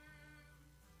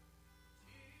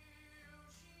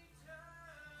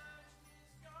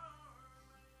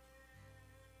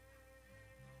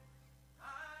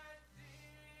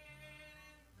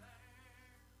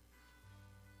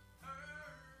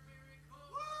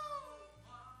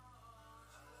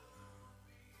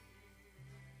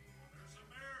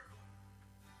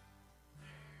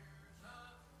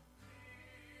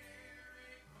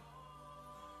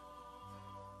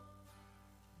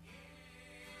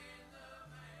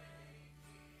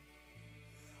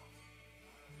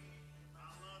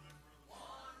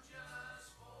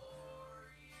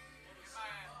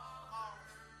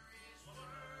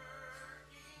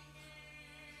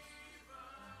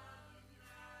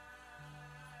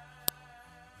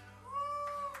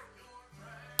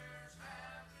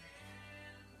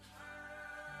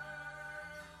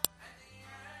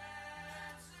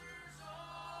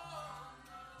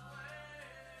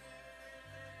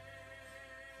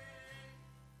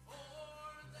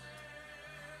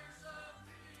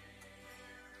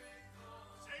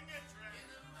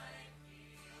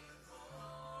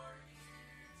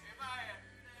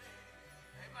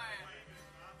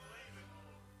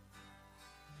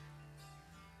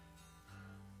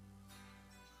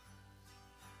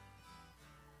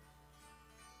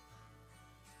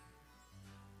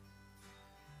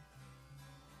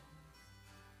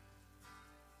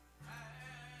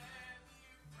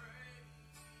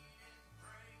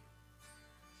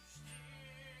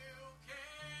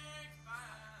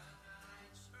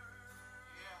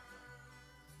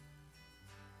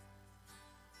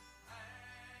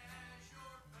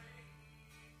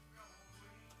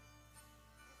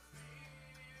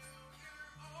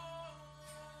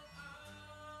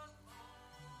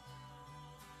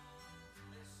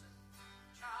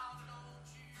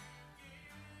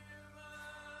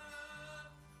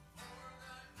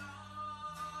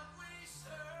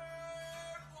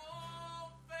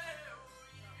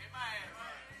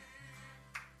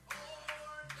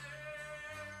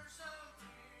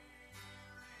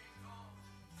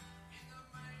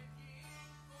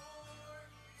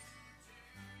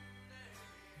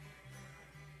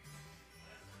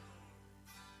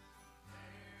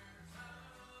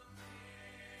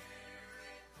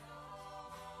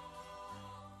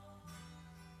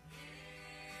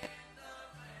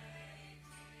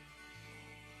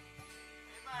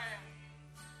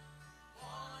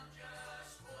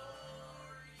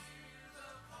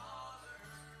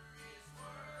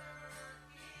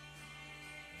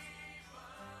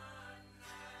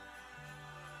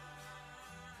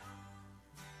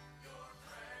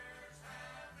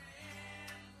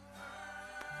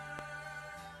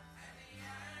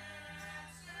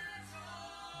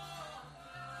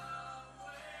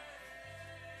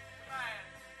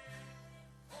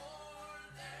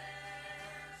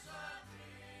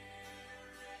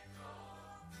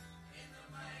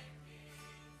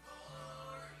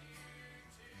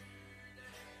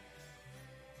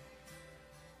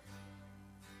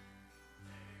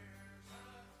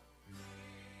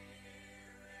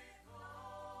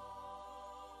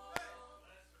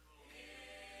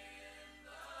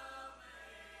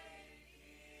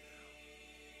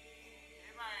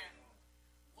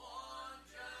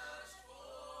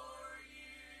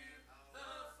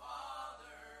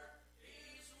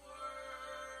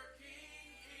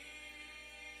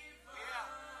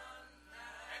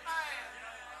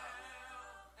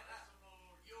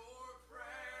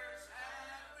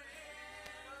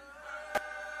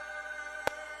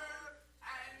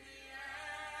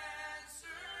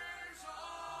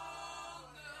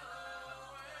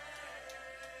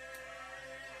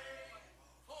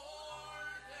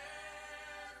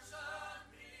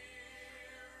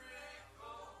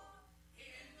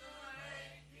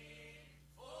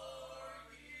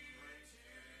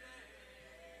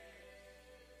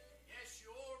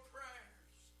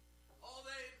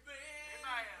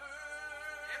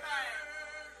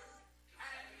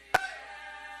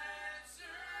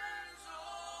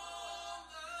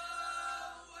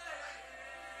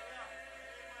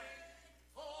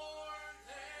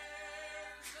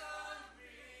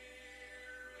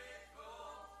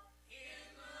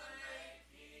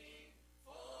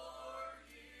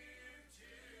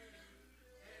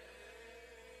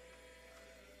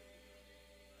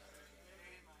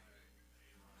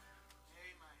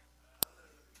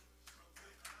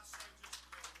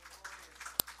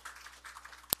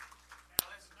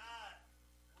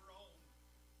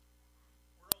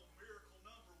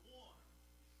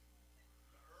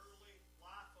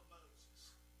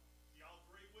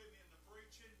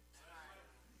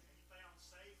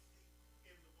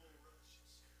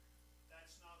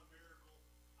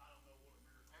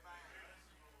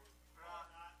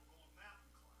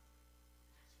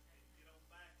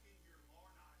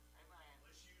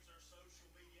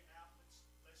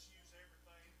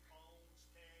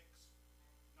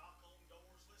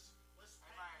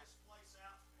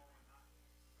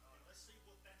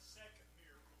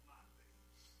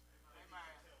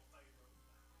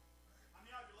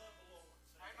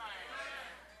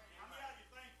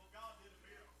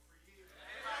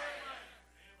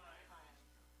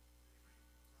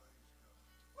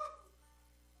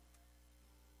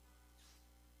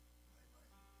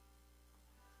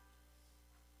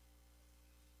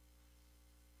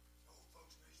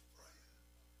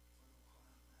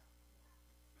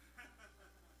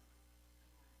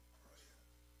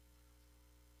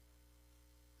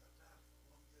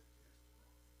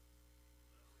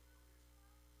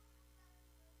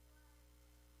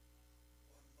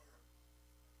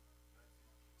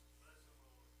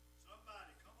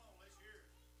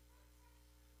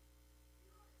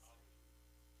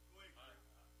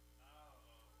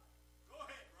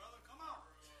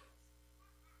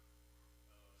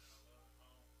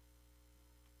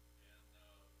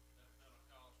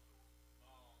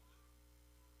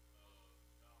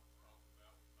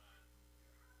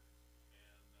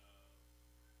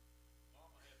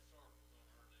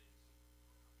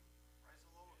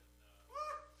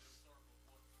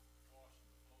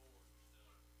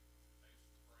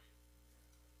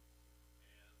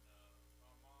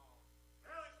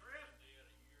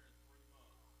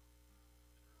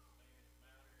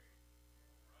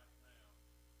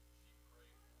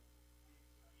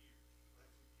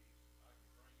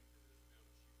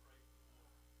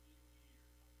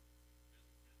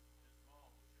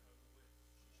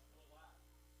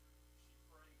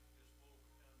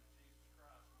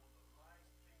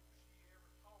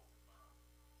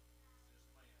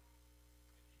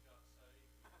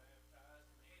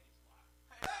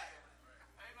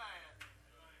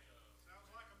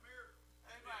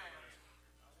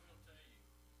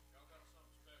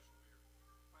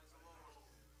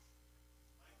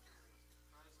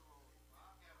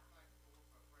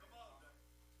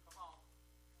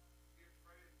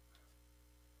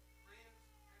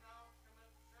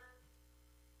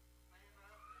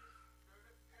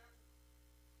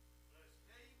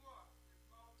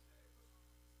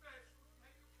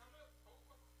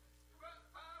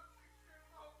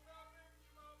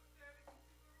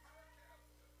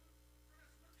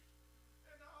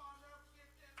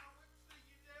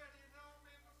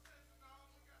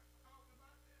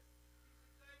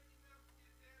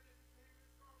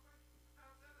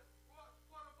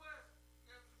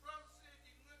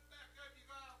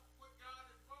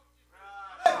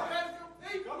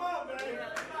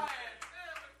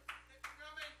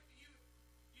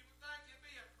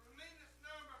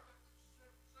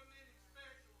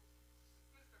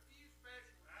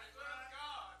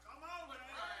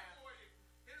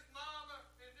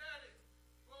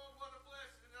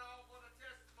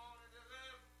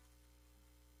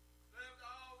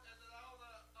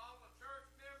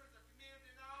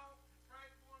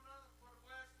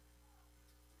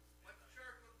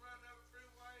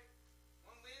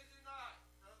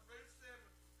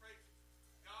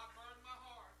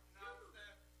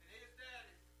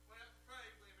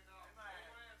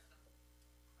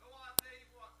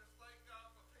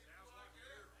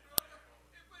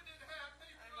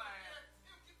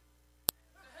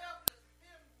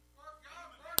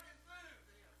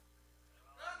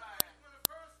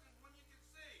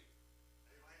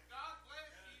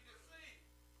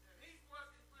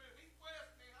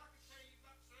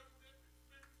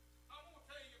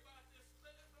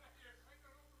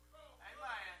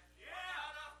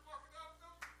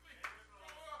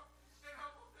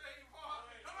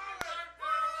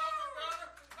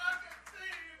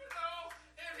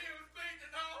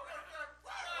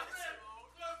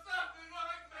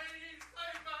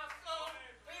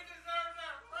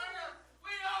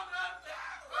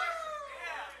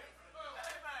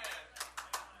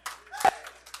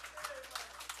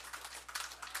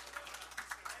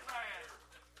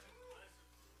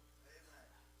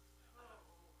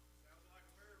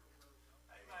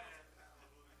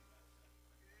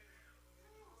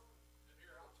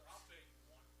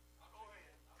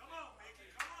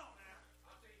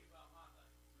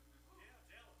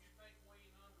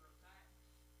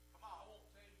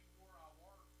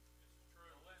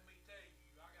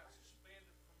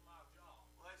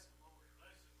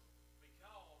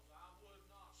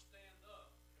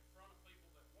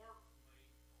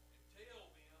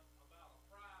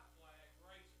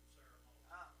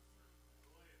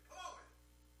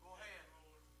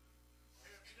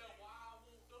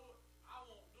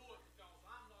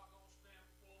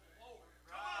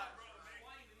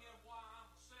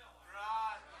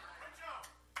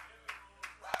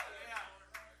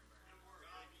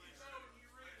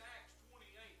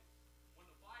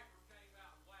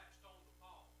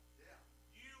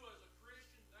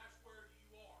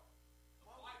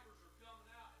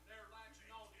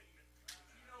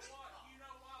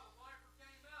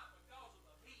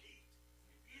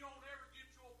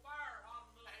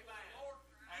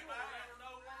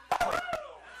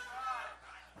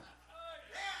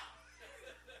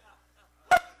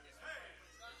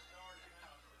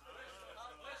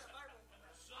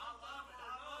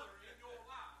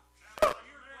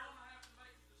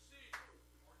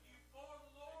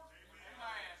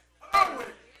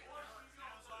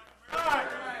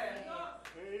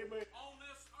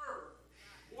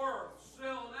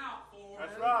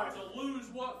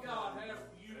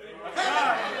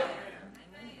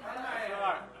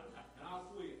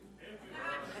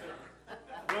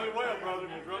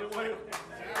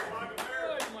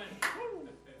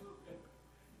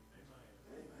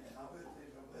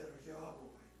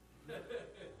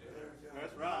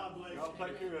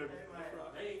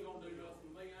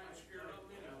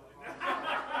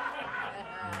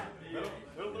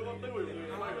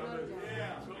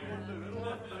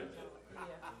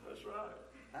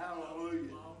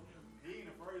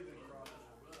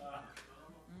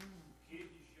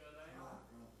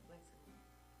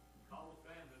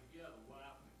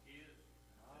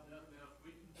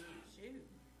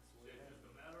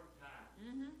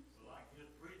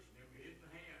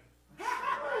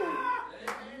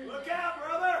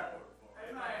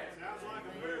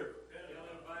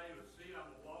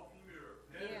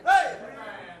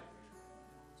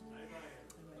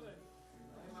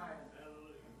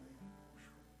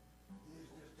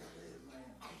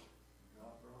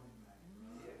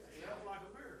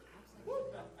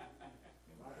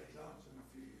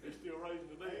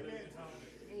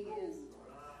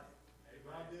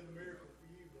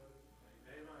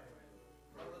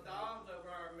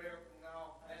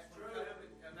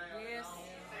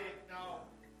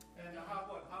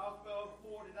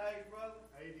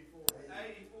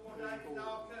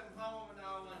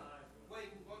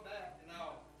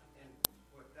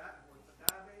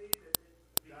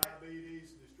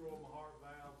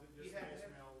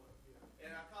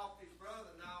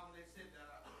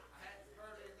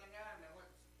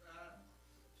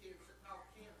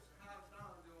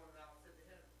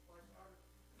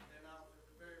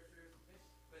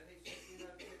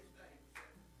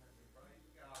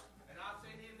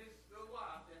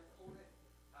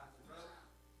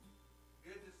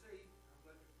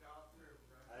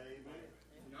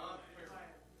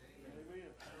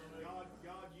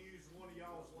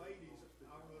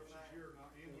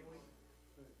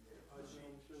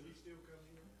still come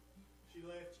here. She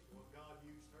left you. Well, God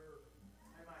used her to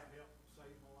Amen. help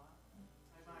save my life.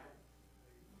 Amen.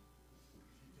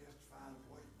 She testified of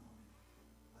waiting on him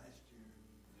last year when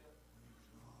he was in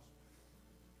the hospital.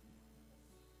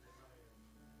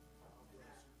 God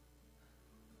bless her.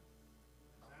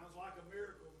 Sounds like a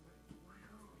miracle to me.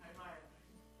 Amen.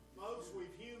 Most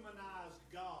we've humanized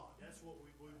God. That's what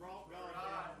we brought God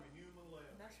down to a human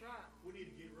level. That's right. We need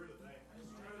to get rid of that.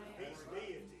 Amen. He's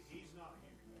deity. He's not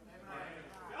human. Amen.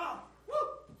 God! Woo!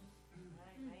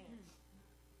 Amen.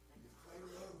 If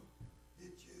Pharaoh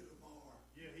hit you tomorrow,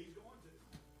 Yeah, he's going to.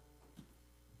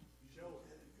 Show him.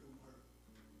 that is your miracle.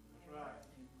 That's right.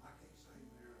 I can't say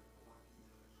miracle like he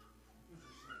does. Just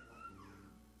say like he did.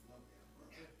 Love that,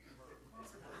 brother.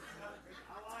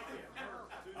 I like it.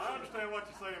 I understand what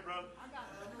you're saying, brother.